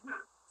dead.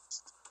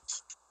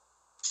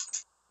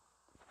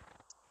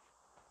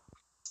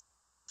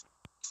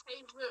 Hey,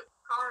 look,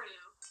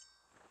 Cario.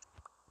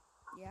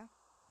 Yeah?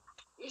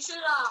 You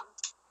should,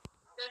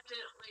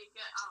 definitely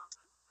get,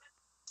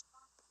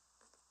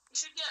 you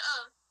should get,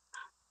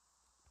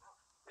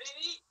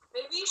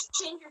 maybe you should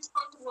change your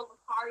skin to a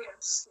Lucario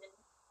skin.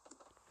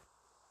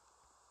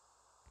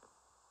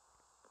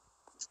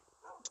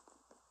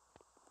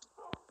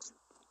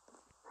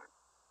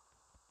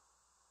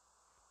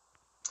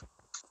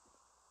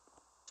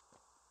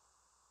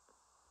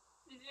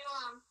 Did you,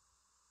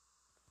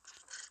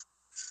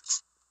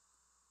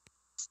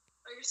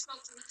 are you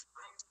smelting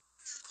iron?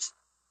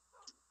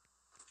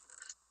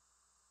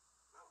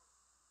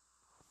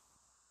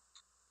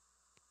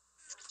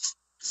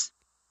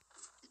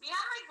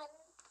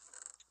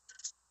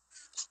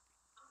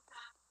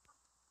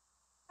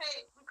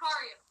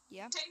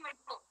 Yeah? Take my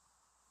gold.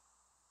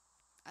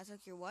 I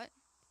took your what?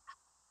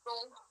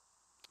 Gold.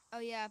 Oh,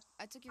 yeah.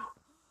 I took your...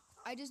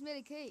 I just made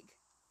a cake.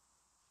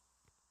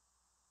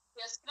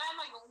 Yes, can I have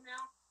my gold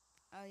now?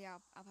 Oh, yeah.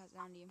 I'll pass it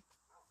on to you.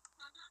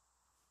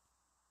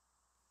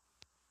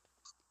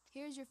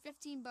 Here's your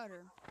 15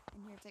 butter.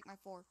 And here, take my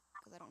 4,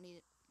 because I don't need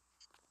it.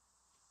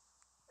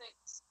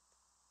 Thanks.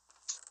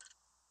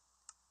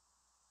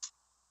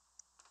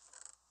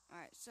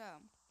 Alright, so...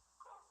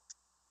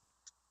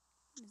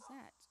 What is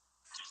that?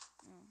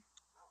 Oh.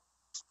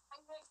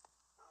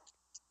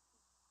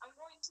 I'm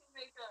going to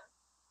make a...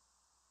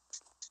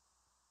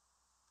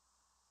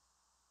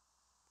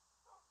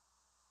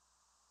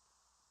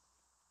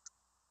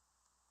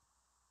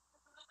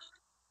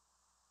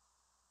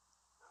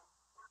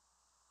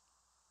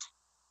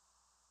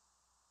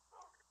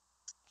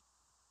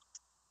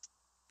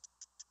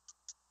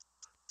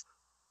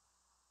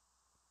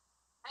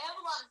 I have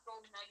a lot of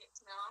gold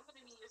nuggets now. I'm going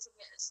to be using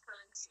it as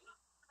currency.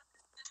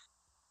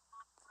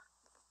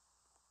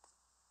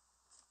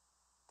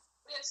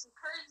 We have some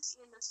currency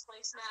in this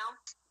place now.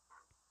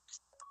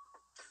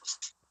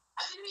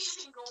 I'm going to be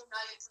using gold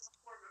nuggets as a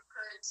form of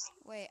currency.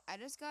 Wait, I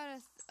just got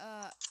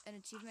an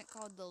achievement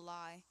called The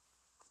Lie.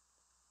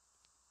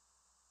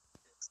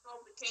 It's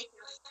called the cake.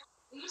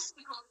 It used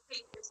to be called the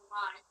cake is a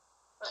lie.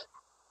 But,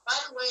 by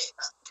the way,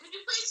 could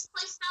you please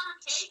place down a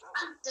cake?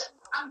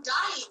 I'm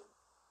dying.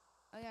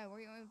 Oh, yeah,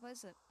 where do you want me to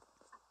place it?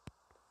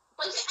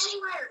 Place it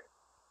anywhere.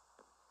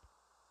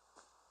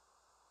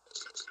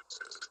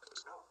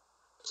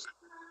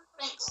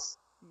 Thanks.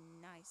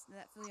 Nice. Did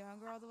that fill your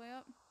hunger all the way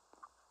up?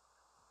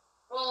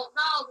 Well,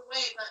 not all the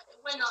way, but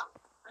it went up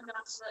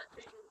enough so that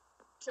it didn't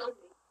kill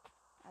me.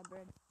 I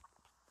bread.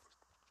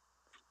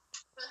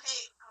 But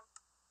hey,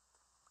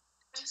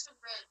 thanks for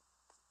bread.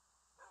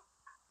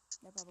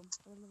 No problem.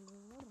 Ooh,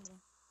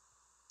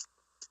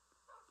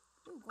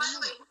 By gold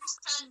the way,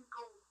 nuggets. here's 10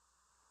 gold.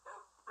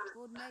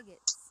 Gold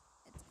nuggets.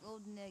 It's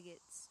gold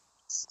nuggets.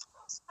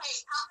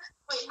 Hey,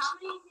 how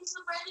many pieces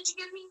of bread did you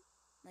give me?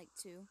 Like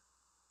 2.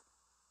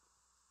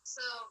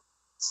 So,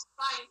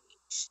 5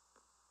 each.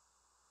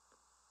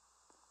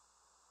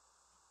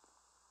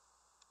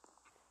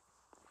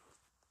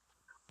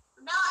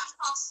 Now it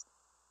costs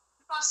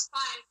 5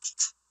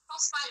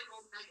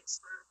 gold nuggets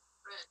for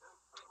bread.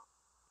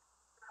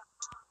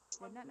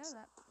 Did not know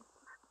that.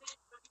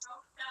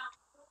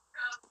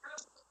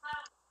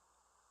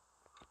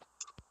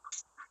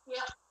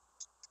 Yep.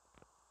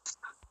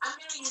 I'm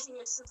going to be using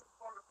it as a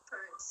form of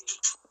currency.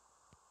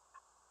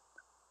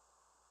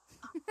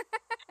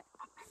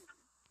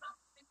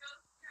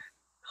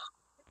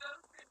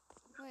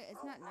 Wait,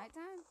 it's not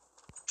nighttime?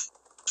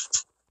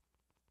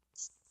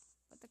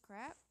 What the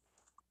crap?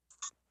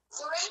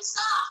 Lorraine,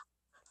 stop!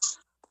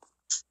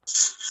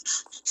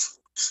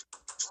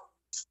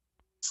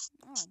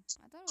 Oh,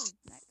 I thought it was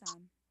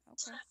nighttime.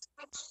 Okay.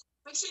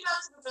 We should go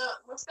to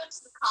let's go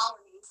to the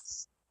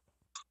colonies.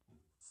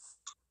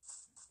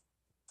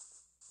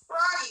 Where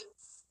are you?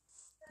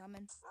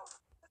 Coming.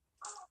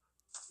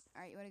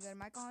 Alright, you want to go to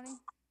my colony?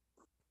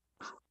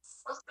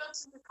 Let's go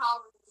to the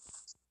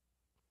colonies.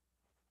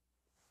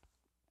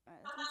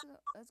 Alright,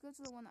 let's go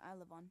to the one that I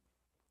live on.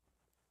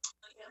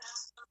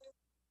 Yes.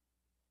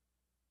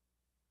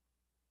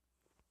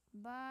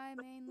 Bye,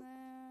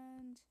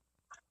 mainland.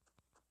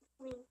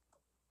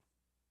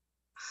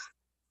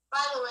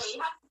 By the way,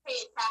 you have to pay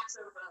a tax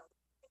of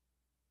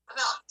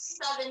about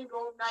 7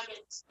 gold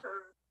nuggets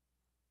per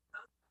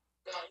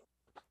day.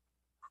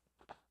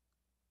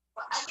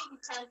 But I give you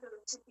 10 for the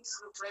 2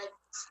 pieces of bread.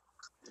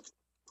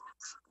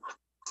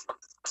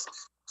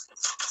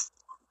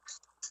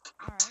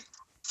 Alright.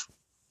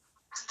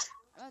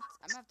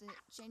 I'm gonna have to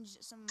change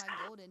some of my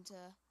gold into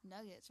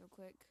nuggets real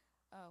quick.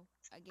 Oh,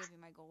 I gave you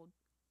my gold.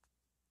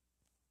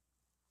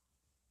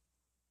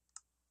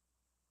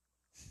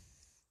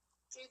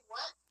 Dude,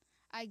 what?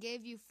 I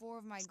gave you 4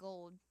 of my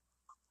gold.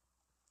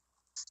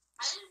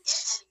 I didn't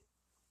get any.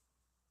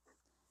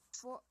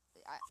 4.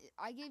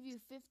 I gave you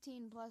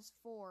 15 plus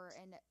 4,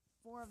 and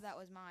 4 of that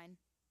was mine.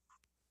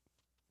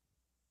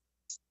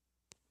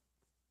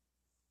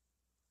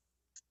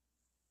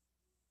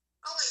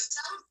 Oh wait,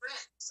 that was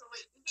bread. So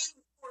wait, you gave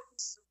me 4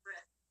 pieces of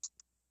bread.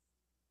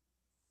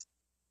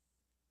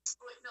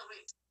 Oh wait, no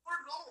wait, 4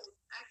 gold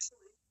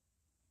actually.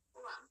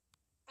 Hold on.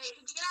 Hey,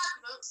 could you get out of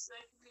the boat so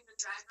I can be the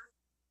driver?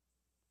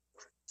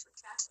 Or the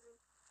captain?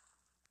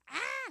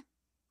 Ah!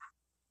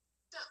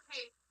 So,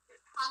 hey,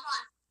 hop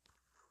on.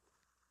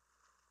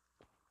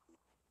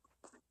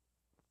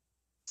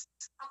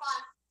 Hop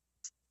on.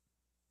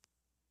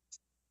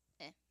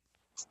 Eh.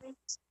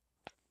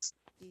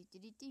 Do do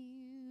do do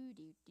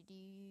do do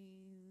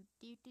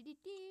do do do do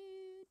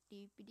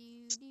do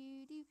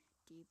do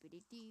do do do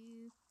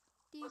do.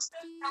 Let's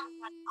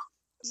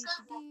go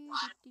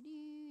worldwide.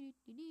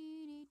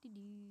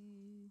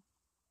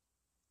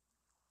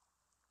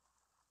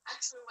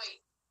 Actually, wait.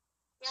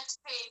 You have to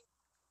pay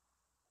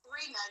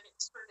 3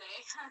 nuggets per day.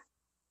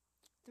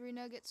 3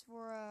 nuggets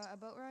for a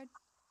boat ride?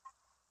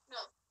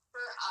 No, for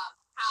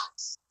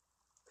house.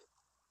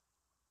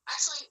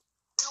 Actually,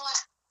 you know what?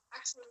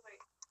 Actually,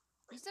 wait.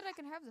 You said I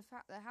can have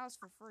the house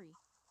for free.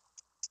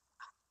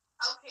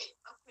 Okay.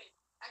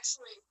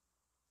 Actually,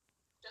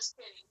 just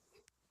kidding.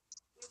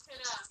 You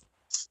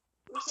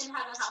can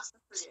have a house for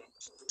free,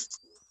 actually.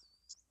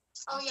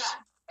 Oh,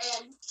 yeah.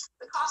 And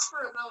the cost for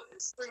a boat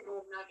is 3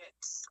 gold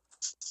nuggets.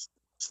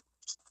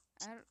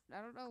 I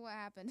don't know what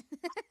happened.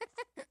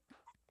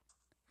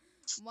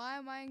 Why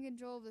am I in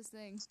control of this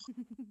thing?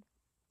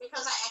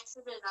 Because I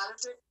exited out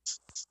of it.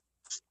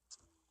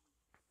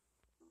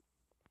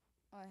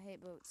 Oh, I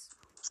hate boats.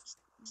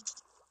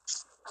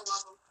 I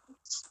love them.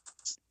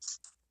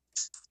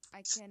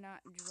 I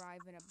cannot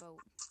drive in a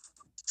boat.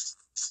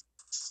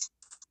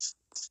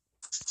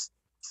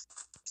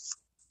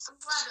 I'm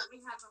glad that we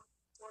have a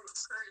form of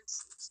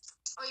currency.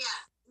 Oh yeah,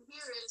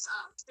 here is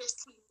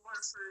 15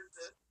 more for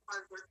the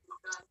hard work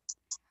we've done.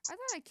 I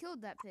thought I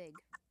killed that pig.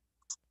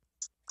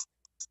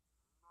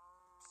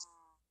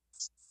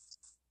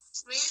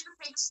 Maybe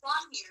the pig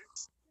spawn here.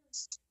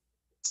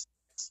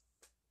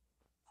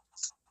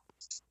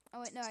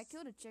 Oh wait, no, I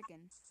killed a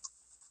chicken.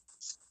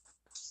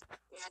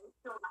 Yeah, you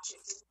killed a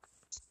chicken.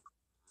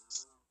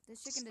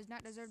 This chicken does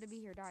not deserve to be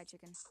here. Die,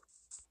 chicken.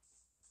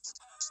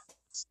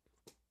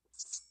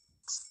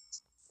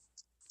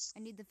 I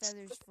need the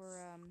feathers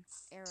for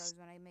arrows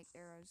when I make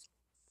arrows.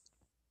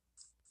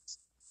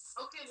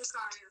 Okay,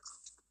 Lucario.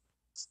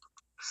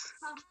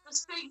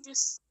 This pig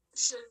just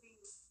should be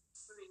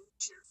living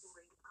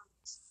cheerfully.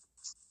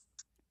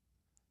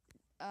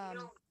 You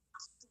don't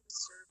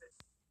deserve it.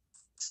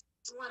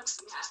 You want to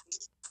be happy.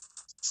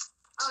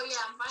 Oh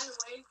yeah, and by the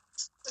way,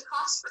 the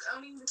cost for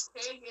owning this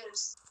pig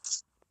is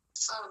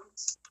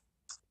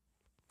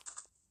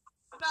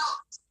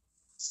about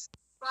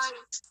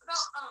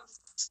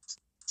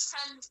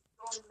 10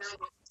 gold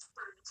nuggets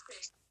for this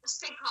pig. This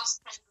pig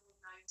costs 10 gold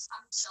nuggets.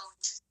 I'm selling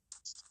it.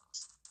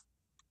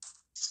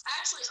 I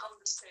actually own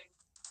this pig.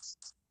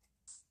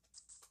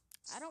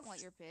 I don't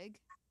want your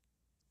pig.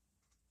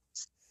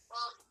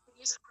 Well, you can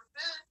use it for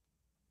food.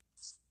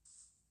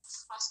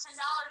 Costs $10.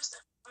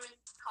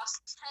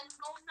 Costs 10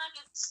 gold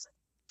nuggets.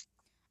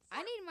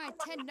 I need my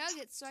 10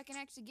 nuggets so I can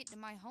actually get to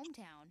my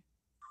hometown.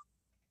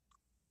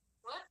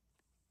 What?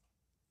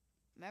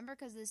 Remember,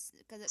 because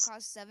it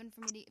costs 7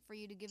 for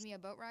you to give me a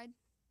boat ride.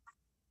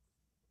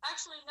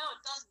 Actually, no,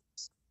 it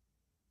doesn't.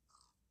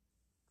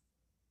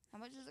 How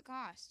much does it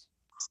cost?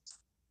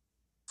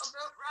 A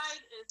boat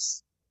ride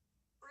is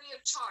free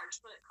of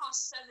charge, but it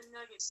costs 7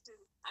 nuggets to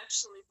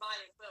actually buy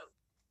a boat.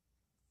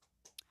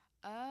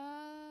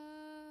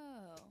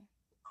 Oh.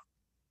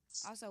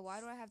 Also, why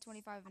do I have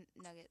 25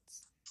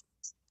 nuggets?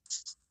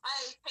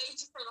 I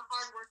paid you for the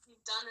hard work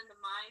you've done in the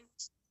mine.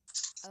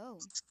 Oh,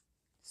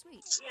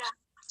 sweet. Yeah,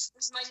 this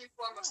is my new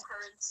form of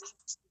currency.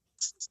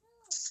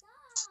 Stop!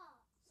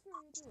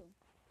 Sure you do.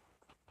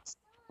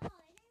 Stop, it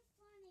ain't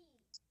funny.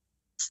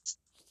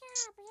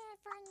 Stop, it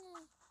ain't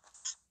funny.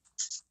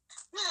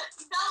 You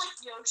sound like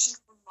Yoshi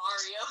from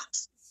Mario.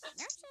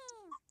 Yoshi!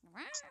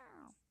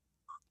 Wow!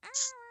 Ah!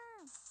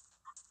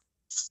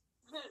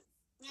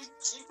 You can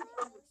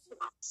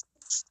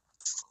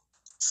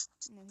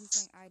No, he's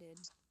saying I did.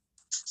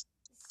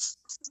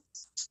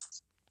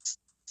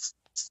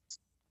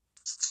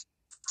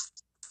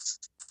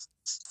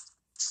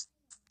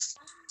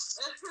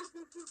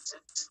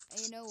 And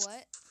you know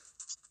what?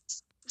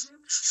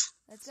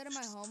 Let's go to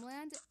my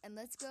homeland and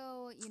let's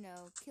go,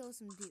 kill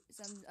some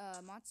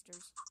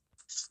monsters.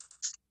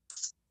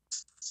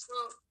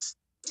 Well,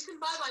 you can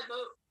buy my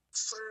boat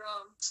for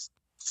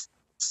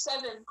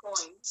 7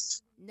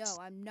 coins. No,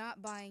 I'm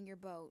not buying your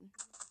boat.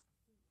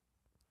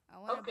 I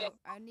want Okay.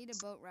 I need a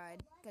boat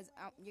ride because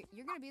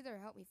you're gonna be there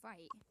to help me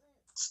fight.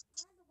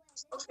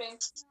 Okay.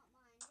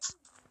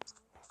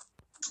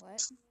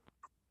 What?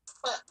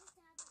 But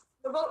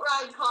the boat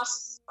ride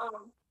costs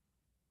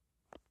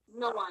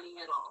no money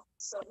at all.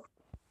 So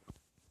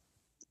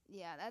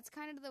Yeah, that's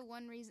kind of the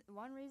one reason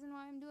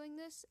why I'm doing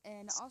this,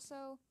 and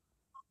also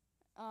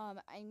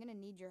I'm gonna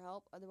need your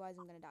help, otherwise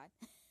I'm gonna die.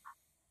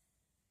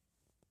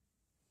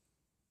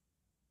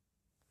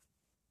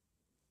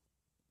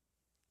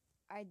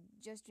 I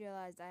just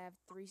realized I have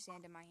 3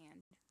 sand in my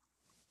hand.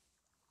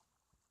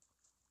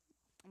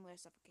 I'm gonna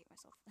suffocate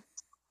myself.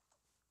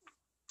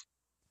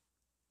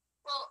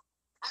 well,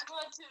 I'm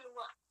going to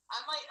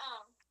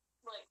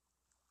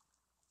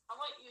I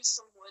might use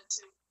some wood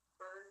to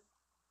burn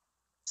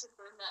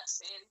that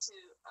sand to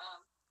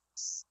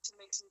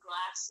make some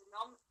glass, and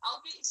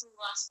I'll get you some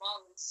glass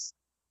bottles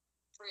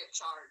free of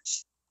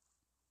charge.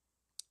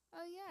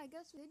 Oh yeah, I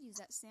guess we could use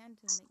that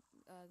sand to make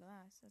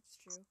glass. That's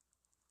true.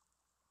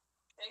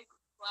 Okay,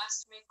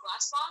 glass to make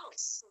glass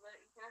bottles so that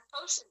you can have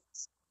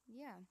potions.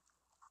 Yeah.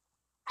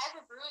 I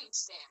have a brewing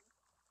stand.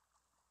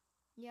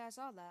 Yeah, I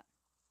saw that.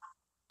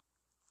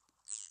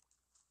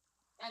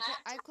 And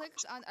I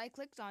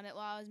clicked on it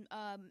while I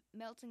was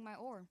melting my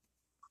ore.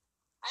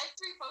 I have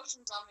 3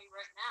 potions on me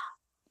right now.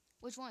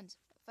 Which ones?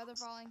 Feather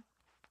falling?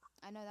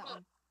 I know that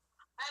one.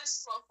 I have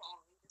slow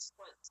falling, is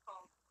what it's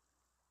called.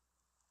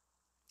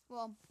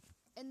 Well,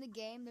 in the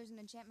game, there's an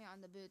enchantment on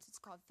the boots. It's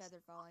called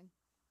feather falling.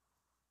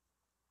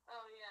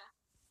 Oh, yeah.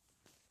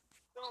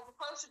 Well, the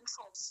potion's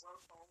called slow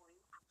falling.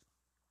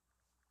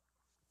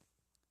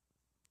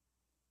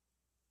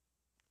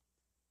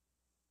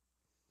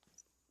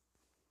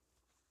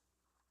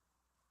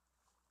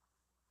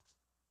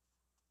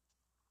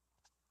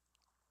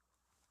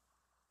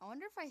 I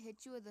wonder if I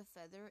hit you with a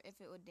feather, if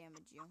it would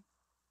damage you.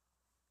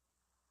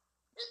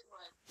 It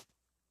would.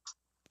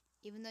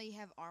 Even though you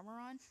have armor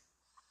on?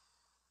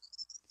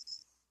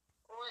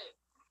 Oh, wait.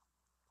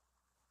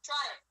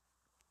 Try it.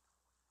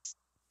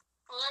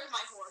 Oh, there's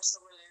my horse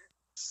over there.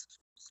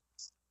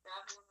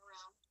 Traveling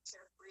around,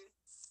 carefree.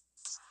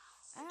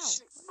 Ow,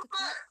 Shoot. what the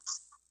crap?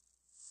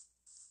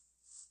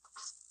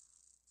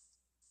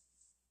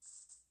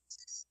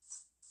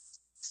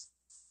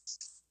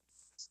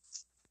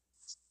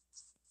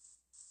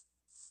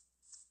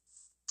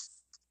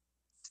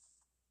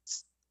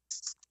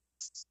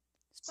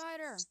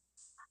 Spider!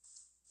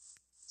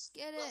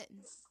 Get it!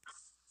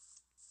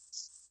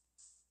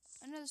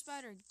 Another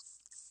spider!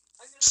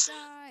 I'm gonna shoot.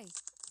 Die!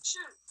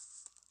 Shoot.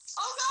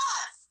 Oh,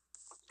 God!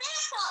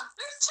 Phantom!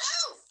 There's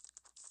two!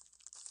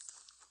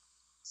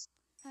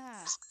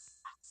 Ha!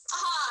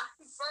 Aha!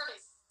 He's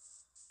burning.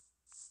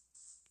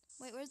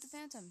 Wait, where's the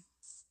phantom?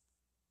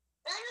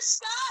 They're in the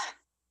sky!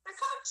 They're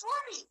coming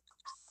toward me!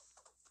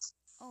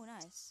 Oh,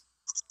 nice.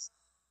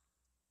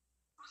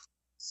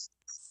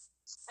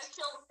 I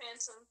killed the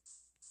phantom.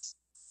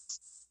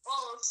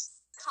 Almost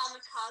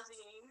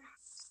kamikazeing.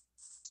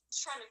 He's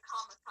trying to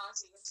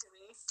kamikaze into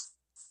me.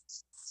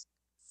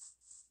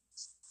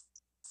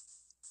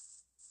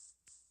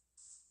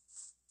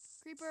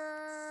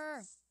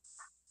 Creeper!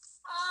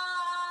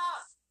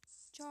 Ah!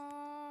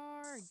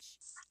 Charge!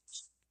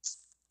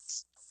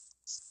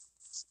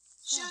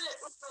 Shoot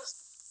it with the...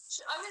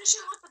 I'm gonna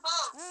shoot it with the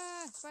bow.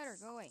 Ah! Spider,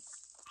 go away.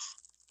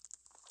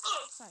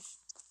 Ugh. Slash.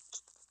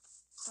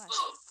 Slash.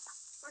 Ugh.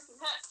 Freaking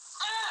heck.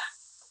 Ah!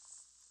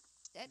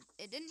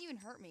 It didn't even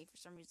hurt me for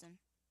some reason.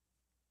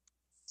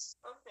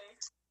 Okay.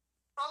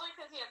 Probably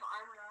because you have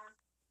armor on.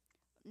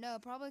 No,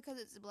 probably because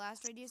its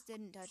blast radius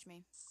didn't touch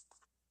me.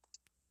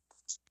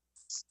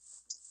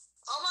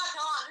 Oh my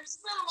god, there's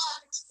been a lot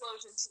of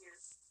explosions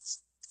here.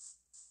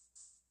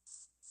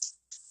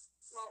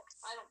 Well,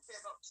 I don't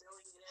care about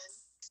filling it in.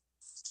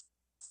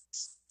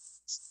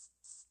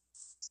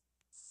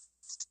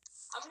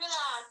 I'm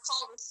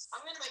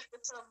gonna make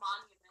this a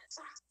monument.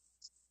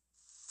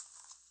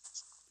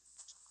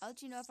 I'll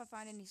let you know if I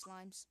find any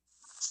slimes.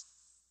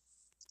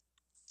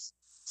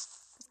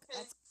 Okay.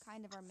 That's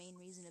kind of our main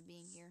reason of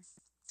being here.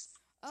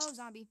 Oh,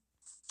 zombie.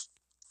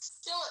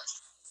 Kill it.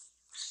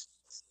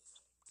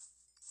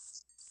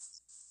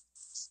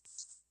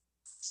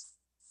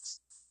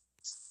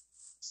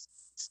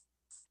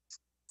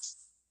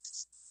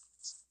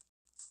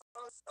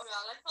 Oh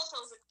god, I thought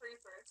that was a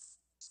creeper.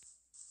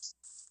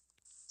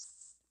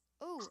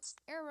 Oh,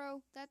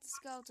 arrow. That's a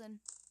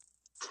skeleton.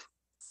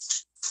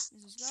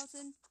 There's a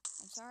skeleton.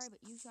 I'm sorry, but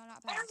you shall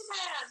not pass. Iron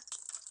Man!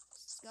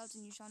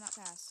 Skeleton, you shall not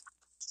pass.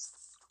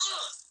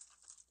 Ugh.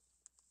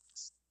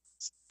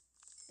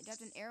 I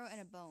dropped an arrow and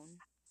a bone.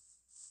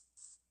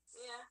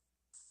 Yeah.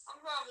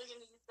 I'm probably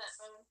gonna use that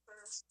bone for,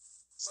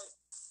 like,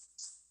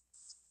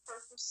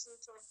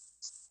 purposes of...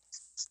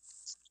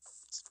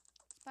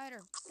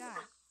 Spider,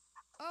 die.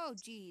 Oh,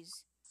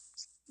 jeez.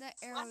 That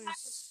arrow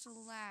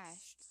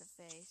slashed the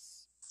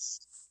face.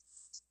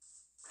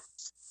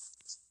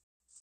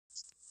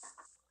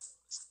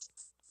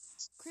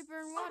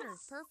 Creeper in water.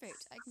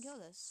 Perfect. I can kill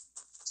this.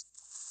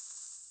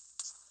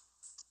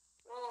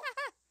 Well,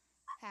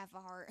 Half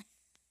a heart.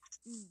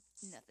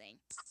 Nothing.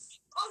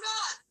 oh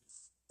god!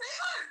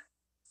 Creeper!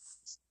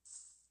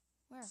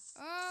 Where?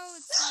 Oh,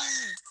 it's following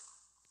me.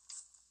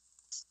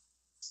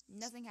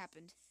 Nothing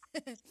happened.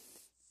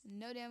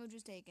 No damage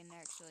was taken,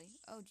 actually.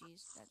 Oh,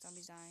 jeez. That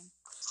zombie's dying.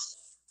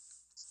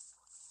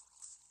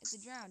 It's a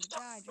drowned.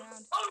 Die,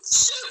 drowned. Oh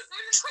shoot!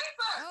 There's a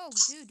creeper! Oh,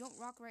 dude, don't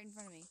rock right in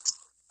front of me.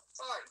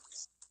 Sorry.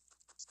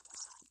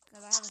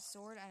 Because I have a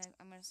sword and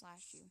I'm going to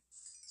slash you.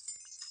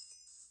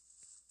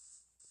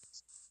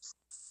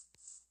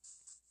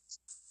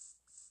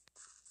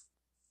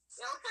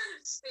 Yeah, I'm kind of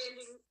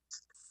expanding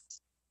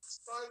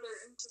farther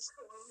into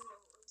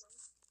colonialism,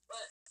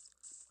 but...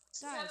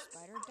 Die,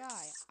 spider,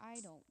 die.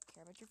 I don't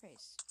care about your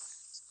face.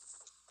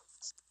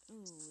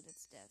 Ooh,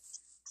 that's death.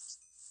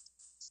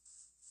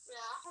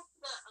 Yeah, I hope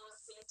that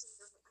phantom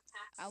doesn't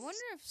attack me. I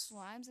wonder if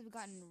slimes have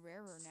gotten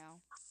rarer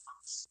now.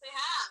 They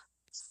have.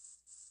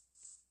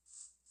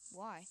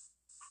 Why?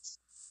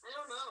 I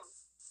don't know.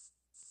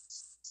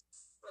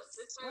 But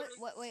it's already...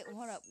 Wait,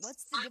 hold up.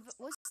 What's the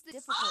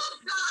difficult? Oh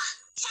god!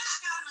 Cat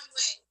got in my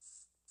way!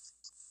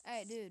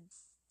 Hey, dude.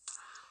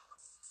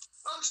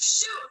 Oh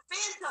shoot!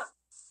 Phantom!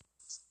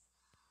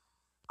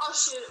 I'll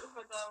shoot it with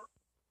my bow.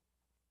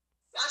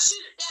 I'll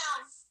shoot it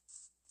down.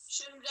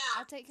 Shoot him down.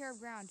 I'll take care of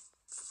ground.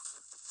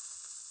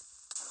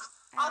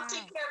 I'll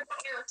take care of the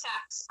air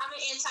attacks. I'm an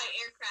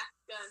anti-aircraft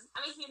gun.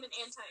 I'm a human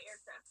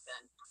anti-aircraft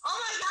gun. Oh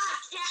my god,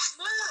 cat,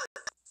 move!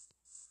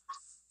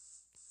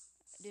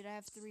 Dude, I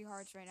have 3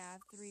 hearts right now. I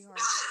have 3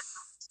 hearts.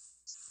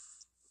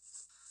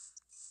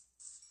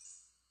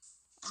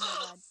 Ah! Oh my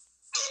god.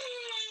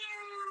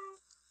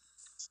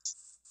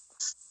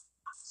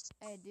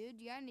 dude.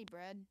 You got any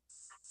bread?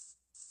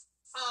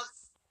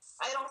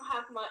 I don't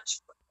have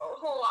much. Oh,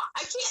 hold on. I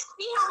can't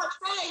see how much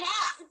bread I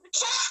have. There's a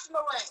cat in the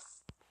way.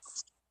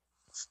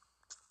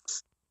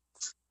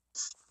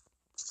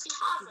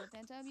 Stupid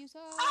phantom, you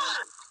suck.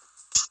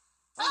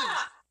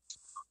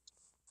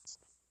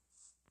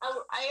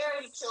 I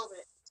already killed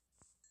it.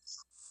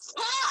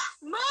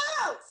 Cat,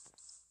 move!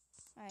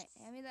 Alright,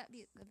 hand me that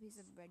the piece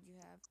of bread you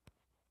have.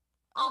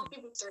 I'll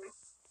give you 3.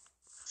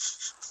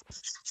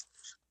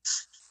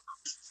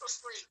 For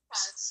free,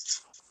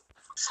 because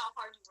how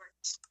hard you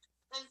worked.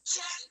 And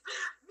cat,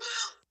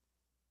 move!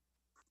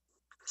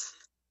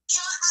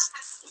 You know what? I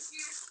have to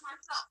hear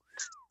myself.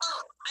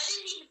 Oh, I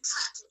didn't even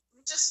touch it.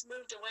 It just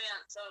moved away on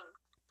its own.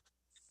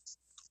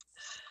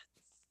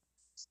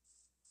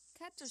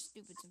 Cats are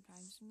stupid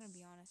sometimes, I'm gonna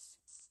be honest.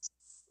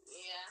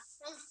 Yeah.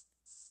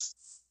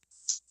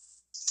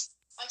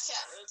 My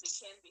cat Rosie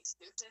can be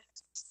stupid.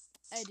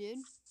 Hey,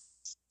 dude.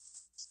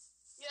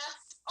 Yeah.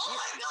 Oh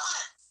my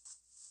god!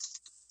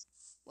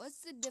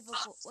 What's the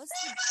difficult? What's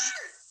the?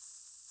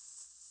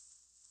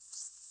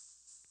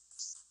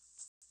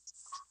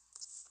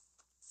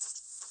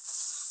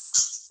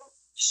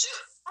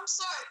 Shoot! I'm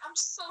sorry. I'm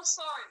so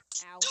sorry.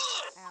 Ow!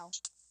 Ow!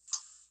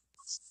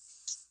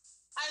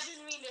 I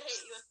didn't mean to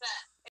hit you with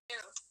that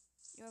arrow.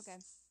 You're okay.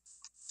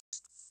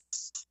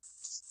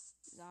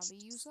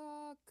 Zombie, you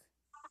suck.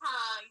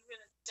 You're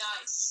gonna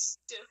die,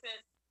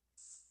 stupid.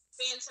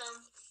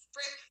 Phantom.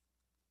 Frick.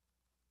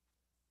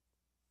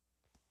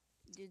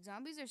 Dude,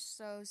 zombies are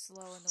so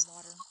slow in the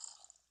water.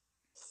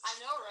 I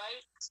know,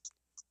 right?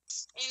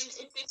 And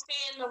if they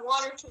stay in the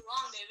water too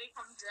long, they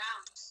become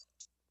drowned.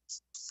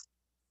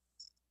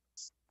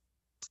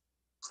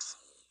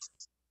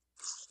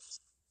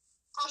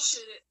 I'll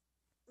shoot it.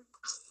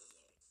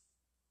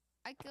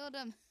 I killed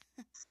him.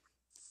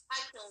 I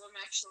killed him,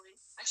 actually.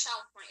 I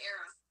shot with my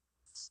arrow.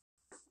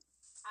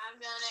 I'm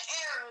gonna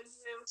arrow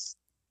you.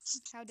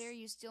 How dare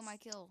you steal my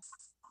kill?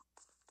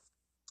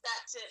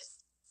 That's it.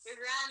 You're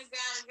grounded.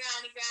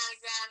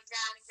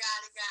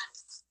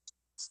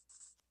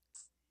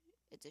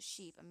 It's a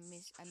sheep.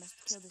 I must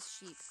kill this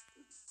sheep.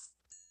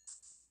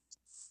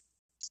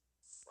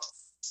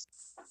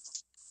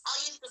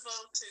 I'll use the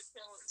bow to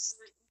kill it so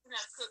that you can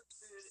have cooked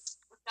food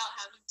without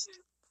having to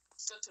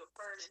go to a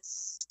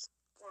furnace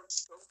or a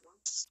stove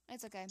one.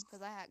 It's okay,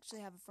 because I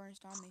actually have a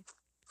furnace on me.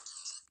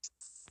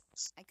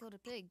 I killed a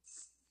pig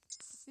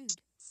for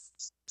food.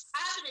 I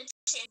have an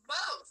enchanted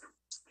bow.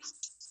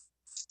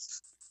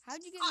 How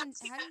did you get how did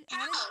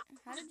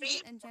you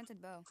get an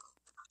enchanted bow?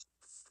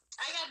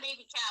 I got a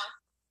baby cow.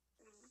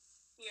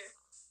 Here.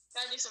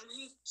 Gotta do some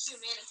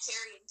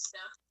humanitarian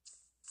stuff.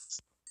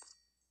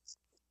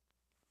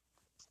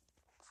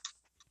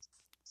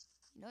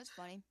 You know what's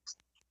funny?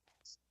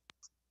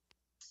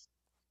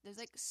 There's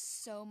like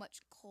so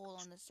much coal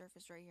on the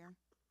surface right here.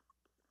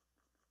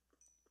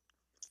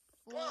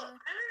 4,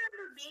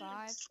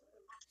 5,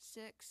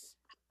 6,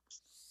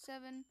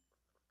 7,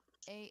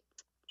 8,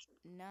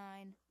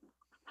 9,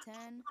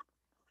 10,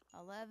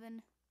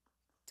 11,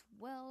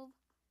 12,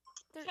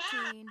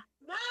 13,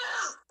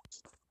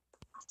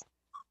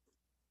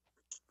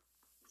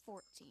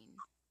 14.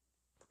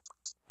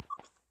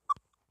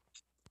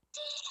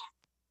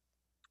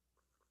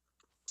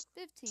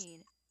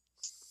 15,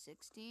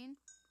 16,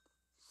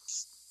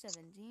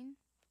 17.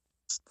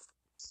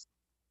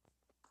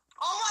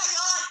 Oh my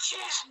god,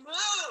 cat,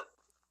 move!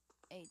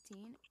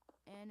 18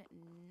 and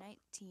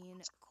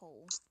 19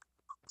 coal.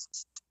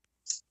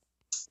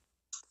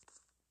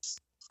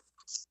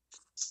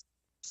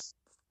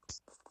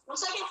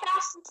 Once I get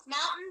past this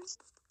mountain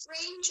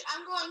range,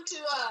 I'm going to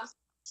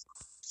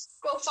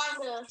go find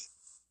the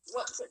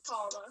what's it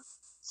called?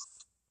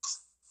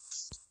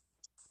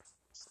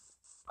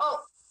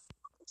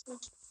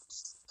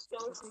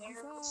 Skeleton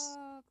arrows.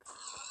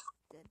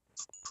 Dead.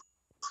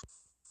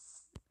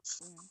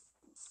 Boom.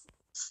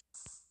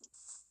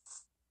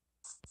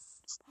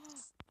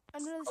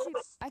 Another sheep.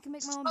 I can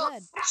make my own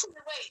bed. Actually,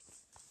 wait.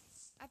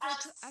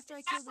 After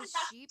I kill this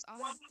sheep,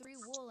 I'll have 3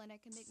 wool and I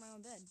can make my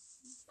own bed.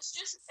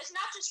 It's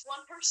not just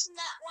one person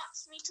that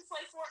wants me to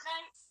play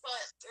Fortnite,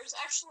 but there's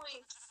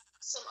actually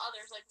some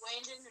others like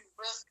Landon and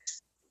Brooke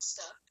and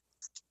stuff.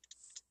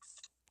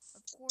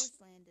 Of course,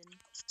 Landon.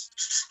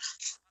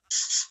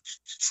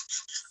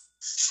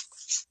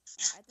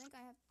 I think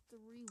I have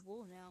 3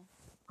 wool now.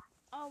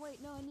 Oh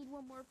wait, no, I need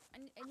one more. I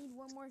need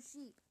one more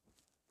sheep.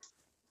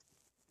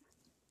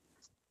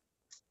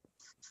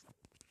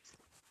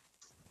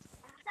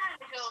 I'm trying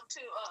to go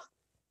to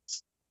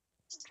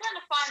I'm trying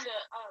to find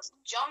a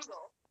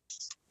jungle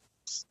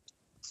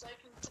so I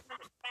can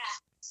find a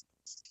cat.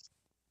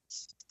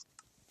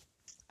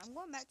 I'm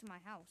going back to my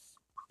house.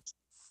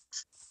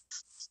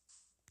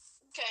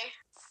 Okay.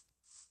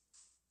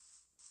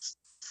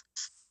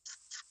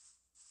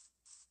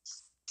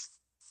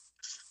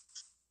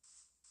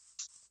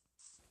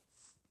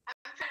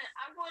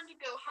 I'm going to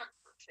go hunt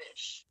for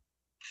fish.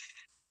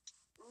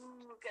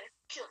 Ooh, gotta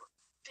kill a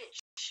fish.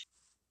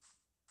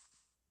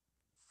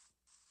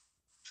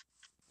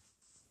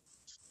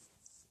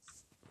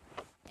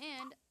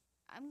 And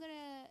I'm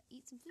gonna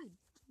some food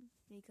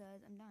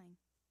because I'm dying.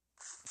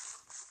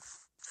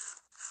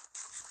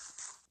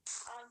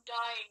 I'm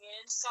dying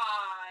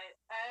inside.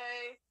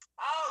 Hey.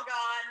 Oh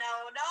god,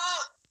 no.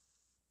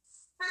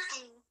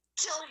 Freaking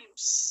kill you,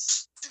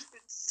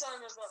 stupid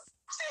son of a...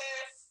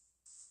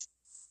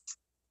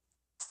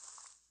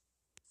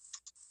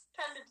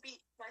 Time to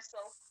beat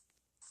myself.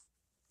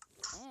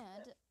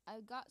 And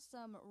I got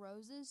some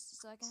roses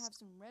so I can have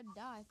some red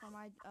dye for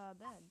my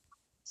bed.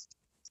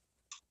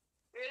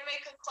 You're gonna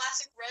make a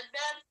classic red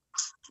bed?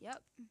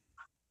 Yep.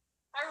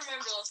 I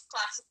remember those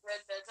classic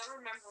red beds. I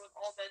remember when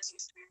all beds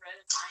used to be red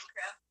in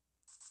Minecraft.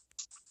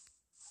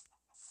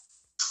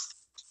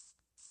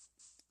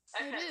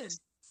 Hey, dude.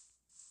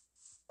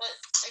 But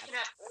I can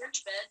have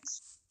orange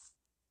beds.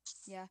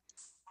 Yeah.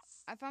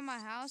 I found my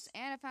house,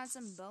 and I found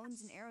some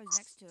bones and arrows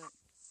next to it.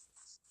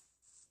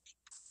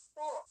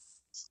 Cool.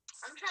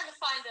 I'm trying to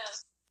find a,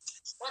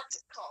 what's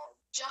it called?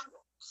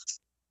 Jungle.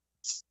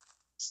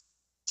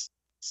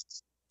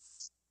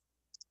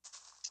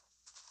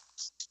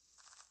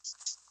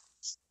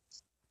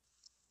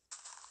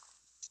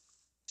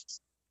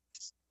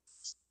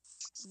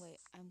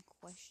 Wait, I'm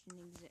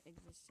questioning the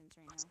existence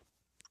right now.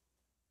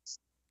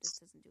 This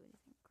doesn't do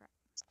anything. Crap.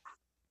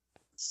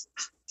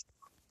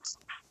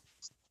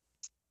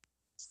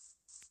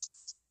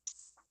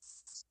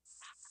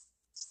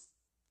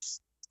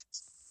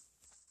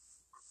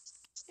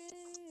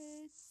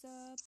 It's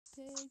a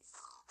pig.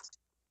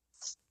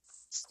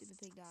 Stupid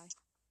pig die.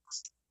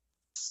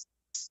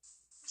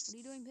 What are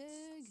you doing,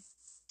 pig?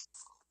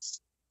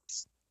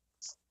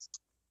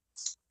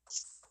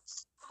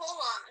 Hold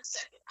on a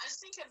second. I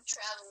think I'm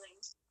traveling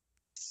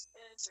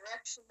in a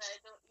direction that I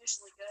don't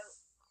usually go.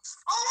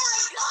 Oh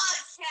my god,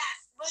 cat!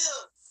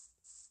 Move!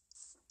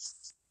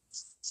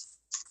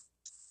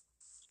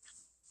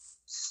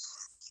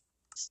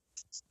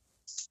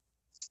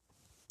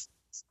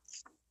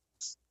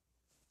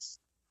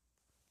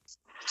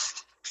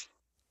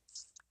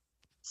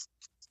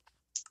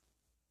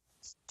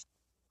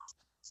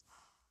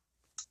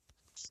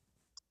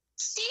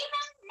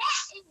 Steven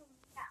Latin!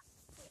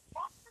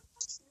 What the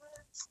fuck?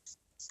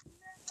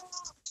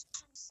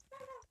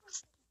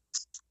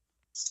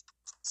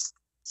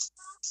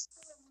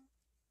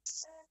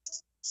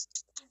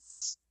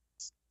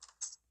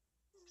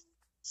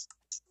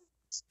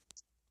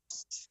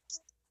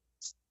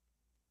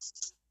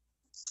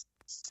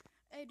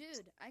 Hey,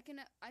 dude, I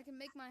can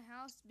make my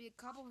house be a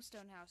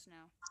cobblestone house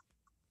now.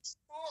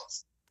 Cool.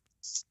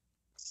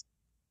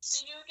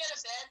 Did you get a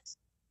bed?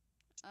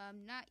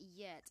 Not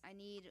yet. I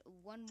need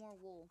one more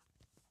wool.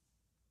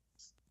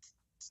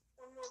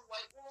 One more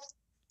white wool?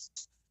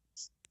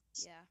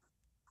 Yeah.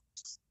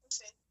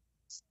 Okay.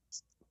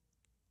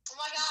 Oh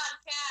my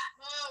god, cat,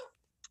 move!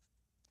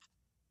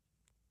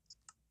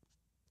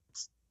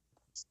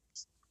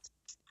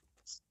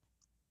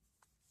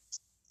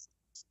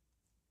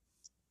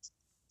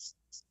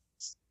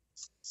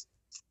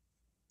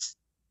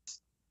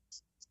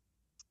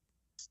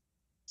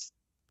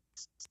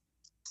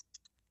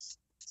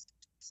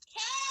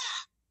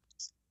 Cat!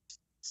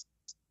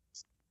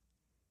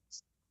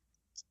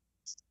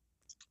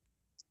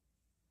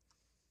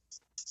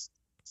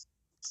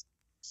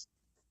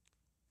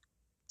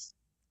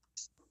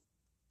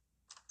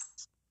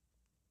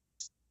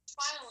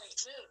 Finally, it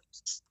moved.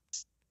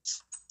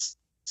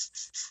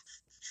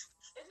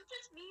 Is it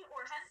just me,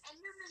 or have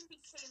Endermen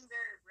became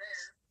very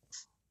rare?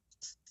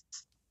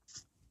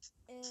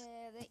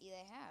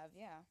 They have,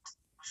 yeah.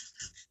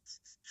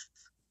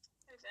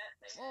 I bet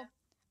they Well, have.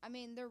 I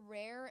mean, they're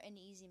rare in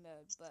easy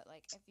mode, but,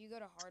 like, if you go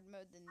to hard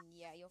mode, then,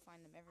 yeah, you'll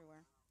find them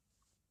everywhere.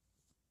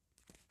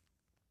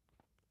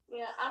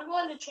 Yeah, I'm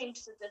going to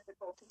change the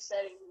difficulty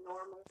setting to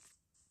normal.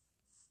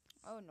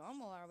 Oh,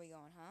 normal are we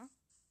going, huh?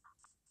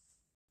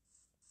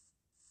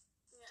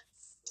 Yeah.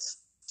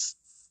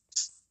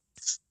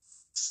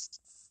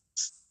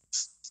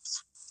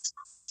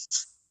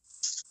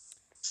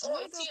 I'm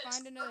gonna go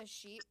find another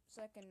sheep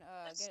so I can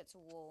get it to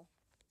wool.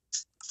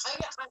 I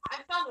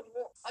found a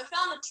wolf. I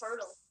found a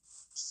turtle.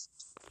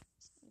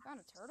 You found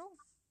a turtle?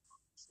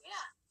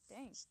 Yeah.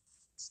 Dang.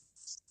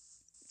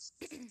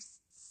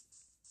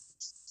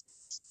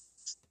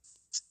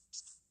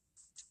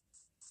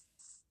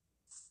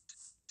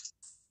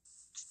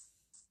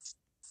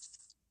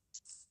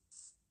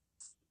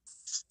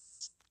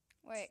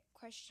 Wait,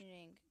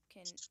 questioning.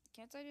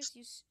 Can't I just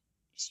use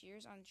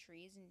shears on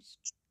trees and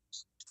just...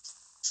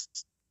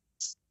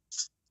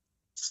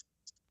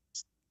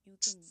 You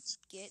can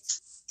get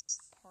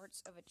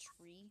parts of a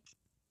tree?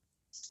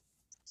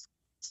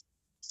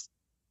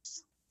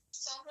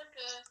 Sounds like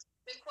a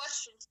big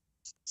question.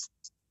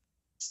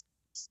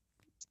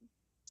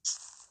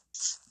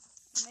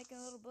 I'm making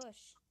a little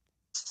bush.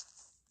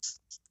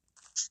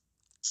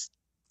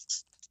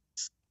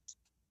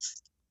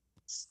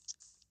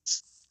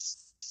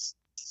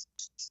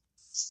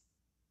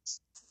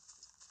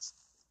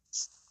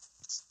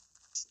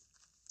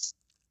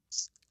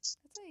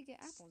 That's how you get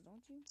apples,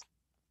 don't you?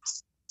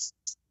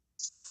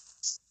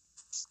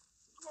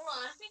 Hold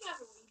on, I think I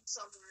have a weed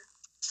somewhere.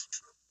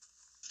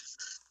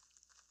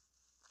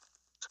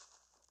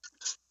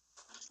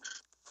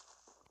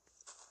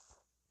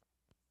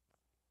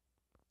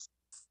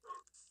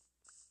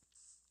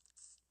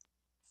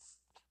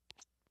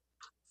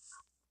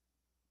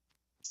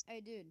 Hey,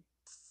 dude.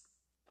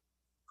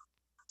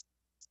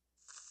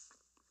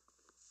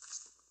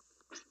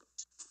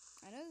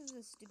 I know this is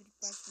a stupid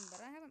question,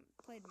 but I haven't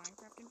played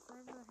Minecraft in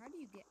forever. How do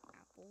you get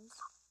apples?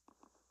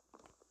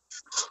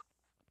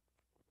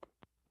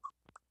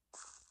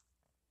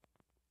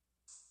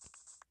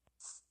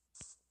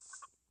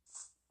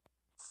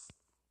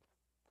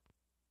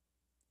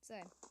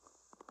 Say.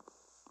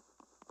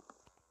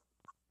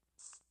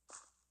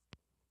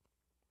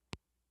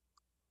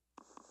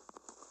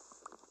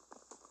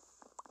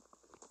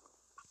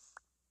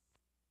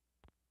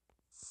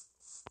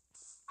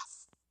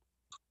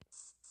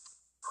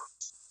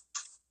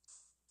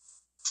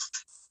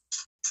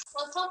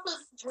 Let's hope the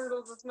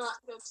turtle does not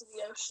go to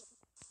the ocean.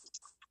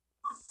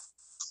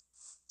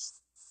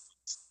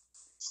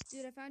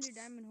 Dude, I found your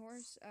diamond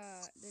horse.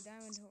 Your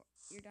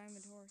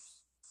diamond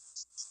horse.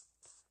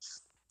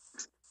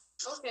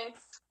 Okay.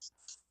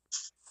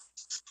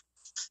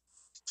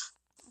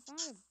 I found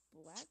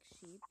a black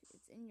sheep.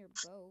 It's in your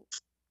boat.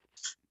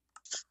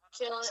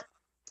 Kill it.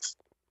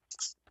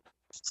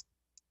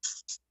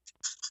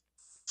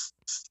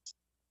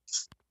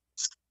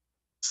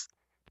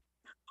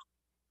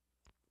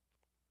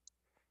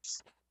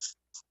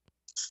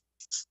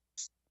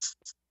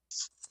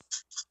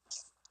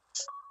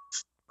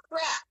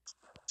 Crap.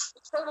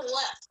 The turtle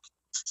left.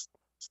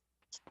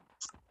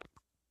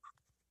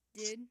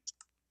 Dude,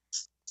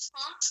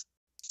 Huh?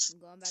 I'm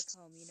going back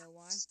home. You know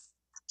why?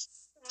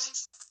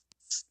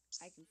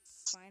 I can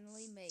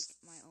finally make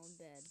my own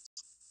bed.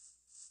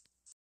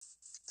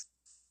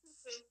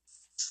 Okay.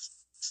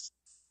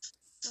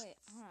 Wait,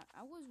 huh?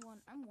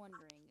 I'm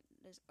wondering,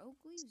 does oak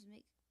leaves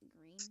make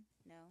green?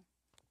 No.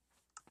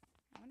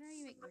 I wonder how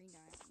you make green dye.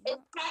 You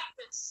know, It's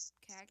cactus.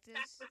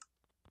 cactus.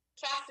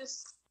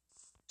 Cactus.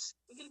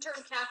 You can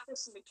turn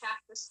cactus into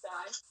cactus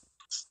dye.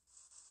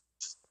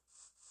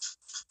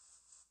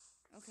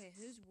 Okay,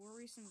 who's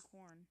worrisome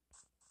corn?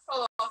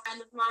 Oh, a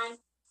friend of mine.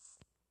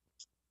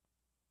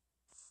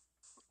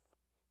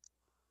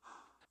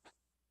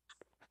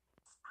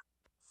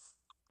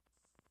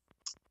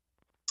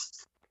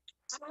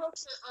 I hope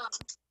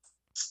that,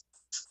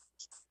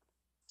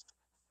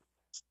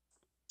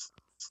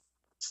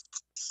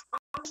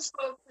 I'm just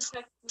going to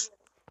protect you.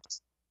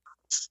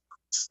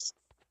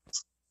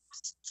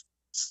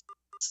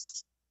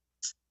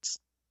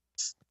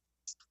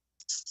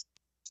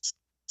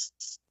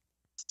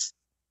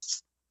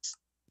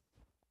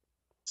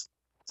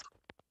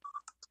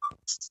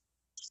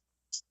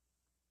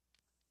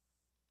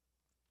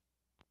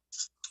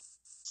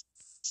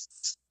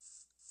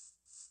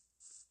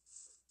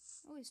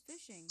 Oh, he's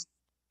fishing.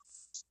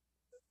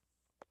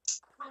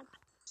 I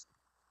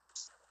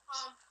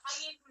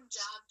gave him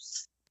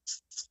jobs.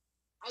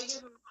 I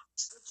gave him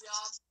a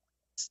job.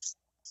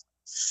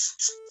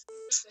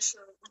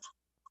 Officially.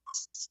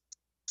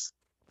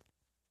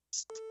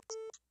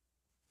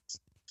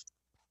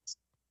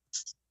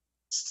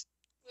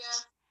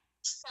 Yeah.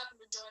 He's happened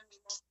to join me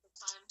multiple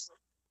times.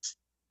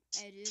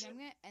 Hey, dude, I'm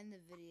gonna end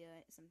the video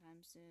sometime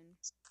soon.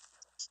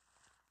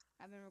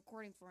 I've been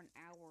recording for an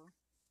hour.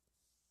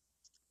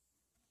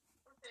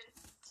 Okay.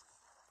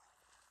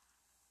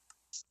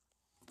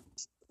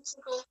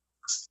 Musical.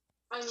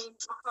 I mean,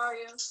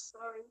 Macario,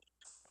 sorry.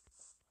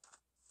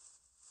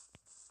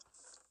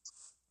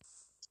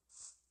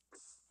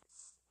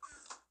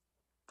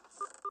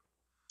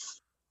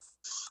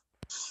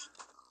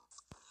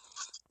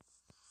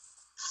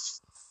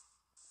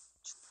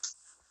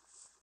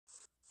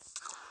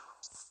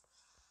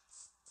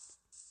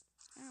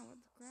 Oh, what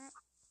the crap?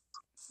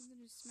 Something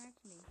just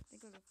smacked me. I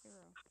think it was a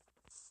pharaoh.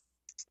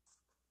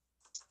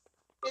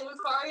 Hey,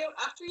 Macario,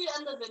 after you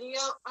end the video,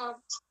 I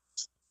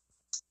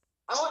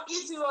want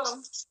you to,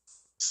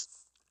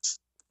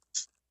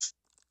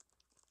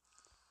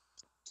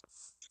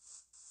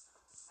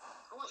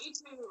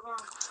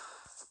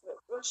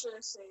 what should I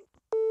say?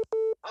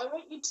 I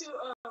want you to,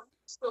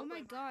 Oh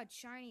my god,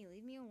 Shiny,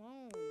 leave me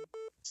alone.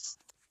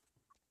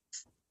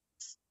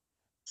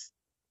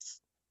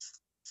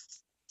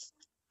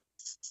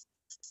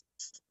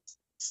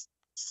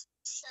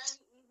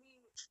 Shiny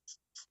Eevee.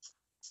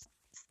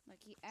 Like,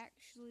 he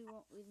actually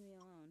won't leave me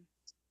alone.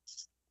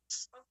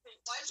 Okay,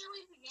 why'd you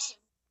leave the game?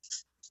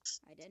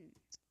 I didn't.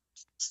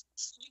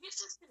 Did you get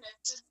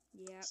disconnected?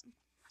 Yep.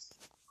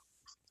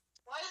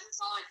 Why does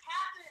this always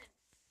happen?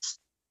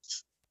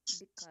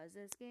 Because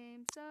this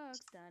game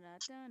sucks. Da da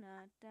da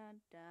da da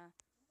da.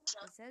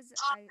 It says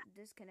I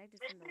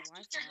disconnected from the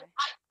Wi-Fi.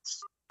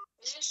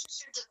 It is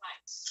just your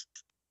device.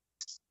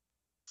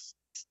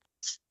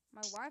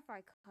 My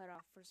Wi-Fi cut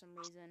off for some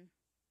reason.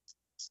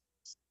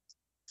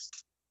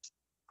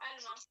 I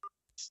don't know.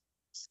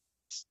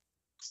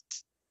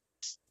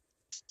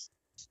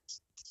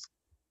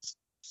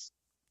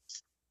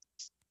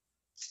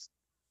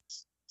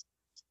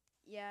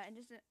 Yeah, and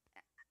just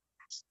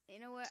you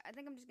know what? I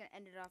think I'm just gonna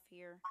end it off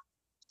here.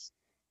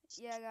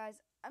 Yeah, guys,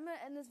 I'm gonna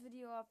end this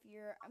video off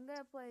here. I'm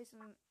gonna play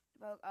some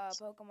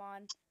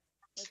Pokemon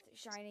with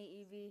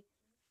Shiny Eevee.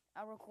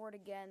 I'll record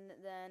again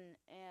then,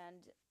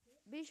 and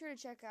be sure to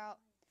check out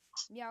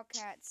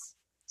MeowCat's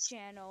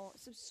channel,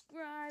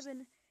 subscribe,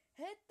 and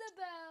hit the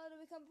bell to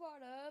become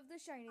part of the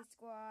Shiny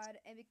Squad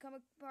and become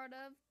a part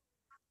of.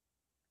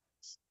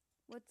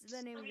 What's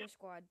the name of your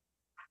squad?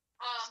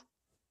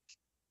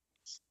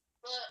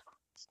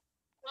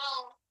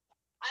 Well,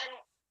 I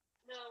don't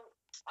know.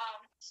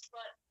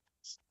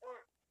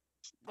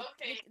 But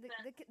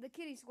The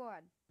Kitty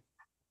Squad.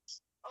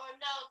 Oh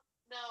no,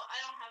 I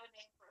don't have a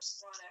name for a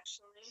squad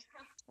actually.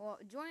 Well,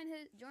 join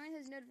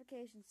his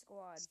notification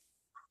squad.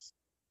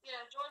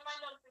 Yeah, join my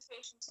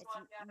notification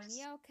squad, It's guys.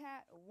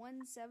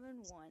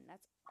 MeowCat171.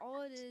 That's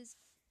all it is.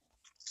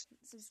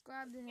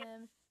 Subscribe to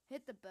him,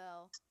 hit the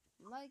bell,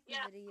 like the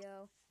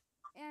video,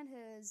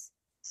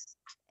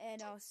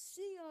 and I'll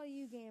see all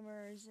you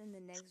gamers in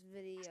the next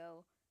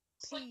video.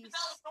 Click the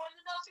bell, join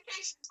the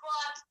notification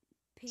squad.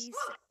 Peace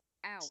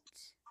out.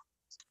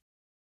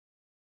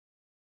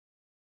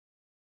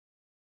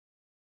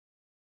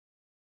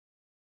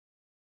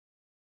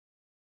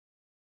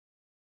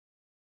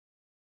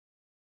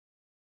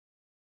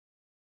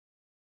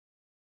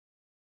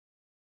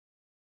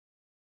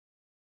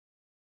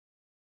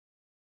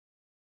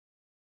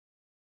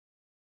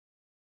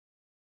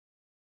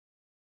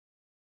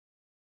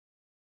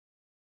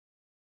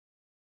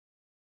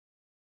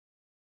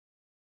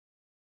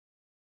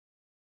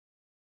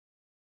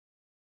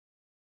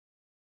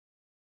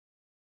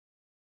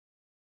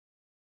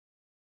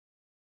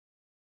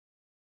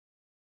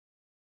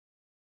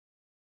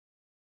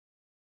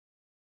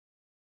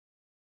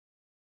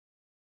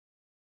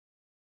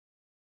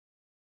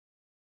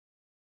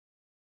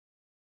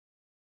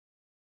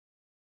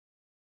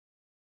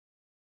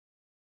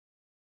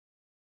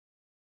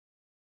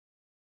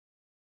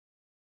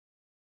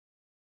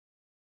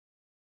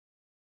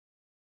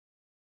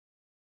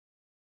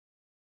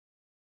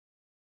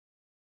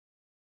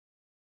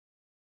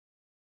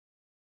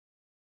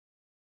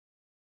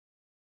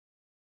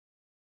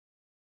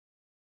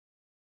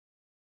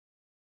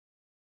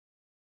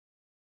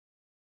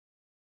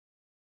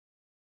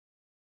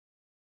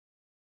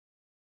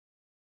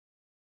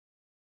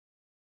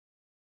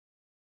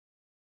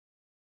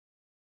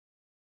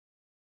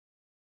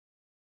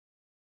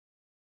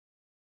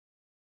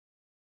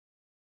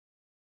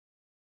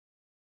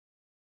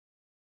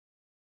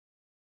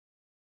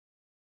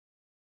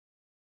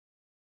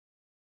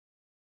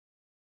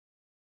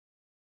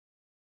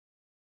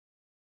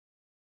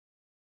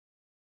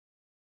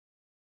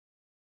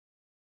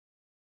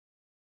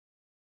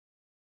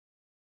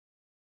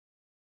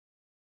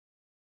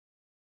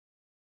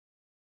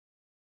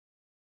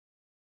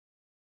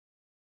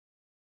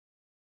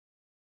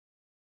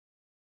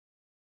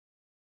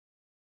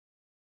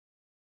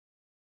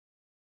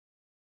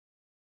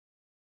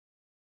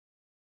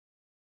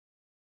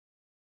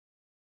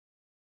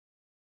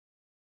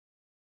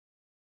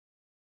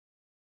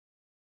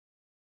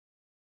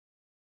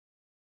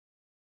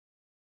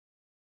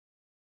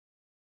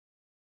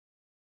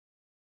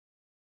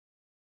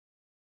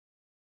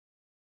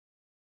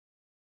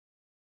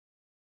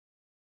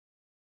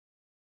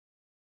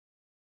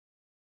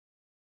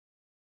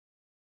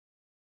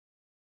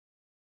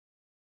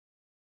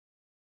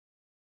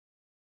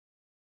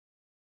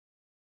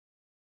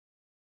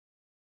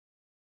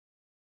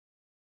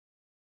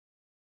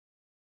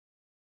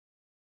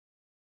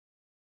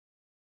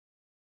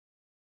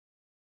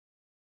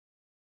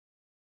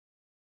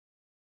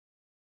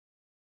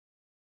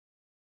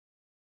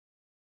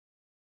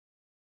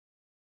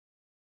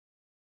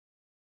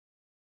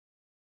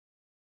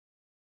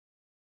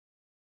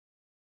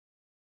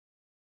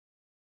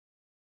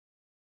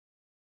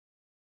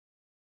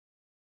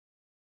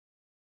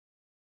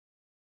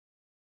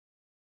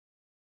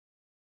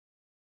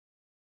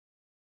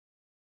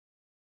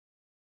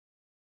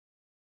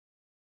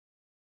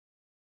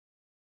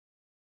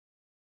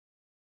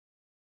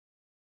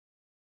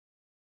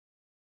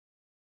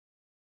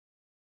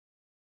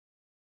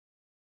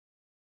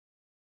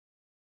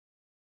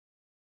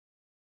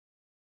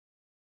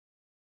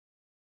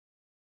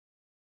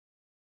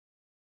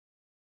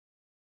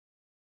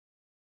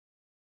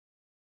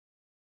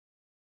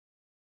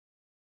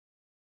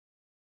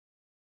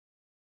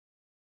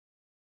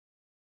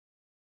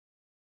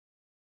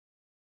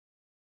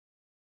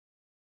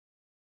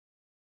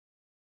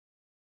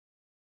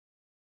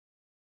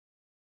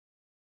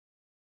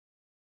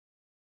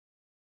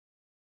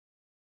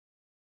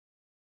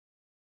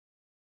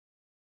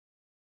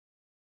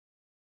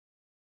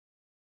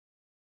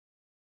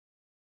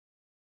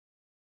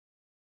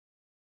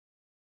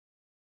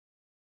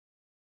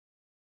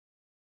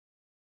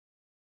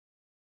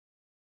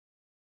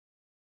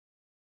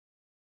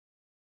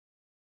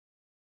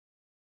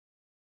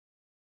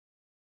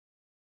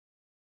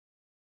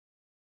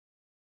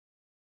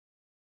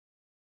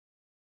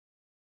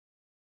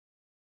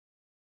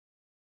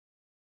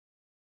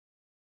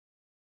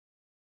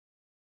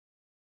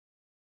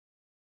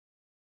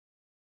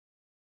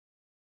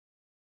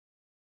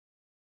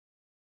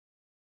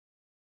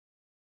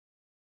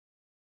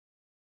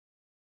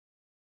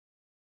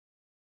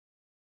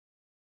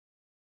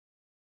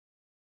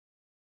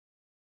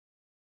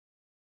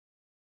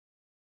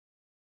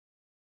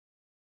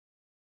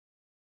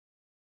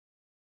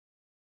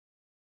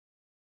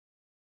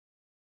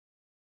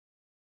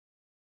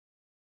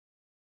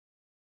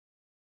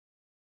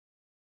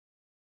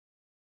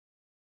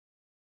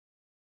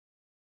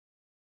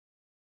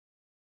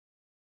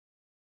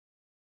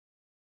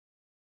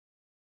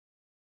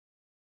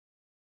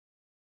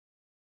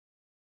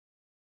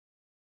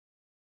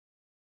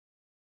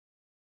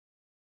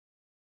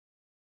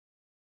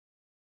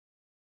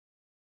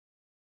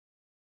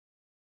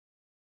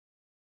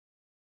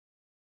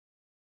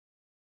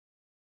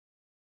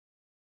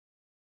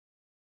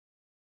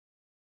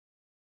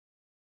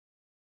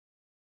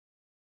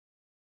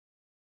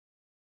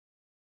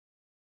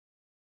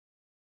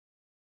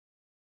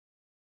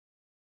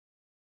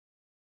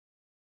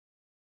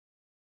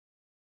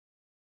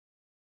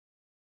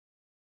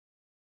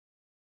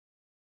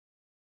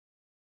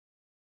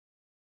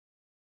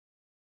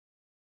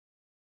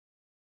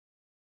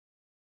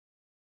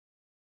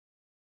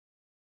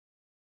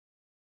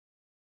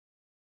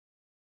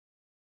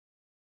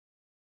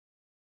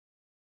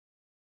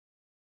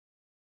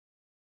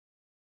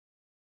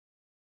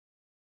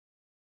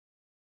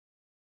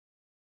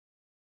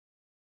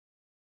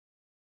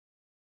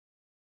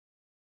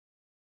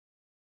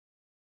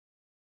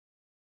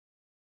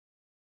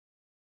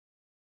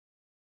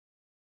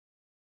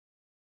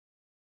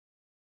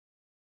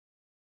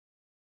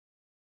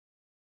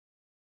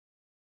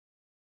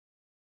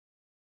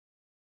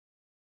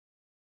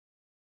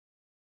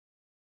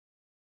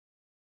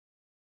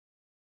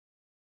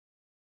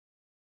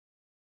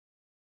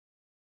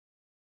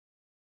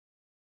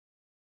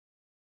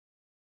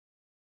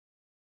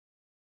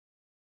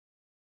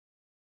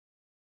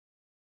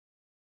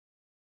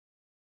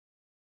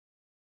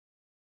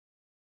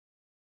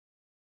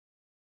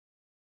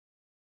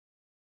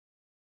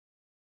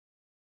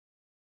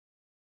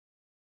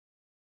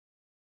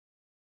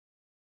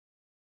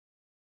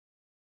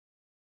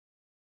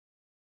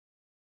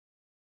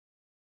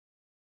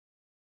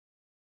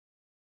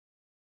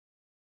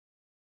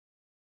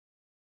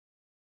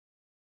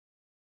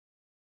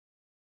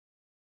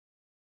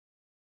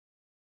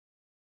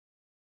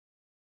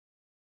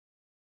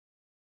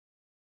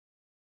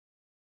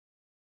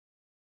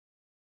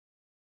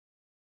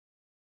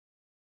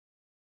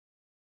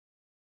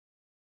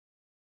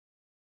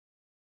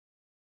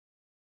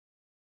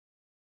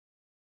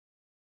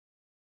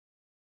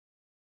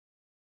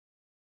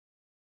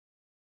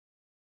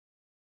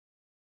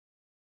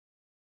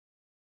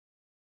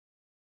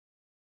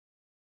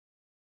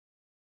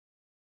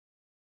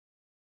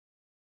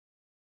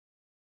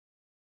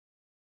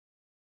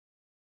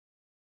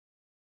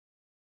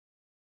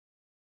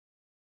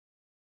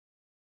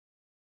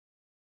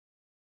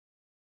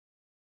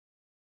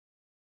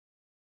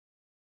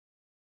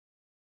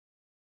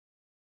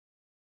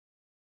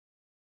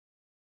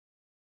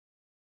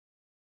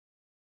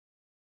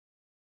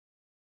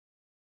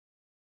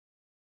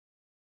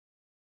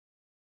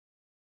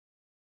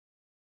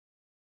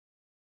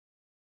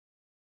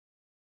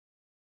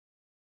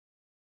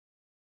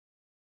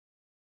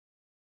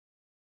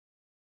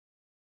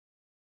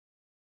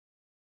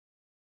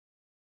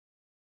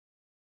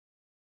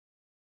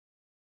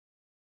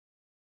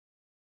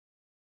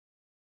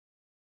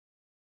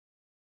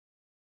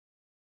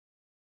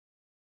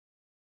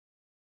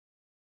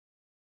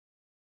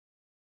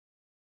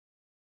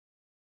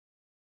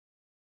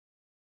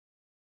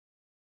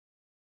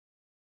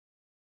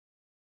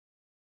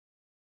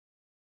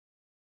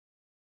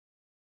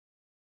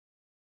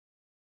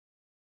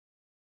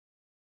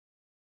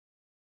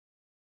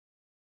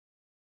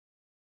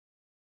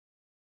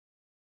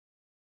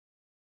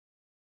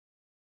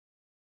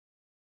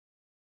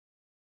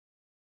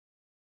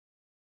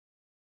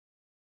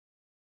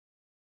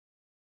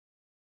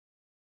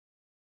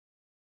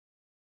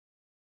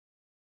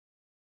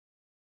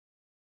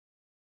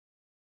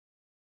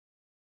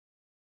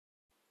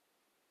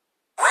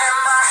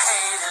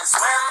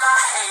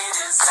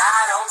 cause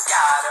I don't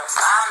got 'em.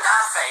 I'm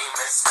not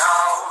famous, no.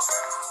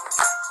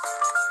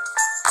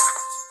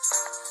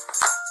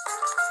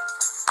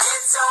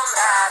 It don't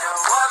matter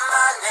what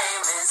my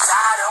name is,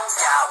 I don't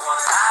got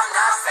one. I'm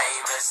not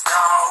famous,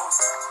 no.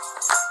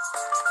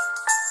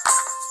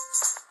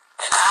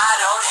 And I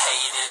don't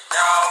hate it,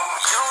 no.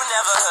 You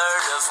never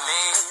heard of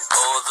me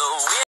or the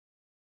way.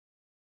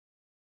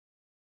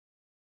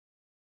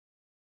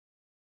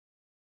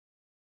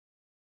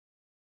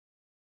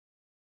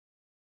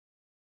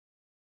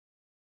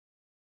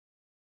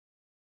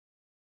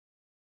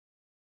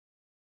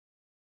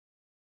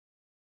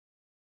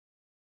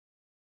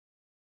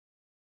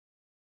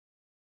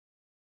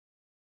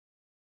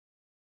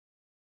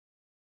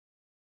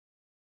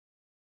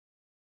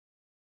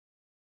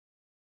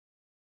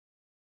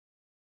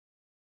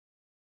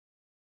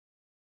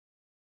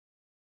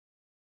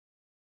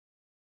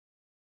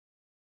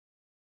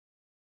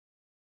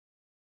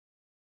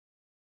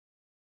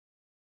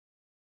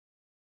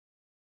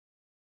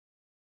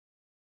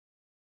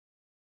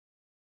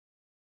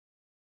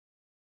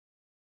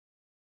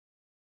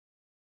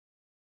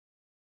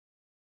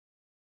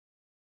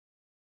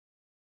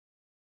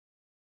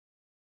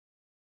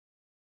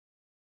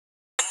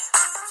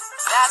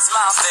 That's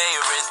my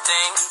favorite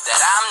thing,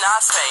 that I'm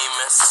not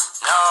famous,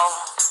 no.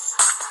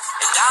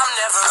 And I'm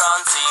never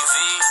on TV,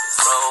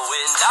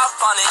 throwing up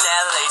on an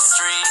LA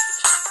street.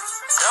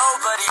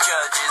 Nobody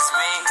judges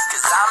me,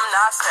 cause I'm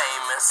not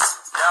famous,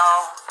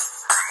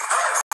 no.